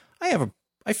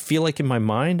I feel like in my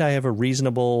mind, I have a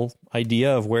reasonable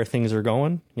idea of where things are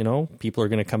going. You know, people are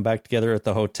going to come back together at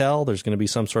the hotel. There's going to be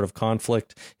some sort of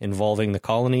conflict involving the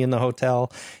colony in the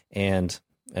hotel, and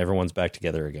everyone's back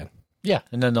together again. Yeah,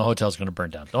 and then the hotel's going to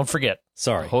burn down. Don't forget.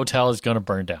 Sorry. The hotel is going to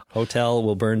burn down. Hotel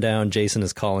will burn down. Jason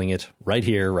is calling it right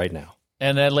here, right now.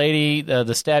 And that lady, the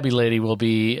stabby lady, will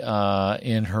be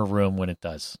in her room when it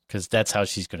does, because that's how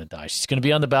she's going to die. She's going to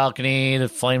be on the balcony. The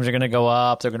flames are going to go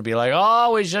up. They're going to be like,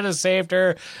 oh, we should have saved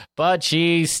her, but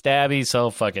she's stabby, so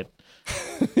fuck it.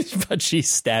 But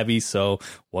she's stabby, so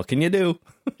what can you do?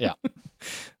 Yeah.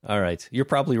 All right. You're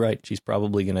probably right. She's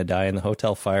probably going to die in the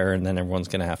hotel fire, and then everyone's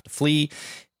going to have to flee,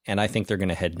 and I think they're going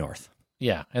to head north.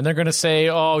 Yeah, and they're going to say,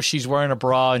 oh, she's wearing a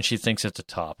bra, and she thinks it's a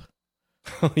top.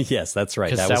 Yes, that's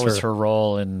right. Because that was her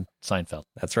role in Seinfeld.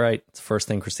 That's right. It's the first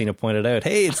thing Christina pointed out.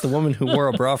 Hey, it's the woman who wore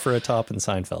a bra for a top in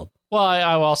Seinfeld. Well,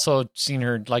 I've also seen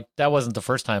her, like, that wasn't the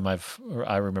first time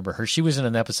I remember her. She was in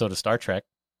an episode of Star Trek.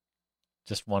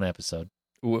 Just one episode.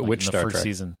 Which Star Trek? First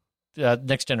season.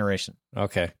 Next Generation.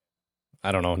 Okay.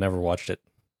 I don't know. Never watched it.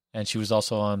 And she was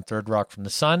also on Third Rock from the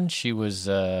Sun. She was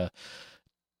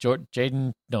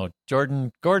Gordon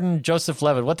Joseph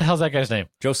Levitt. What the hell's that guy's name?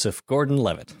 Joseph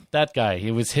Gordon-Levitt. That guy. He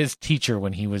was his teacher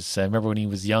when he was, remember when he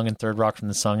was young in Third Rock from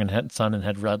the Sun and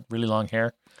had really long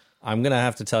hair? I'm going to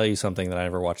have to tell you something that I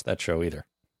never watched that show either.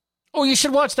 Oh, you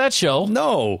should watch that show.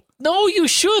 No, you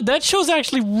should. That show's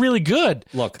actually really good.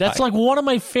 Look, that's like one of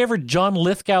my favorite John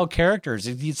Lithgow characters.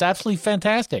 It's absolutely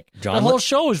fantastic. The whole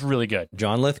show is really good.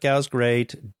 John Lithgow's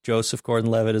great. Joseph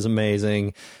Gordon-Levitt is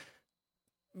amazing.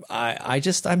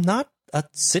 I'm not a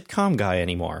sitcom guy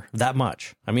anymore that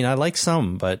much. I mean, I like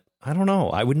some, but I don't know.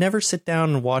 I would never sit down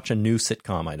and watch a new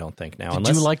sitcom, I don't think now.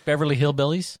 Did you like Beverly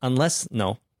Hillbillies?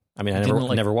 No. I mean, I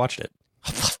never watched it.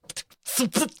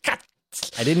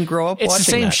 I didn't grow up watching It's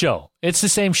the same that. show. It's the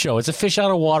same show. It's a fish out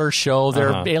of water show.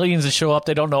 There are aliens that show up.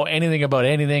 They don't know anything about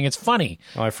anything. It's funny.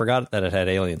 Oh, I forgot that it had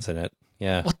aliens in it.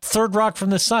 Yeah. What, Third Rock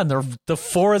from the Sun?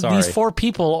 These four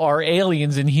people are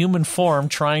aliens in human form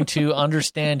trying to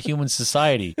understand human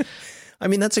society. I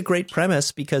mean, that's a great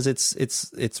premise because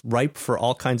it's ripe for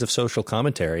all kinds of social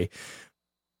commentary.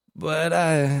 But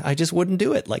I just wouldn't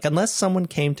do it. Like, unless someone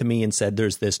came to me and said,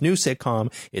 there's this new sitcom,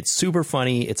 it's super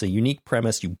funny, it's a unique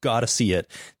premise, you got to see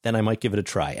it, then I might give it a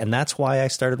try. And that's why I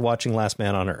started watching Last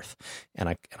Man on Earth. And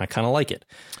I kind of like it.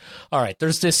 All right,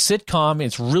 there's this sitcom.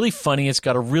 It's really funny. It's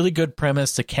got a really good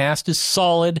premise. The cast is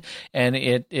solid, and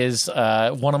it is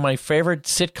one of my favorite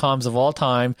sitcoms of all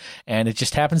time, and it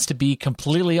just happens to be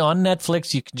completely on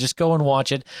Netflix. You can just go and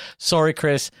watch it. Sorry,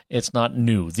 Chris, it's not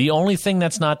new. The only thing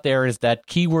that's not there is that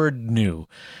keyword new,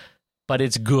 but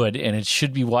it's good, and it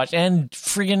should be watched. And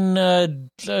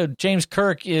friggin' James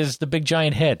Kirk is the big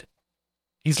giant head.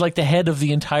 He's like the head of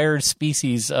the entire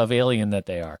species of alien that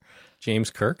they are. James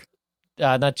Kirk?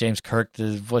 Not James Kirk.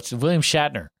 William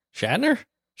Shatner?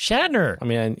 Shatner. I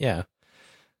mean, yeah.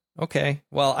 Okay.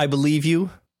 Well, I believe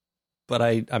you, but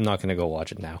I'm not going to go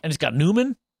watch it now. And it's got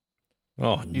Newman.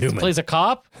 Oh, Newman. He plays a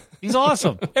cop. He's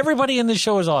awesome. Everybody in this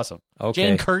show is awesome. Okay.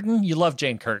 Jane Curtin. You love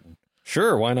Jane Curtin.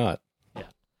 Sure. Why not? Yeah.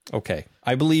 Okay.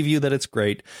 I believe you that it's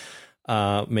great.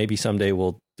 Maybe someday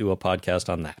we'll do a podcast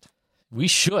on that. We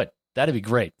should. That'd be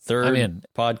great. Third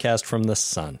podcast from the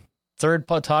sun. Third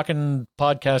talking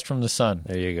podcast from the sun.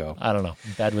 There you go. I don't know.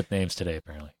 I'm bad with names today,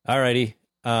 apparently. All righty.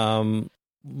 I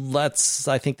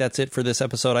think that's it for this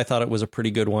episode. I thought it was a pretty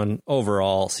good one.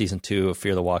 Overall, season 2 of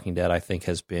Fear the Walking Dead, I think,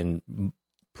 has been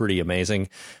pretty amazing.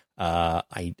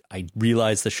 I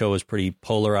realize the show is pretty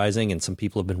polarizing, and some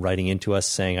people have been writing into us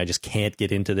saying, I just can't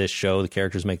get into this show. The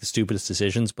characters make the stupidest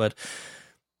decisions, but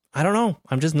I don't know.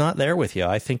 I'm just not there with you.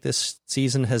 I think this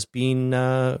season has been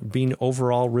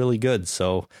overall really good.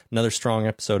 So another strong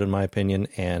episode in my opinion,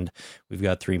 and we've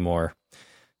got 3 more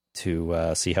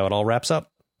to see how it all wraps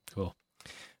up. Cool.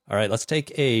 All right, let's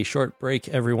take a short break,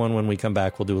 everyone. When we come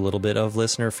back, we'll do a little bit of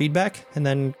listener feedback and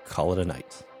then call it a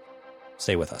night.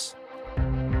 Stay with us.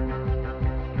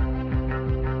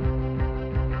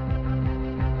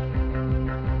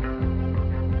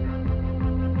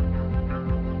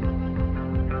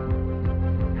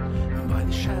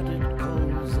 Shattered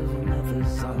coals of a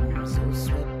mother's arms, so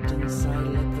swept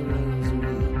inside like the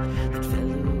rosary that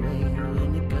fell away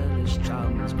when your girlish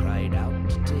charms cried out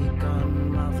to take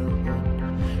on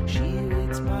motherhood. She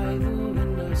waits by the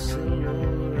windowsill, all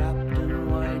wrapped in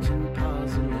white and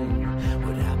porcelain.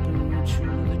 What happened to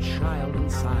the child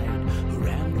inside who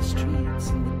ran the streets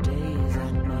in the days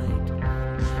at night?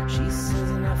 She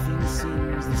says nothing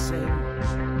seems the same,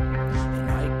 and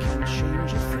I can't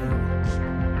change a thing.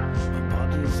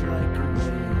 Body's like a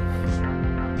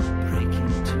wave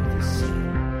breaking to the sea.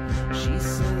 She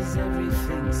says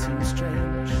everything seems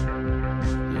strange,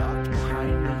 locked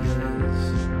behind the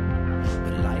years,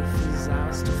 but life is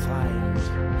ours to find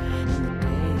in the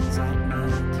days at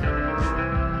night.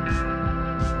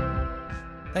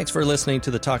 Thanks for listening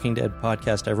to the Talking Dead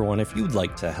podcast, everyone. If you'd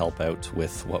like to help out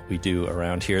with what we do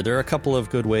around here, there are a couple of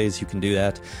good ways you can do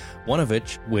that. One of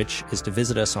which is to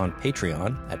visit us on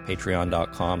Patreon at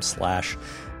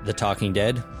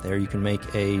patreon.com/thetalkingdead. There you can make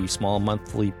a small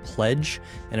monthly pledge,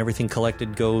 and everything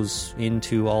collected goes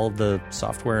into all of the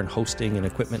software and hosting and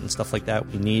equipment and stuff like that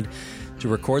we need to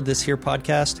record this here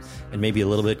podcast, and maybe a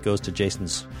little bit goes to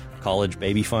Jason's college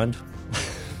baby fund.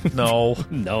 No.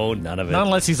 No, none of it. Not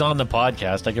unless he's on the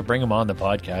podcast. I could bring him on the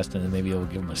podcast, and then maybe I'll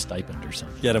give him a stipend or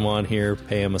something. Get him on here,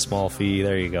 pay him a small fee.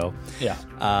 There you go. Yeah.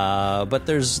 But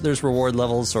there's reward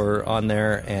levels or on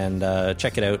there, and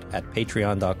check it out at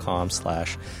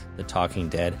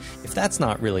patreon.com/thetalkingdead. If that's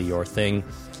not really your thing,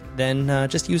 then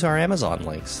just use our Amazon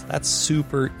links. That's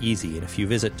super easy. And if you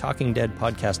visit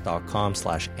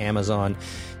talkingdeadpodcast.com/Amazon,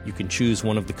 you can choose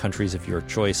one of the countries of your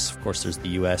choice. Of course, there's the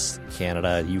US,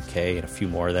 Canada, UK, and a few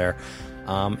more there.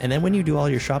 And then when you do all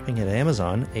your shopping at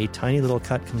Amazon, a tiny little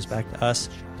cut comes back to us.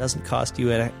 Doesn't cost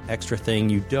you an extra thing.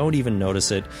 You don't even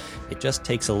notice it. It just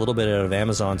takes a little bit out of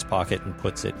Amazon's pocket and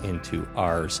puts it into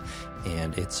ours.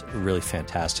 And it's really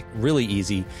fantastic, really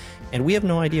easy. And we have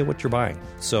no idea what you're buying.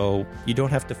 So you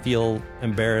don't have to feel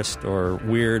embarrassed or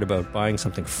weird about buying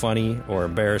something funny or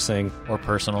embarrassing. Or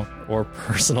personal.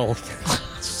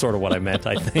 Sort of what I meant,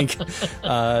 I think.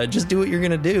 Just do what you're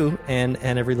going to do, and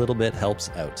every little bit helps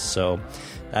out. So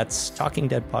that's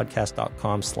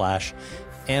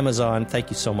talkingdeadpodcast.com/Amazon. Thank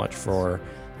you so much to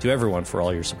everyone for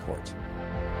all your support.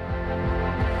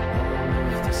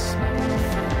 All of the small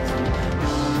things,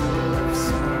 all of love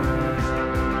songs.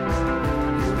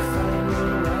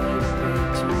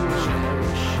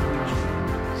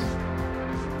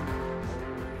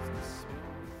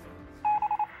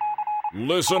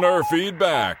 Listener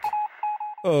feedback.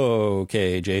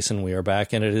 Okay, Jason, we are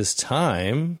back, and it is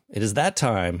time. It is that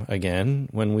time again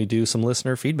when we do some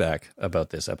listener feedback about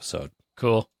this episode.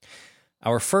 Cool.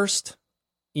 Our first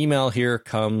email here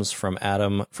comes from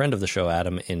Adam, friend of the show,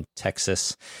 Adam in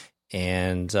Texas.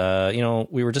 And,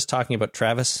 we were just talking about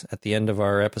Travis at the end of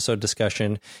our episode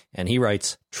discussion, and he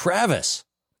writes, Travis!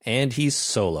 And he's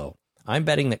solo. I'm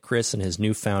betting that Chris and his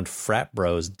newfound frat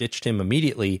bros ditched him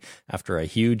immediately after a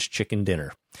huge chicken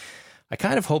dinner. I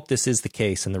kind of hope this is the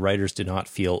case and the writers do not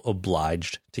feel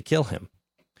obliged to kill him.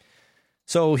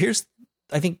 So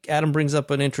I think Adam brings up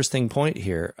an interesting point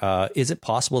here. Is it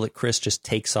possible that Chris just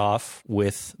takes off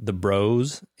with the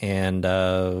bros and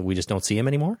we just don't see him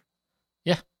anymore?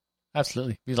 Yeah,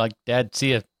 absolutely. Be like, Dad,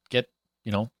 see ya, get,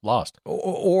 lost.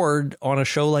 Or on a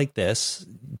show like this,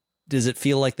 does it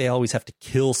feel like they always have to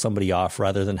kill somebody off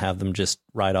rather than have them just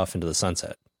ride off into the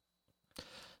sunset?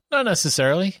 Not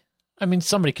necessarily. I mean,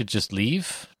 somebody could just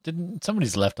leave.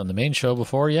 Somebody's left on the main show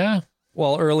before, yeah.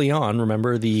 Well, early on,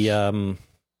 remember the,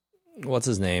 what's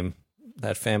his name?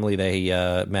 That family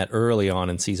they met early on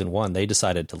in season 1, they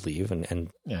decided to leave and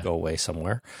go away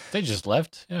somewhere. They just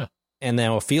left, yeah. And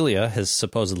now Ophelia has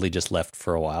supposedly just left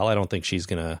for a while. I don't think she's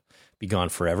going to be gone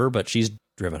forever, but she's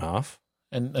driven off.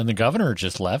 And the governor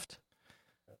just left.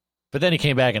 But then he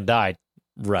came back and died.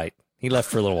 Right. He left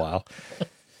for a little while.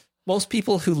 Most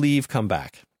people who leave come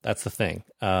back. That's the thing.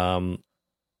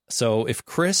 So if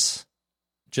Chris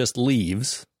just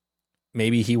leaves,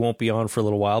 maybe he won't be on for a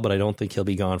little while, but I don't think he'll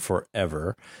be gone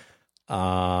forever.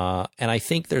 And I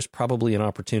think there's probably an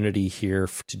opportunity here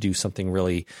to do something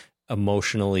really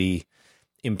emotionally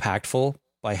impactful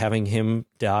by having him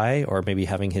die, or maybe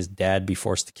having his dad be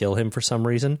forced to kill him for some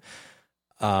reason.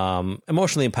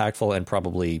 Emotionally impactful and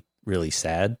probably really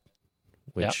sad,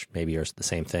 which maybe are the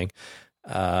same thing.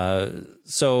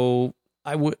 So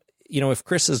I would, if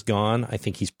Chris is gone, I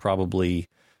think he's probably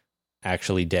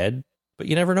actually dead, but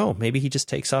you never know. Maybe he just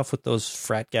takes off with those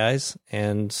frat guys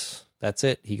and that's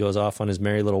it. He goes off on his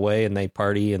merry little way and they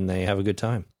party and they have a good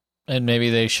time. And maybe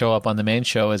they show up on the main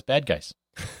show as bad guys.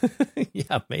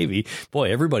 Yeah, maybe.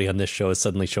 Boy, everybody on this show is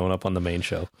suddenly showing up on the main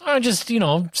show. Just,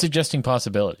 suggesting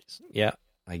possibilities. Yeah,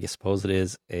 I suppose it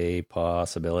is a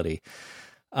possibility.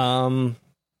 All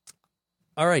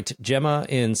right, Gemma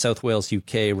in South Wales,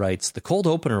 UK writes, the cold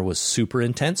opener was super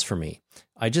intense for me.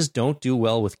 I just don't do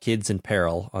well with kids in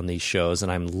peril on these shows,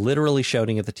 and I'm literally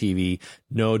shouting at the TV,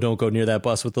 no, don't go near that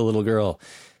bus with the little girl.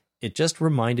 It just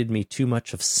reminded me too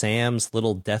much of Sam's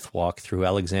little death walk through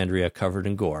Alexandria covered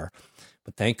in gore.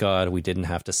 But thank God we didn't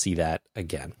have to see that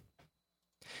again.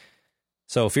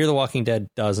 So Fear the Walking Dead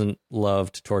doesn't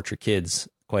love to torture kids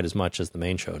quite as much as the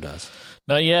main show does.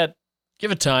 Not yet.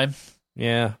 Give it time.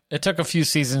 Yeah. It took a few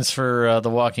seasons for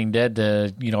The Walking Dead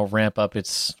to, ramp up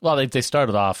its... Well, they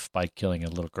started off by killing a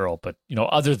little girl, but,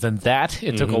 other than that,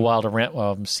 it took a while to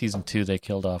ramp... season 2, they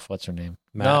killed off... What's her name?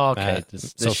 Matt,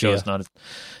 This show is not...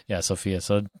 Sophia.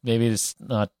 So maybe it's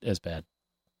not as bad.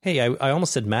 Hey, I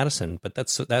almost said Madison, but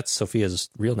that's Sophia's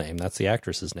real name. That's the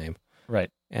actress's name.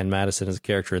 Right. And Madison is a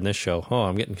character in this show. Oh,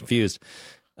 I'm getting confused.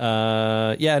 They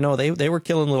were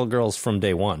killing little girls from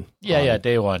day one.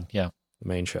 Day one, yeah. The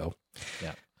main show.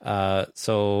 Yeah.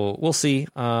 So we'll see.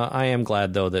 I am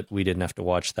glad, though, that we didn't have to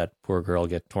watch that poor girl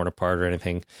get torn apart or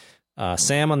anything.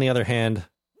 Sam, on the other hand,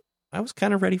 I was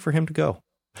kind of ready for him to go.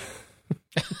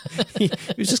 he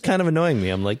was just kind of annoying me.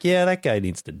 I'm like, yeah, that guy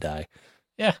needs to die.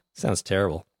 Yeah. Sounds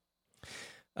terrible.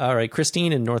 All right.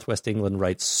 Christine in Northwest England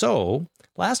writes, so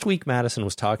last week Madison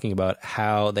was talking about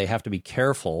how they have to be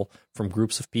careful from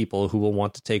groups of people who will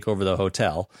want to take over the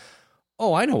hotel.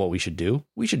 Oh, I know what we should do.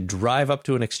 We should drive up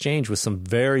to an exchange with some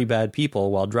very bad people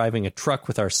while driving a truck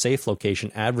with our safe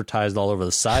location advertised all over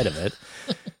the side of it.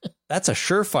 That's a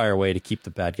surefire way to keep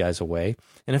the bad guys away.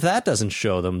 And if that doesn't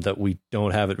show them that we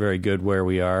don't have it very good where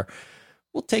we are,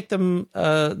 we'll take them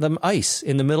ice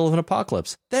in the middle of an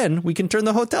apocalypse. Then we can turn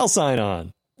the hotel sign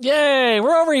on. Yay,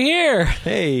 we're over here.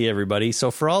 Hey, everybody.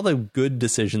 So for all the good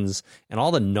decisions and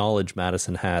all the knowledge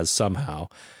Madison has somehow,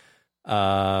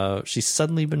 she's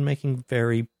suddenly been making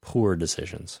very poor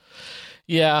decisions.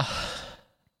 Yeah.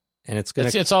 And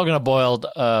it's all going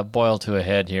to boil to a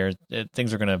head here.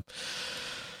 Things are going to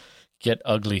get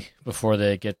ugly before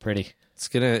they get pretty.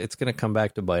 It's gonna come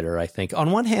back to bite her, I think.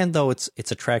 On one hand, though, it's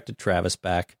attracted Travis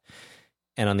back,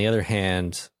 and on the other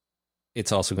hand,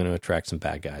 it's also going to attract some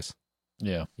bad guys.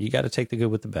 Yeah, you got to take the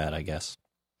good with the bad, I guess.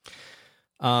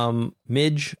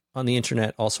 Midge on the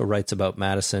internet also writes about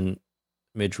Madison.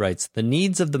 Midge writes, "The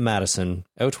needs of the Madison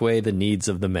outweigh the needs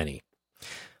of the many.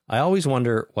 I always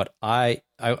wonder would I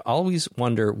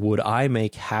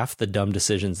make half the dumb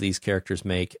decisions these characters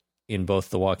make in both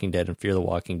The Walking Dead and Fear the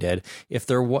Walking Dead if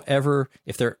there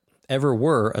ever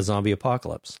were a zombie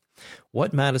apocalypse.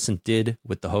 What Madison did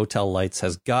with the hotel lights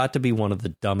has got to be one of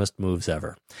the dumbest moves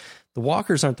ever. The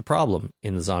walkers aren't the problem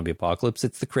in the zombie apocalypse.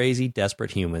 It's the crazy,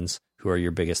 desperate humans who are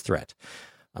your biggest threat.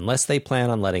 Unless they plan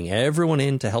on letting everyone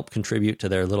in to help contribute to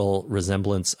their little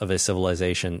resemblance of a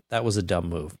civilization, that was a dumb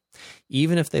move.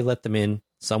 Even if they let them in,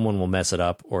 someone will mess it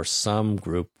up or some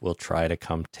group will try to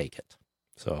come take it.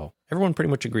 So everyone pretty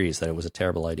much agrees that it was a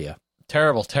terrible idea.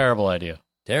 Terrible, terrible idea.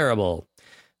 Terrible.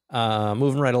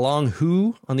 Moving right along,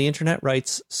 Who on the internet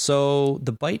writes, so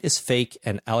the bite is fake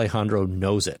and Alejandro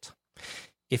knows it.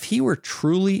 If he were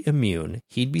truly immune,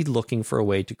 he'd be looking for a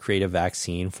way to create a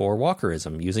vaccine for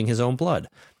walkerism using his own blood.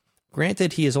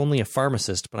 Granted, he is only a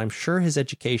pharmacist, but I'm sure his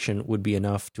education would be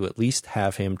enough to at least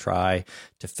have him try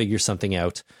to figure something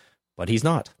out, but he's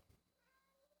not.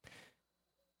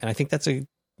 And I think that's an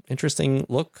interesting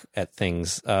look at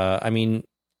things. I mean,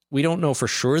 we don't know for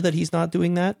sure that he's not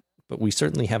doing that, but we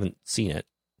certainly haven't seen it.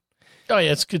 Oh,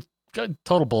 yeah, it's good.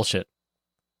 Total bullshit.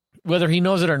 Whether he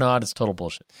knows it or not, it's total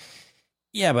bullshit.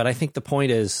 Yeah, but I think the point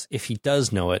is, if he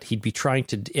does know it, he'd be trying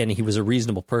to, and he was a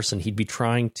reasonable person, he'd be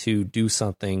trying to do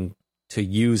something to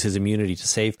use his immunity to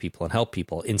save people and help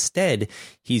people. Instead,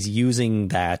 he's using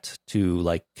that to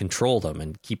like control them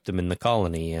and keep them in the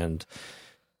colony and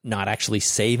not actually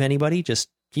save anybody, just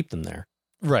keep them there.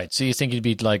 Right. So you think he'd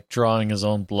be like drawing his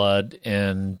own blood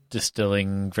and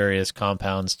distilling various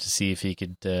compounds to see if he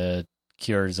could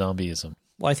cure zombieism.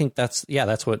 Well, I think that's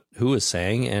what Who is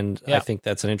saying, and yeah. I think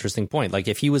that's an interesting point. Like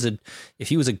if he was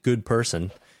a good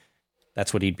person,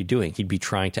 that's what he'd be doing. He'd be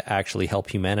trying to actually help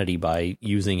humanity by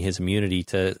using his immunity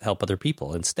to help other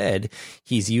people. Instead,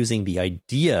 he's using the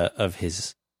idea of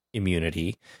his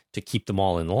immunity to keep them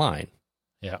all in line.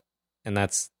 Yeah. And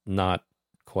that's not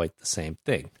quite the same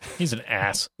thing. He's an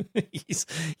ass.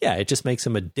 It just makes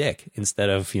him a dick instead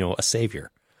of, a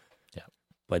savior. Yeah.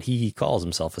 But he calls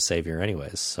himself a savior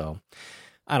anyways, so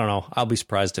I don't know. I'll be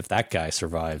surprised if that guy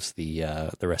survives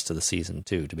the rest of the season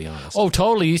too, to be honest. Oh,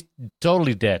 totally. He's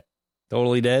totally dead.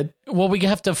 Totally dead? Well, we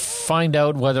have to find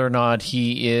out whether or not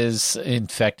he is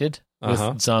infected with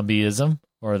zombieism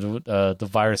or the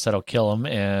virus that'll kill him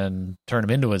and turn him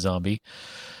into a zombie.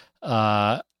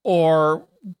 Or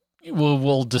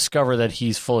we'll discover that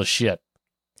he's full of shit.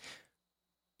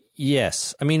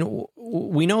 Yes. I mean,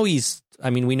 we know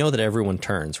that everyone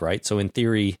turns, right? So in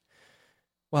theory,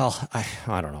 well,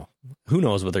 I don't know. Who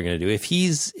knows what they're going to do? If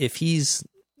he's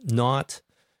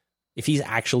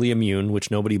actually immune,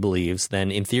 which nobody believes,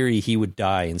 then in theory he would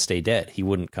die and stay dead. He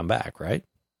wouldn't come back, right?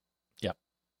 Yep.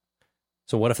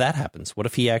 So what if that happens? What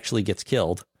if he actually gets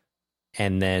killed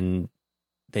and then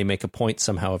they make a point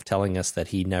somehow of telling us that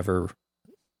he never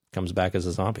comes back as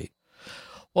a zombie?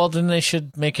 Well, then they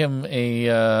should make him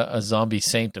a zombie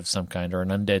saint of some kind, or an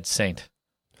undead saint.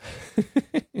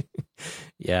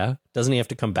 Yeah. Doesn't he have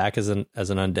to come back as an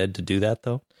undead to do that,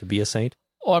 though? To be a saint?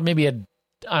 Or maybe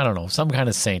I don't know, some kind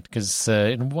of saint. Because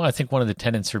I think one of the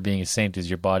tenets for being a saint is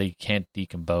your body can't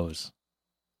decompose.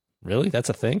 Really? That's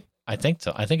a thing? I think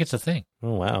so. I think it's a thing.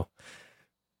 Oh, wow.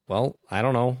 Well, I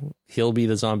don't know. He'll be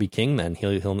the zombie king then.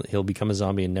 He'll become a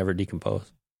zombie and never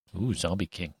decompose. Ooh, zombie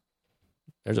king.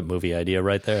 There's a movie idea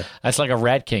right there. That's like a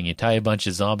rat king. You tie a bunch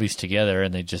of zombies together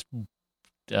and they just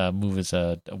move as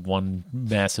one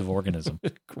massive organism.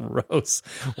 Gross.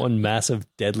 One massive,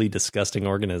 deadly, disgusting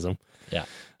organism. Yeah.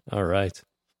 All right.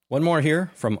 One more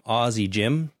here from Aussie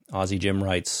Jim. Aussie Jim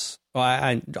writes,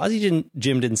 Aussie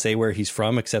Jim didn't say where he's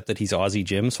from, except that he's Aussie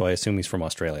Jim, so I assume he's from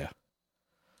Australia.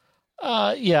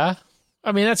 Yeah.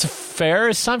 I mean, that's a fair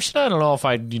assumption. I don't know if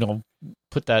I'd,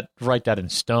 write that in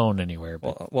stone anywhere.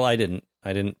 But. Well, I didn't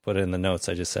put it in the notes.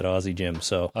 I just said Aussie Jim.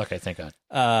 So okay, thank God.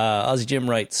 Aussie Jim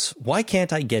writes, why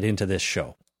can't I get into this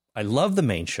show? I love the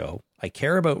main show. I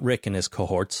care about Rick and his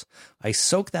cohorts. I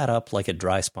soak that up like a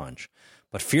dry sponge.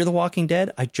 But Fear the Walking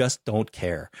Dead, I just don't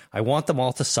care. I want them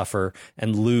all to suffer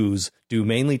and lose due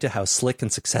mainly to how slick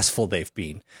and successful they've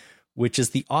been, which is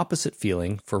the opposite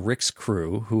feeling for Rick's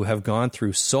crew, who have gone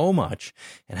through so much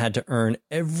and had to earn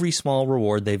every small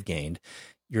reward they've gained.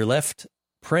 You're left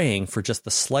praying for just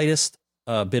the slightest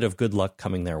bit of good luck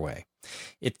coming their way.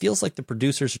 It feels like the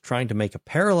producers are trying to make a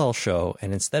parallel show,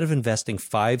 and instead of investing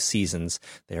 5 seasons,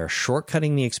 they are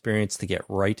shortcutting the experience to get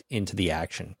right into the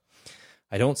action.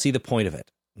 I don't see the point of it.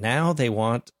 Now they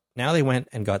went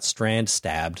and got Strand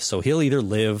stabbed, so he'll either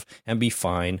live and be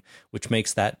fine, which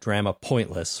makes that drama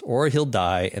pointless, or he'll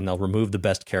die and they'll remove the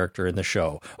best character in the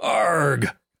show. Arg!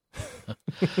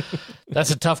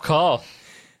 That's a tough call.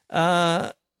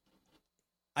 I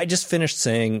just finished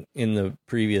saying in the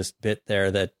previous bit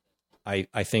there that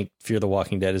I think Fear the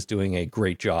Walking Dead is doing a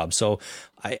great job. So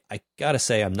I got to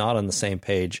say I'm not on the same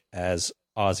page as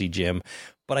Aussie Jim,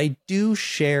 but I do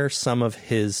share some of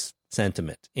his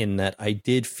sentiment in that I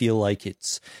did feel like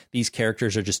these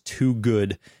characters are just too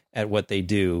good at what they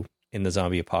do in the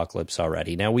zombie apocalypse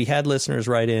already. Now, we had listeners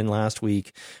write in last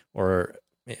week or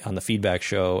on the feedback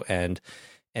show and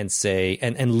say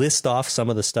and list off some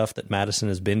of the stuff that Madison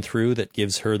has been through that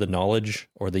gives her the knowledge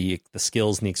or the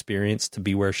skills and the experience to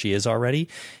be where she is already.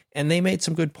 And they made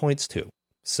some good points too.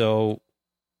 So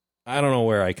I don't know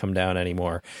where I come down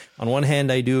anymore. On one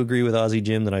hand, I do agree with Aussie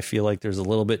Jim that I feel like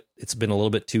it's been a little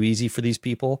bit too easy for these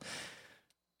people.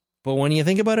 But when you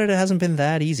think about it, it hasn't been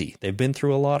that easy. They've been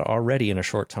through a lot already in a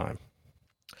short time.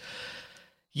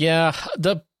 Yeah,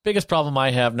 the biggest problem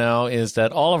I have now is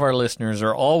that all of our listeners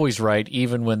are always right,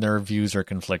 even when their views are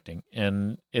conflicting.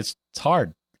 And it's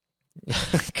hard.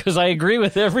 Because I agree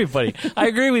with everybody. I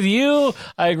agree with you.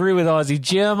 I agree with Aussie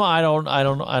Jim. I don't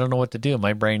know what to do.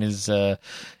 My brain is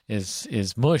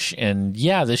mush. And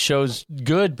yeah, this show's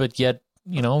good, but yet,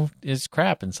 is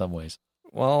crap in some ways.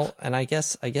 Well, and I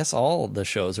guess all the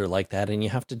shows are like that, and you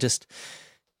have to just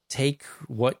take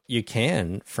what you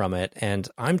can from it. And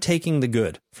I'm taking the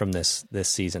good from this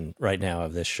season right now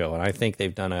of this show, and I think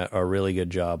they've done a really good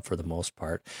job for the most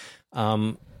part.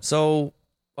 So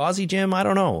Aussie Jim, I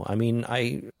don't know. I mean,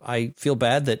 I feel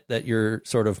bad that you're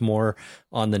sort of more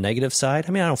on the negative side.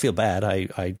 I mean, I don't feel bad.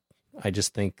 I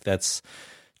just think that's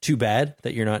too bad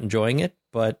that you're not enjoying it,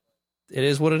 but it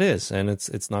is what it is, and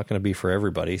it's not going to be for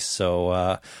everybody.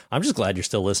 So I'm just glad you're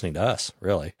still listening to us,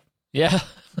 really. Yeah.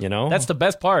 That's the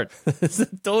best part. It's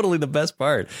totally the best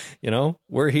part.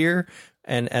 We're here,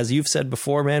 and as you've said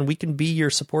before, man, we can be your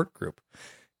support group.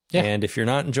 Yeah. And if you're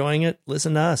not enjoying it,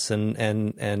 listen to us,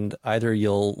 and either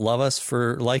you'll love us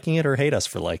for liking it or hate us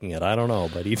for liking it. I don't know,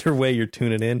 but either way, you're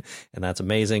tuning in, and that's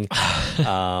amazing. But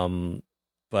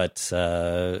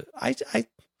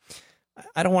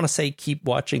I don't want to say keep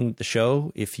watching the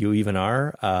show if you even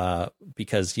are,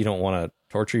 because you don't want to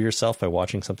torture yourself by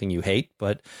watching something you hate.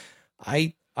 But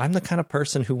I'm the kind of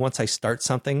person who, once I start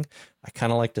something, I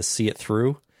kind of like to see it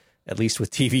through, at least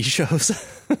with TV shows.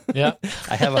 Yeah.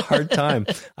 I have a hard time.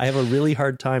 I have a really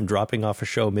hard time dropping off a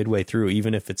show midway through,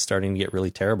 even if it's starting to get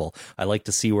really terrible. I like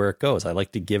to see where it goes. I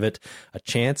like to give it a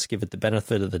chance, give it the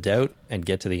benefit of the doubt, and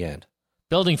get to the end.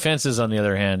 Building fences, on the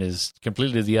other hand, is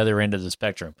completely the other end of the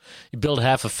spectrum. You build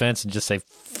half a fence and just say,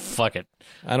 fuck it.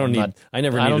 I don't need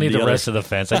the rest of the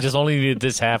fence. I just only needed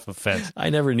this half of fence. I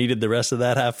never needed the rest of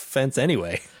that half fence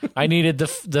anyway. I needed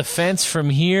the fence from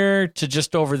here to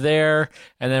just over there.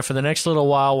 And then for the next little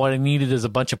while, what I needed is a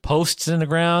bunch of posts in the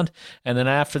ground. And then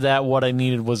after that, what I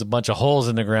needed was a bunch of holes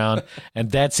in the ground. And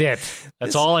that's it.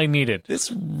 That's all I needed. This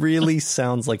really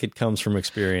sounds like it comes from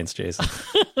experience, Jason.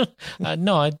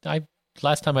 No,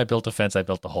 last time I built a fence, I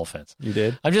built the whole fence. You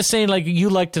did? I'm just saying, like, you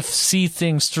like to see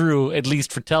things through, at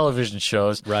least for television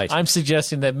shows. Right. I'm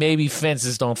suggesting that maybe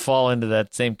fences don't fall into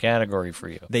that same category for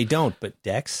you. They don't, but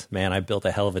decks, man, I built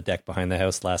a hell of a deck behind the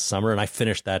house last summer, and I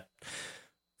finished that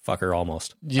fucker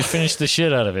almost. You finished the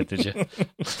shit out of it, did you?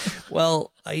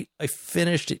 Well, I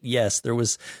finished it, yes. There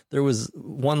was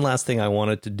one last thing I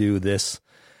wanted to do this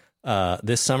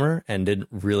summer and didn't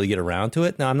really get around to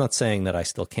it. Now, I'm not saying that I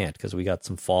still can't, because we got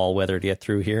some fall weather to get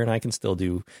through here, and I can still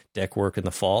do deck work in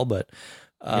the fall, but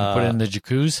you put in the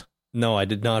jacuzzi? No, I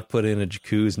did not put in a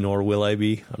jacuzzi, nor will I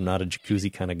be. I'm not a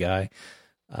jacuzzi kind of guy.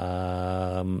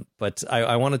 But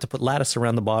I wanted to put lattice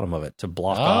around the bottom of it to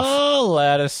block off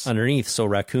lattice underneath, so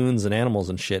raccoons and animals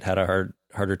and shit had a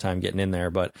harder time getting in there,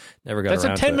 but never got around to it.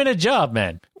 That's a 10-minute job,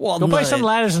 man. Well, go buy some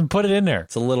lattice and put it in there.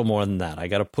 It's a little more than that. I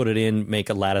got to put it in, make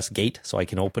a lattice gate so I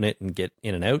can open it and get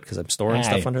in and out, because I'm storing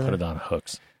stuff under there. Put it on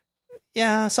hooks.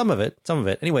 Yeah, some of it.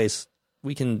 Anyways,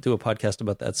 we can do a podcast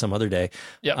about that some other day.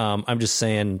 Yeah. I'm just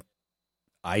saying,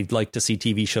 I'd like to see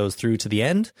TV shows through to the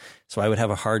end, so I would have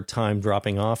a hard time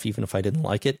dropping off even if I didn't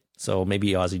like it. So maybe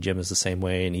Aussie Jim is the same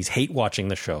way, and he's hate watching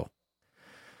the show,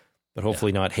 but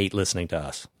hopefully not hate listening to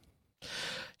us.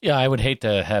 Yeah, I would hate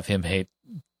to have him hate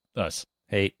us.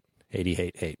 Hate.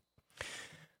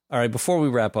 All right, before we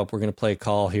wrap up, we're going to play a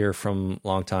call here from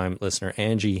longtime listener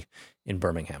Angie in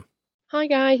Birmingham. Hi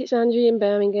guys, it's Angie in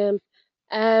Birmingham.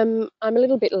 I'm a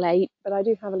little bit late, but I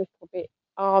do have a little bit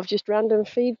of just random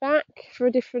feedback for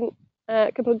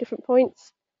a couple of different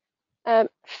points.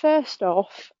 First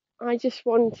off, I just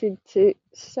wanted to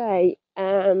say,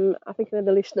 I think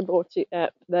another listener brought it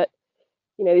up that,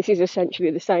 this is essentially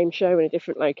the same show in a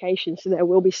different location, so there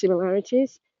will be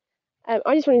similarities.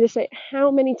 I just wanted to say,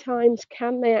 how many times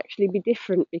can they actually be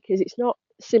different? Because it's not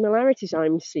similarities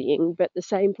I'm seeing, but the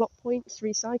same plot points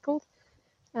recycled.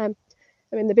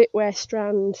 I mean, the bit where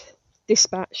Strand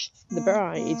dispatched the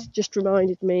bride just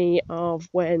reminded me of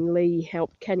when Lee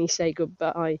helped Kenny say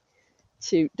goodbye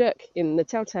to Duck in the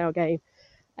Telltale game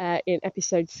in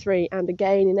episode 3, and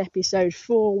again in episode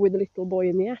 4 with the little boy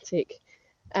in the attic.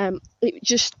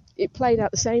 It played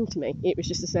out the same to me. It was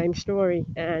just the same story,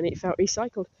 and it felt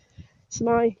recycled. So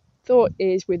my thought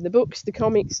is, with the books, the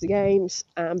comics, the games,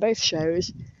 and both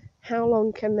shows, how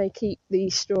long can they keep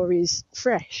these stories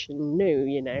fresh and new?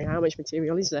 You know, how much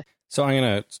material is there? So I'm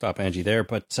going to stop Angie there,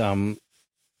 but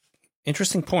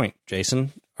interesting point,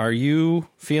 Jason. Are you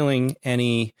feeling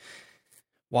any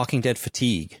Walking Dead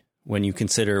fatigue when you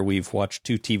consider we've watched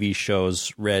 2 TV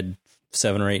shows, read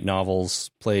 7 or 8 novels,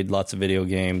 played lots of video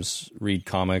games, read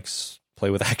comics, play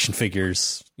with action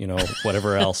figures, you know,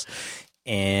 whatever else.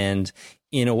 And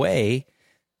in a way,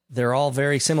 they're all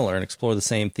very similar and explore the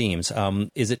same themes.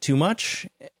 Is it too much?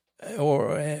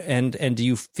 And do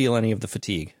you feel any of the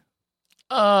fatigue?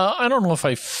 I don't know if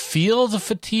I feel the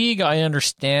fatigue. I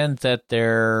understand that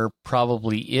there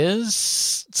probably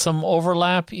is some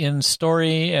overlap in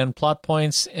story and plot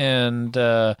points, and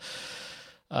it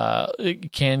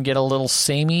can get a little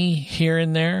samey here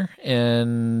and there.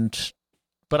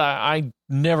 But I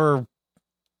never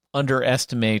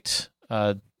underestimate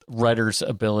writers'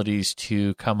 abilities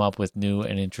to come up with new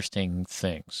and interesting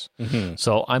things. Mm-hmm.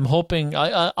 So I'm hoping,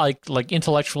 I like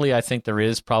intellectually, I think there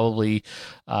is probably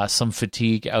some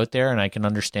fatigue out there, and I can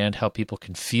understand how people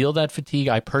can feel that fatigue.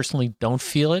 I personally don't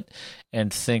feel it,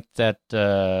 and think that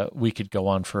we could go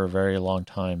on for a very long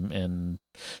time and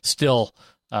still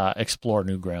explore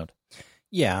new ground.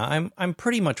 Yeah, I'm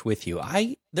pretty much with you.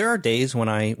 There are days when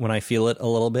I feel it a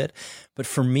little bit, but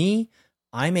for me,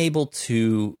 I'm able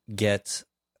to get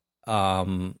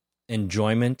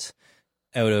enjoyment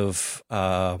out of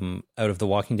the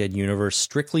Walking Dead universe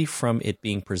strictly from it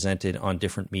being presented on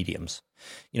different mediums.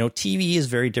 You know, TV is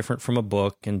very different from a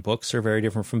book, and books are very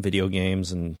different from video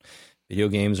games, and video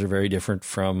games are very different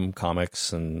from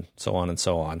comics, and so on and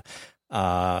so on.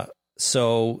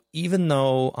 So even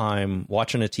though I'm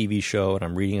watching a TV show and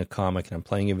I'm reading a comic and I'm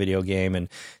playing a video game, and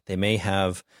they may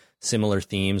have similar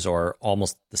themes or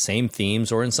almost the same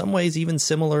themes, or in some ways even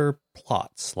similar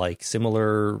plots, like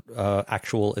similar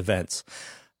actual events,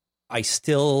 I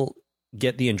still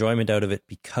get the enjoyment out of it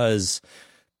because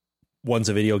one's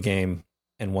a video game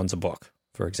and one's a book,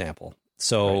 for example.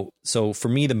 So for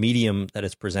me, the medium that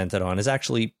it's presented on is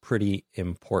actually pretty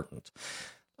important.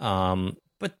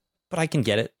 But I can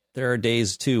get it. There are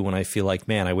days too when I feel like,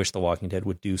 man, I wish The Walking Dead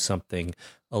would do something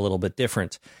a little bit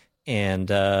different.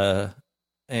 And I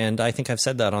think I've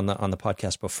said that on the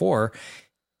podcast before.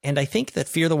 And I think that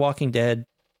Fear the Walking Dead,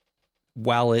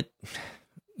 while it,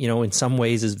 you know, in some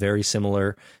ways is very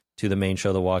similar to the main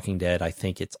show, The Walking Dead, I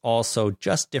think it's also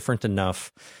just different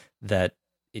enough that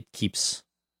it keeps,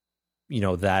 you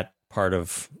know, that part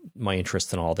of my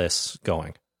interest in all this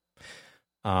going.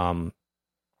 And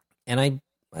I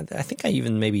think I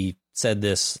even maybe said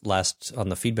this last on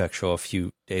the feedback show a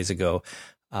few days ago,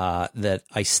 that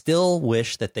I still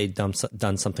wish that they'd done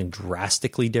something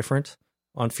drastically different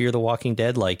on Fear the Walking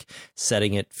Dead, like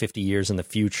setting it 50 years in the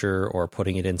future or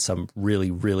putting it in some really,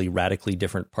 really radically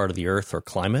different part of the earth or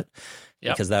climate,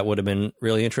 because that would have been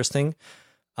really interesting.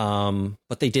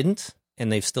 But they didn't,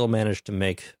 and they've still managed to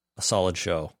make a solid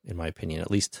show, in my opinion,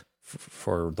 at least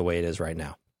for the way it is right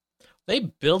now. They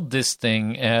build this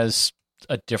thing as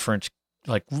a different,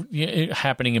 like,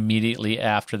 happening immediately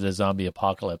after the zombie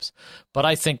apocalypse. But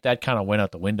I think that kind of went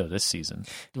out the window this season.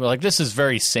 We're like, this is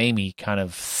very samey kind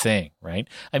of thing, right?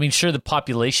 I mean, sure, the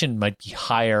population might be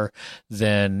higher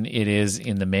than it is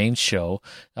in the main show,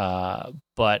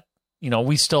 but, you know,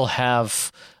 we still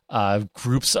have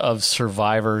groups of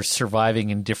survivors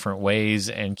surviving in different ways,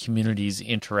 and communities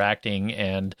interacting,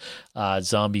 and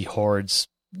zombie hordes,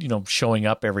 you know, showing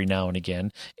up every now and again.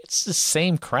 It's the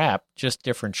same crap, just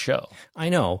different show. I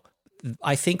know.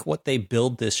 I think what they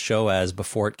build this show as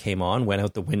before it came on went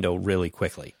out the window really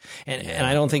quickly. And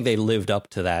I don't think they lived up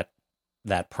to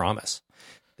that promise.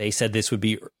 They said this would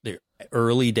be the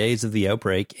early days of the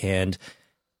outbreak, and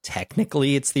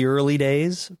technically it's the early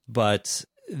days, but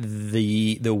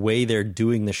the way they're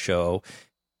doing the show,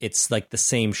 it's like the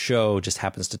same show, just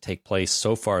happens to take place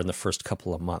so far in the first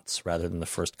couple of months rather than the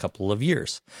first couple of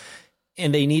years.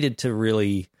 And they needed to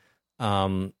really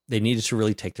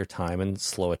take their time and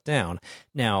slow it down.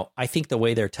 Now, I think the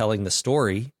way they're telling the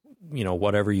story, you know,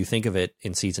 whatever you think of it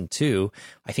in season 2,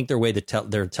 I think their way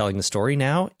they're telling the story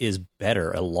now is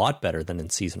better, a lot better than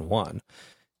in season 1.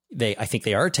 I think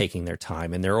they are taking their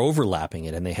time, and they're overlapping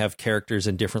it, and they have characters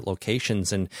in different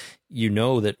locations, and you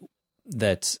know that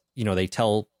they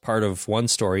tell part of one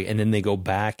story and then they go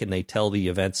back and they tell the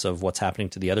events of what's happening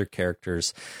to the other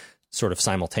characters sort of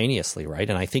simultaneously, right?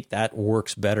 And I think that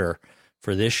works better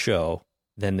for this show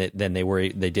than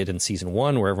they did in season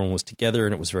 1, where everyone was together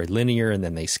and it was very linear, and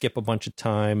then they skip a bunch of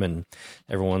time and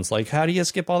everyone's like, how do you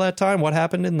skip all that time? What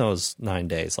happened in those 9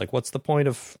 days? Like, what's the point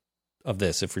of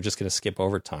this if we're just going to skip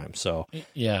over time? So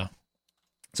yeah.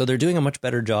 So they're doing a much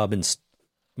better job, in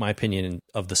my opinion,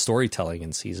 of the storytelling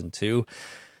in season 2.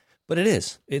 But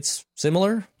it's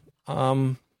similar,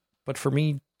 but for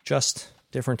me, just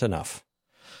different enough.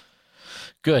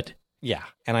 Good. Yeah.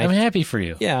 And I'm happy for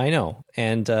you. Yeah, I know.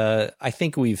 And I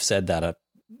think we've said that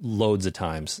loads of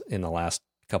times in the last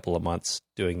couple of months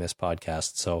doing this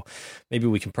podcast. So maybe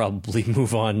we can probably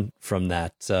move on from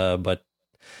that. But,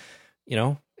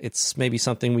 it's maybe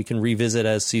something we can revisit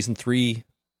as season 3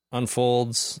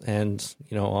 unfolds and,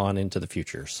 on into the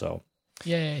future. So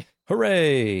yay.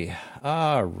 Hooray.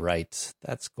 All right.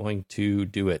 That's going to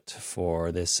do it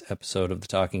for this episode of The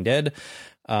Talking Dead.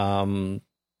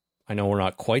 I know we're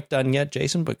not quite done yet,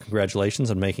 Jason, but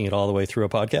congratulations on making it all the way through a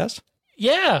podcast.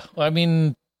 Yeah. I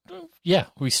mean, yeah,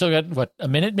 we still got, a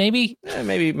minute maybe?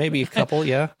 Maybe a couple,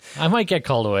 yeah. I might get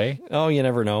called away. Oh, you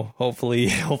never know.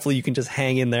 Hopefully you can just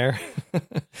hang in there.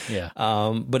 Yeah.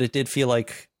 But it did feel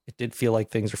like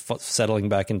things are settling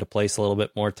back into place a little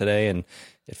bit more today, and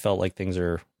it felt like things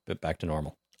are a bit back to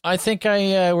normal. I think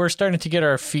we're starting to get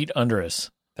our feet under us.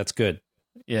 That's good.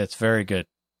 Yeah, it's very good.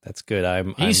 That's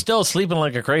good. He's still sleeping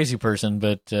like a crazy person,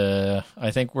 but I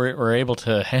think we're able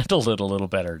to handle it a little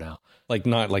better now. Like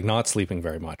not sleeping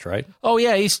very much, right? Oh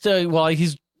yeah, he's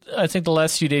I think the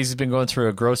last few days he's been going through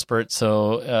a growth spurt,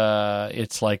 so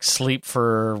it's like sleep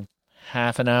for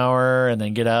half an hour and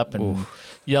then get up and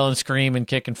yell and scream and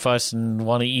kick and fuss and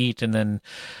want to eat, and then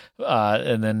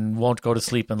won't go to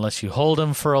sleep unless you hold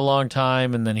him for a long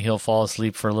time, and then he'll fall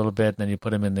asleep for a little bit, and then you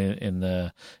put him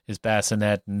in his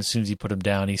bassinet, and as soon as you put him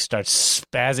down, he starts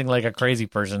spazzing like a crazy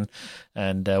person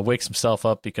and wakes himself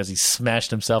up because he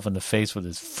smashed himself in the face with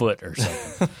his foot or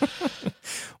something.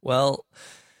 Well,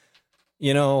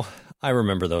 I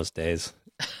remember those days.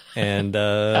 And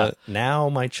now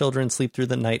my children sleep through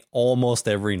the night almost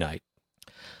every night.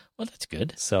 Well, that's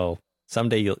good. So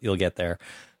someday you'll get there.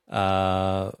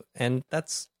 And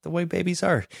that's the way babies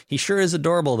are. He sure is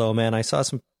adorable, though, man. I saw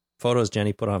some photos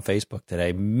Jenny put on Facebook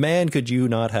today. Man, could you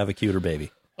not have a cuter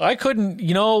baby? I couldn't.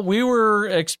 We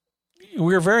were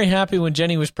very happy when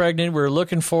Jenny was pregnant. We were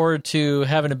looking forward to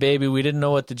having a baby. We didn't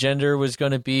know what the gender was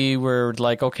going to be. We're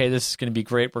like, okay, this is going to be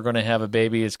great. We're going to have a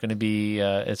baby. It's going to be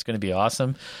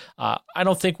awesome. I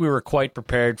don't think we were quite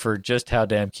prepared for just how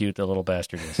damn cute the little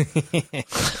bastard is.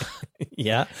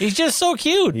 Yeah, he's just so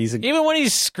cute. Even when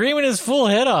he's screaming his full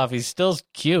head off, he's still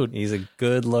cute. He's a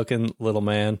good-looking little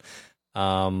man.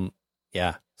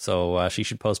 Yeah. So she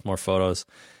should post more photos.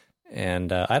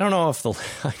 And I don't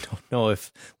know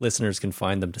if listeners can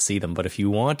find them to see them, but if you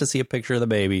want to see a picture of the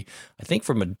baby, I think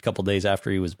from a couple days after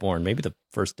he was born, maybe the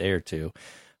first day or two,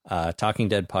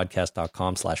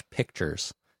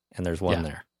 talkingdeadpodcast.com/pictures, and there's one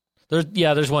there.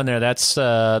 There's one there. That's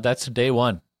day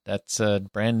one. That's a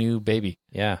brand new baby.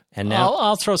 Yeah, and now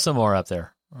I'll throw some more up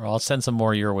there, or I'll send some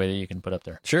more your way that you can put up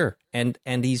there. Sure, and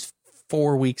he's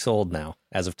 4 weeks old now,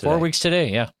 as of today. 4 weeks today,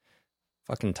 yeah.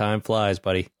 Fucking time flies,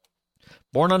 buddy.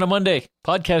 Born on a Monday,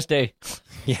 podcast day.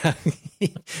 Yeah,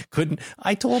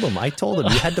 I told him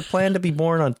you had to plan to be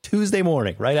born on Tuesday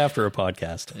morning, right after a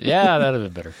podcast. Yeah, that'd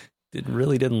have been better.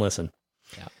 Didn't listen.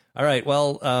 Yeah. All right.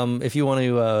 Well, if you want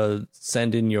to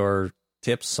send in your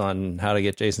tips on how to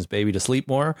get Jason's baby to sleep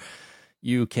more,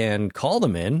 you can call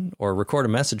them in or record a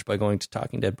message by going to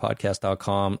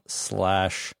talkingdeadpodcast.com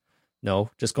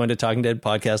just going to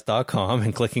talkingdeadpodcast.com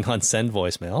and clicking on send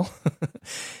voicemail.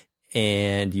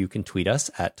 And you can tweet us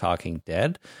at Talking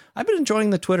Dead. I've been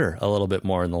enjoying the Twitter a little bit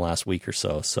more in the last week or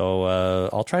so, so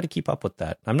I'll try to keep up with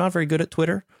that. I'm not very good at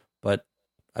Twitter, but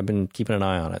I've been keeping an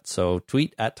eye on it. So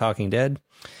tweet at Talking Dead.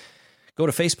 Go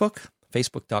to Facebook,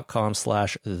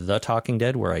 facebook.com/The Talking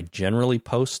Dead, where I generally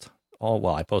post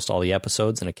I post all the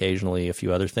episodes and occasionally a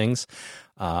few other things.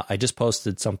 I just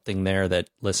posted something there that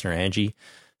listener Angie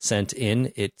sent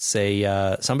in. It's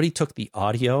somebody took the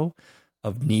audio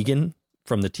of Negan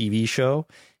from the TV show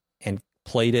and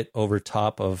played it over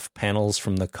top of panels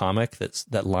from the comic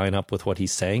that line up with what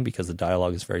he's saying, because the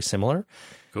dialogue is very similar.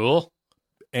 Cool.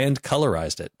 And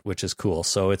colorized it, which is cool.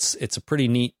 So it's a pretty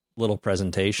neat little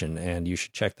presentation, and you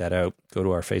should check that out. Go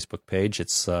to our Facebook page.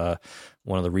 It's one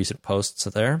of the recent posts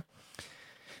there.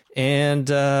 And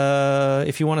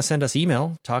if you want to send us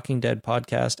email,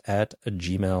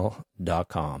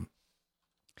 talkingdeadpodcast@gmail.com.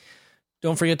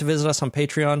 Don't forget to visit us on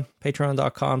Patreon,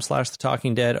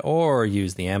 patreon.com/thetalkingdead, or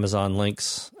use the Amazon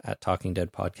links at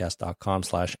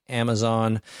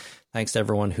talkingdeadpodcast.com/Amazon. Thanks to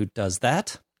everyone who does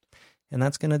that. And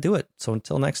that's going to do it. So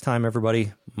until next time,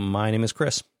 everybody, my name is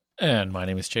Chris. And my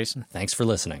name is Jason. Thanks for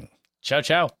listening. Ciao,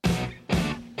 ciao.